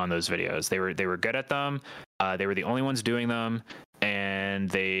monopoly on those videos. They were good at them. They were the only ones doing them,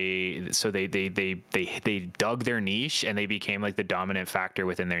 and they dug their niche and they became like the dominant factor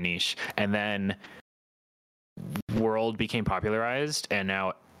within their niche. And then World became popularized, and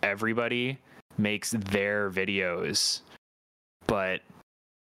now everybody makes their videos, but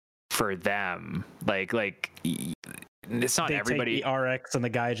for them, like it's not everybody. Take the RX and the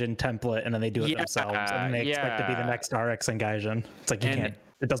Gaijin template, and then they do it themselves, and they expect to be the next RX and Gaijin. It's like you can't.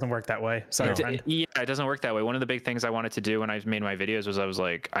 It doesn't work that way. Sorry, friend. Yeah, it doesn't work that way. One of the big things I wanted to do when I made my videos was I was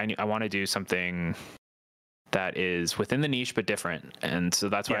like, I want to do something that is within the niche but different, and so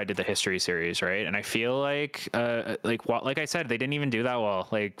that's why I did the history series, right? And I feel like I said, they didn't even do that well,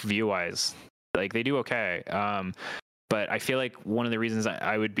 like view wise. Like they do okay, but I feel like one of the reasons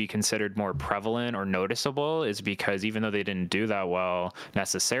I would be considered more prevalent or noticeable is because even though they didn't do that well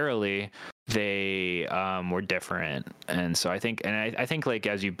necessarily, they were different. And so I think like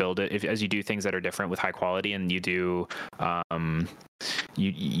as you build it, as you do things that are different with high quality, and you do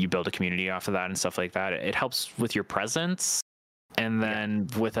you build a community off of that and stuff like that, it helps with your presence. And then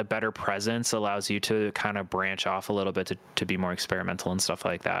with a better presence allows you to kind of branch off a little bit to be more experimental and stuff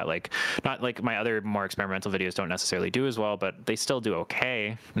like that. Like, not like my other more experimental videos don't necessarily do as well, but they still do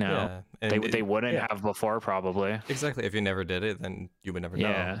okay now. Yeah. They wouldn't have before, probably. Exactly. If you never did it, then you would never know.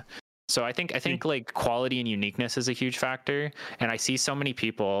 Yeah. So I think like quality and uniqueness is a huge factor, and I see so many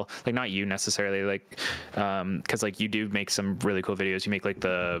people, like not you necessarily, like because like you do make some really cool videos. You make like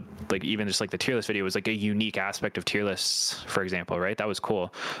even just like the tier list video was like a unique aspect of tier lists, for example, right? That was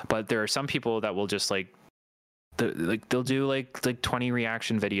cool. But there are some people that will just like they'll do like 20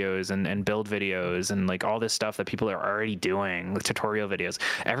 reaction videos and build videos and like all this stuff that people are already doing, like tutorial videos.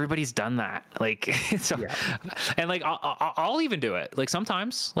 Everybody's done that. Like so, and like I'll even do it. Like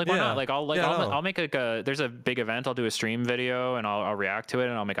sometimes, like why not? Like I'll make like there's a big event, I'll do a stream video and I'll react to it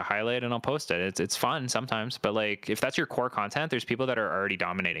and I'll make a highlight and I'll post it. It's fun sometimes, but like if that's your core content, there's people that are already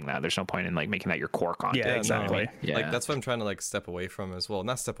dominating that. There's no point in like making that your core content. Yeah, exactly. No, like that's what I'm trying to like step away from as well.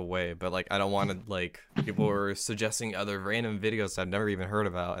 Not step away, but like I don't want to like people are suggesting other random videos I've never even heard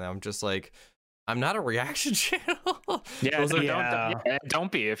about, and I'm just like, I'm not a reaction channel.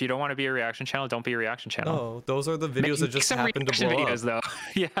 Don't be. If you don't want to be a reaction channel, don't be a reaction channel. No, those are the videos that just happen to blow videos, up.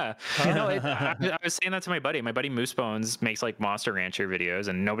 Though. I was saying that to my buddy. My buddy Moose Bones makes like Monster Rancher videos,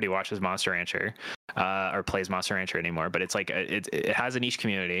 and nobody watches Monster Rancher or plays Monster Rancher anymore. But it's like it has a niche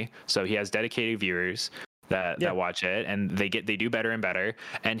community, so he has dedicated viewers that watch it, and they do better and better.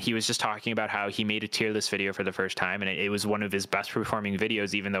 And he was just talking about how he made a tier list video for the first time, and it was one of his best performing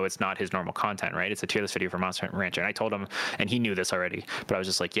videos, even though it's not his normal content, right? It's a tier list video for Monster Rancher. And I told him, and he knew this already, but I was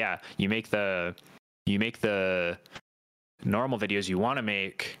just like, yeah, you make the normal videos you want to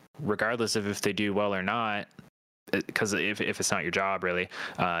make, regardless of if they do well or not, because if it's not your job, really,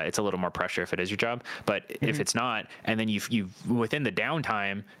 it's a little more pressure if it is your job. But if it's not, and then you within the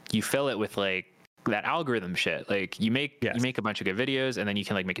downtime, you fill it with like that algorithm shit. Like you make a bunch of good videos, and then you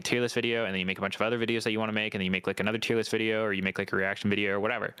can like make a tier list video, and then you make a bunch of other videos that you want to make, and then you make like another tier list video, or you make like a reaction video or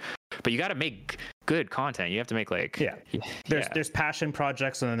whatever. But you got to make good content. You have to make like there's passion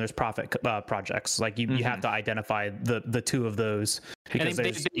projects and then there's profit projects. Like you have to identify the two of those,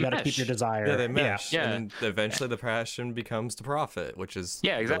 because you got to keep your desire. Yeah, they mesh. Yeah. And then eventually the passion becomes the profit, which is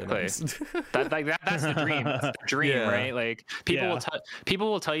exactly. Really nice. That's the dream. That's the dream, right? Like people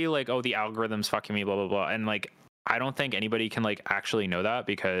will tell you like, oh, the algorithm's fucking me, blah blah blah, and like I don't think anybody can like actually know that,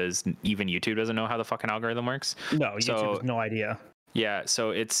 because even YouTube doesn't know how the fucking algorithm works. No, YouTube has no idea. Yeah,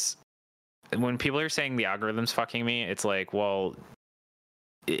 so it's when people are saying the algorithm's fucking me, it's like, well,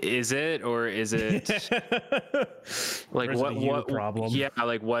 is it, or is it like what problem? Yeah,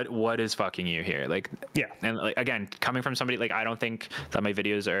 like what is fucking you here? Like, and like again, coming from somebody like, I don't think that my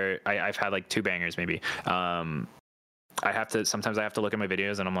videos are. I've had like 2 bangers maybe. Sometimes I have to look at my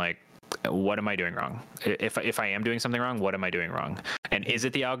videos and I'm like, what am I doing wrong? If I am doing something wrong, what am I doing wrong? And is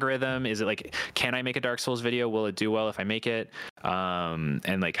it the algorithm? Is it like, can I make a Dark Souls video? Will it do well if I make it?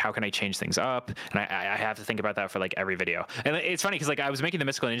 And like, how can I change things up? And I have to think about that for like every video. And it's funny because like I was making the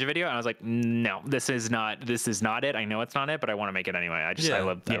Mystical Ninja video and I was like, no, this is not it. I know it's not it, but I want to make it anyway. I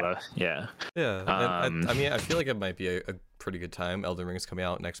love. I mean, I feel like it might be a pretty good time. Elden Ring is coming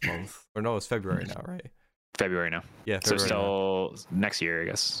out next month, or no, it's February now, right? February now. Yeah, February so still next year, I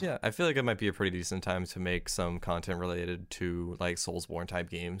guess. Yeah, I feel like it might be a pretty decent time to make some content related to like Soulsborne type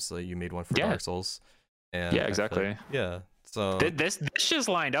games. So you made one for Dark Souls. And yeah, exactly. So this just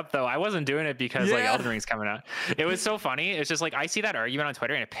lined up though. I wasn't doing it because like Elden Ring's coming out. It was so funny. It's just like I see that argument on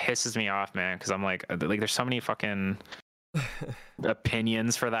Twitter and it pisses me off, man. Because I'm like there's so many fucking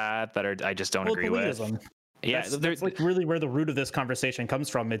opinions for that I just don't agree with. Yeah, that's like really where the root of this conversation comes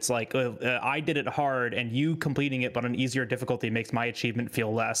from. It's like I did it hard, and you completing it but on easier difficulty makes my achievement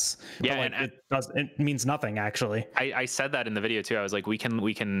feel less. Yeah, like, it means nothing actually. I said that in the video too. I was like, we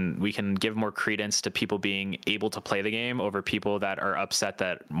can give more credence to people being able to play the game over people that are upset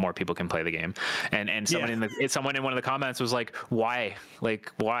that more people can play the game. And someone in one of the comments was like, why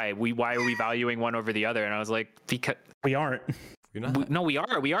are we valuing one over the other? And I was like, because we aren't. We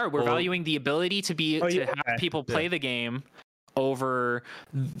are. We're valuing the ability to have people play the game over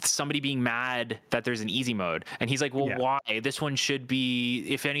somebody being mad that there's an easy mode. And he's like, well, why? This one should be,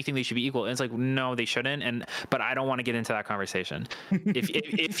 if anything, they should be equal. And it's like, no, they shouldn't. But I don't want to get into that conversation.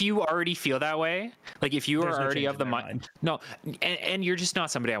 if you already feel that way, like if you are already of the mind, no, and you're just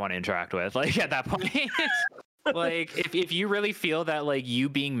not somebody I want to interact with. Like at that point. Like if you really feel that like you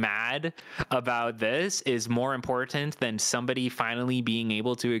being mad about this is more important than somebody finally being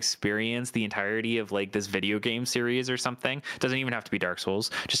able to experience the entirety of like this video game series or something, doesn't even have to be Dark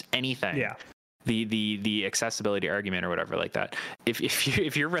Souls, just anything. The accessibility argument or whatever like that.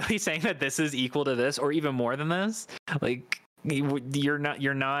 If you're really saying that this is equal to this or even more than this, like you're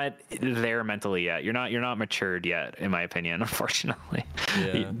not there mentally yet. You're not matured yet, in my opinion, unfortunately.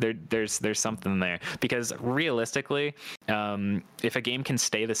 There's something there, because realistically, if a game can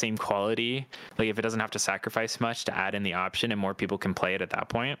stay the same quality, like if it doesn't have to sacrifice much to add in the option and more people can play it at that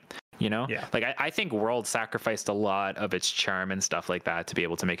point, you know? Yeah. Like I think World sacrificed a lot of its charm and stuff like that to be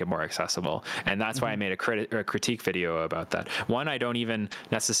able to make it more accessible. And that's why I made a critique video about that. One I don't even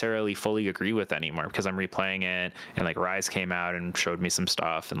necessarily fully agree with anymore because I'm replaying it, and like Rise came out and showed me some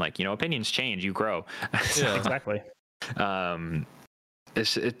stuff, and like, you know, opinions change, you grow. Yeah, exactly.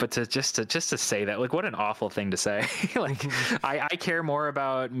 But just to say that, like, what an awful thing to say. Like, I care more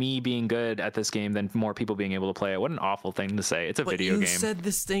about me being good at this game than more people being able to play it. What an awful thing to say. It's a video game. You said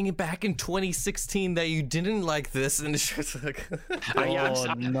this thing back in 2016 that you didn't like this, and it's just like,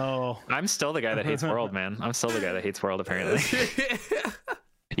 no. I'm still the guy that hates World, man. I'm still the guy that hates World, apparently.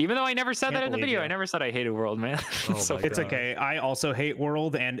 Even though I never said that in the video. I never said I hated World, man. So it's okay. I also hate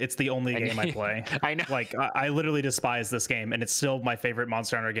World, and it's the only game I play. I know. Like, I literally despise this game, and it's still my favorite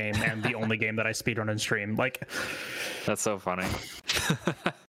Monster Hunter game, and the only game that I speedrun and stream. Like, that's so funny.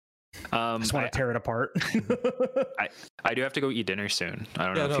 I just want to tear it apart. I do have to go eat dinner soon. I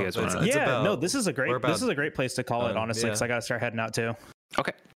don't know if you guys want to. Yeah, no, this is a great place to call it, honestly, because I gotta start heading out too.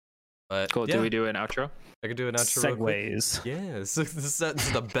 Okay. Cool. Do we do an outro? I could do an outro. Segues. Yes, this is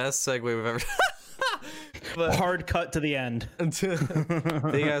the best segue we've ever. But hard cut to the end. Thank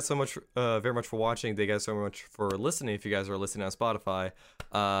you guys so much, very much for watching. Thank you guys so much for listening. If you guys are listening on Spotify,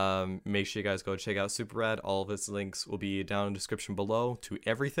 make sure you guys go check out Super Rad. All of its links will be down in the description below to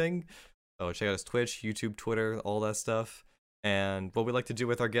everything. So check out his Twitch, YouTube, Twitter, all that stuff. And what we like to do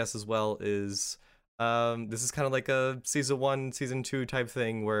with our guests as well is, this is kind of like a season 1, season 2 type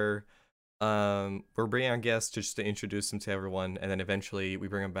thing where we're bringing on guests just to introduce them to everyone, and then eventually we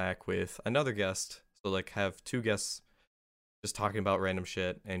bring them back with another guest. So like have 2 guests just talking about random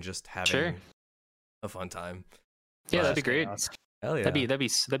shit and just having a fun time. Yeah, that'd be great. Hell yeah.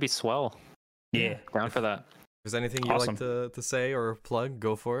 That'd be swell. Yeah, down for that. If there's anything you'd like to say or plug,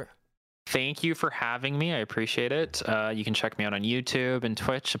 go for it. Thank you for having me. I appreciate it. You can check me out on YouTube and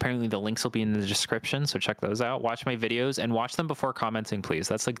Twitch. Apparently the links will be in the description, so check those out. Watch my videos and watch them before commenting, please.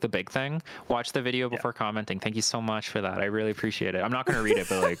 That's like the big thing. Watch the video before commenting. Thank you so much for that. I really appreciate it. I'm not going to read it,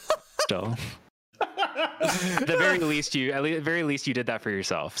 but like still. At the very least you did that for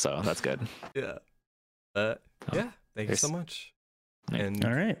yourself, so that's good. Yeah. Thank you so much. And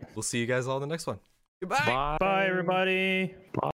all right. We'll see you guys all in the next one. Goodbye. Bye everybody. Bye.